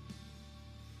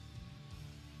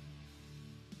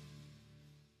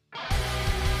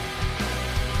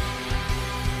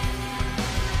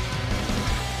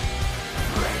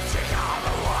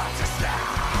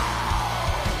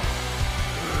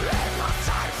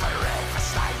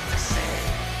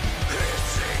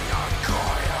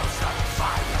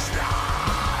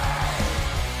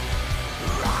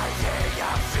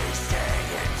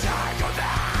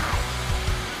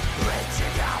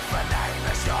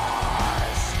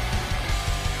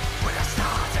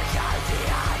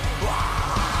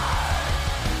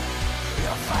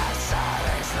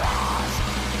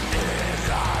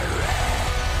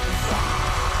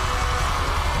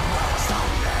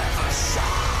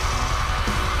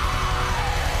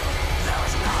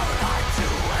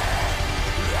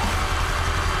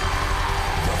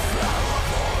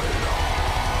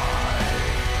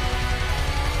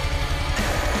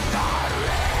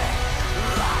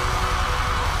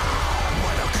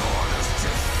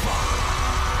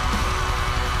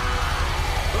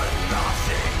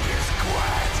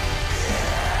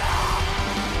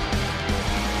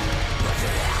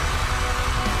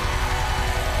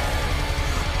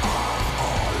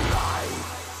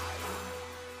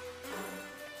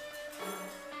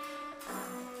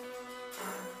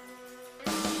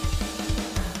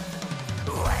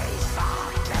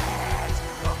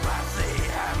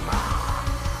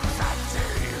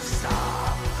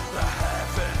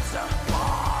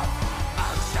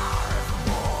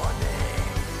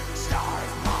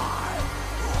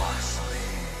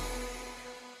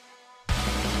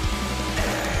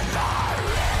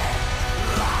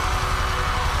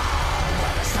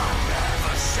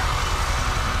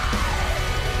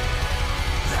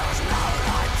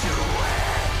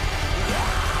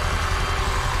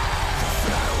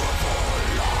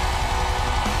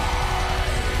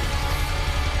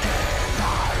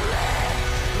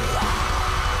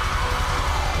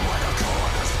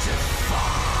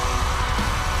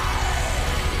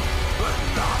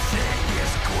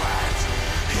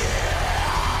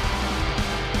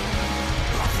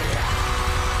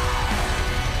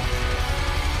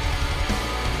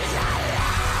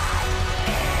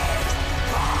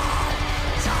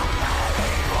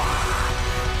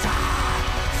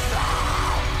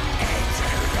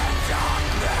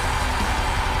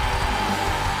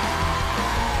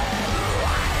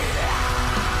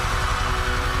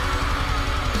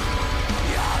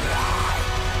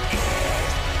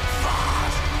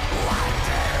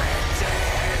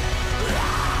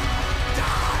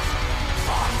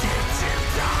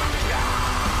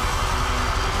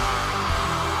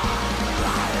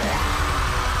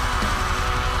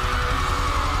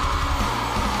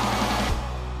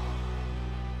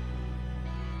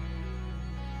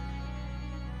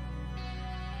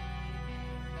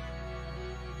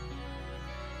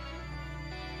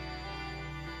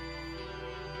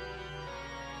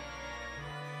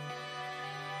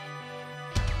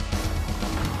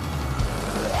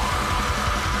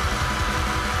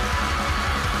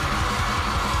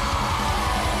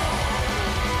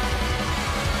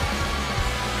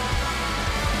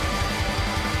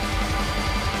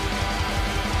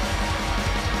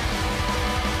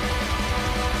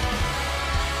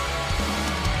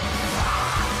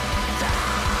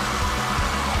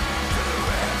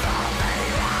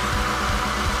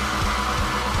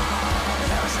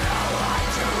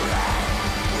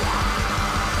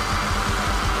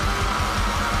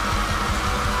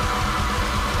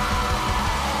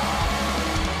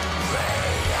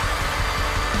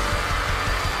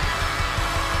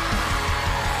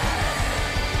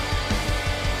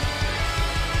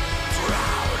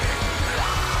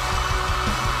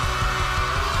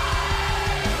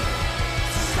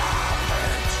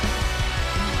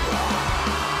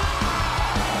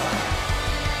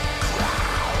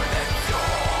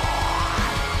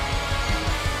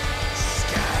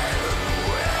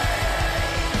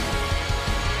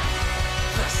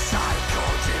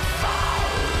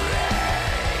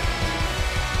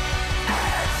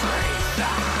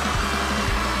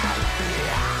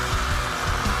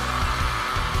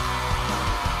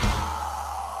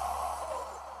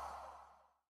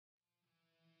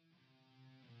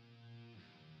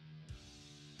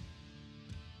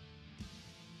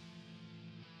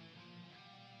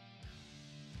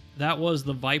 that was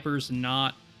the Viper's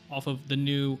Knot off of the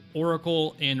new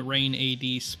Oracle and Rain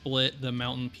AD split, The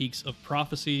Mountain Peaks of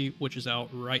Prophecy, which is out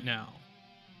right now.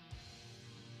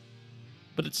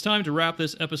 But it's time to wrap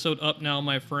this episode up now,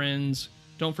 my friends.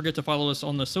 Don't forget to follow us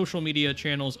on the social media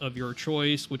channels of your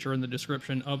choice, which are in the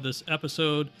description of this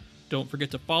episode. Don't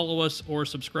forget to follow us or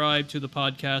subscribe to the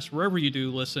podcast wherever you do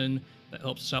listen. That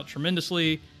helps us out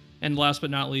tremendously. And last but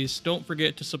not least, don't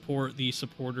forget to support the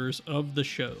supporters of the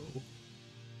show.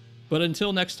 But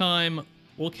until next time,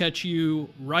 we'll catch you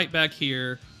right back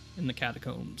here in the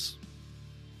catacombs.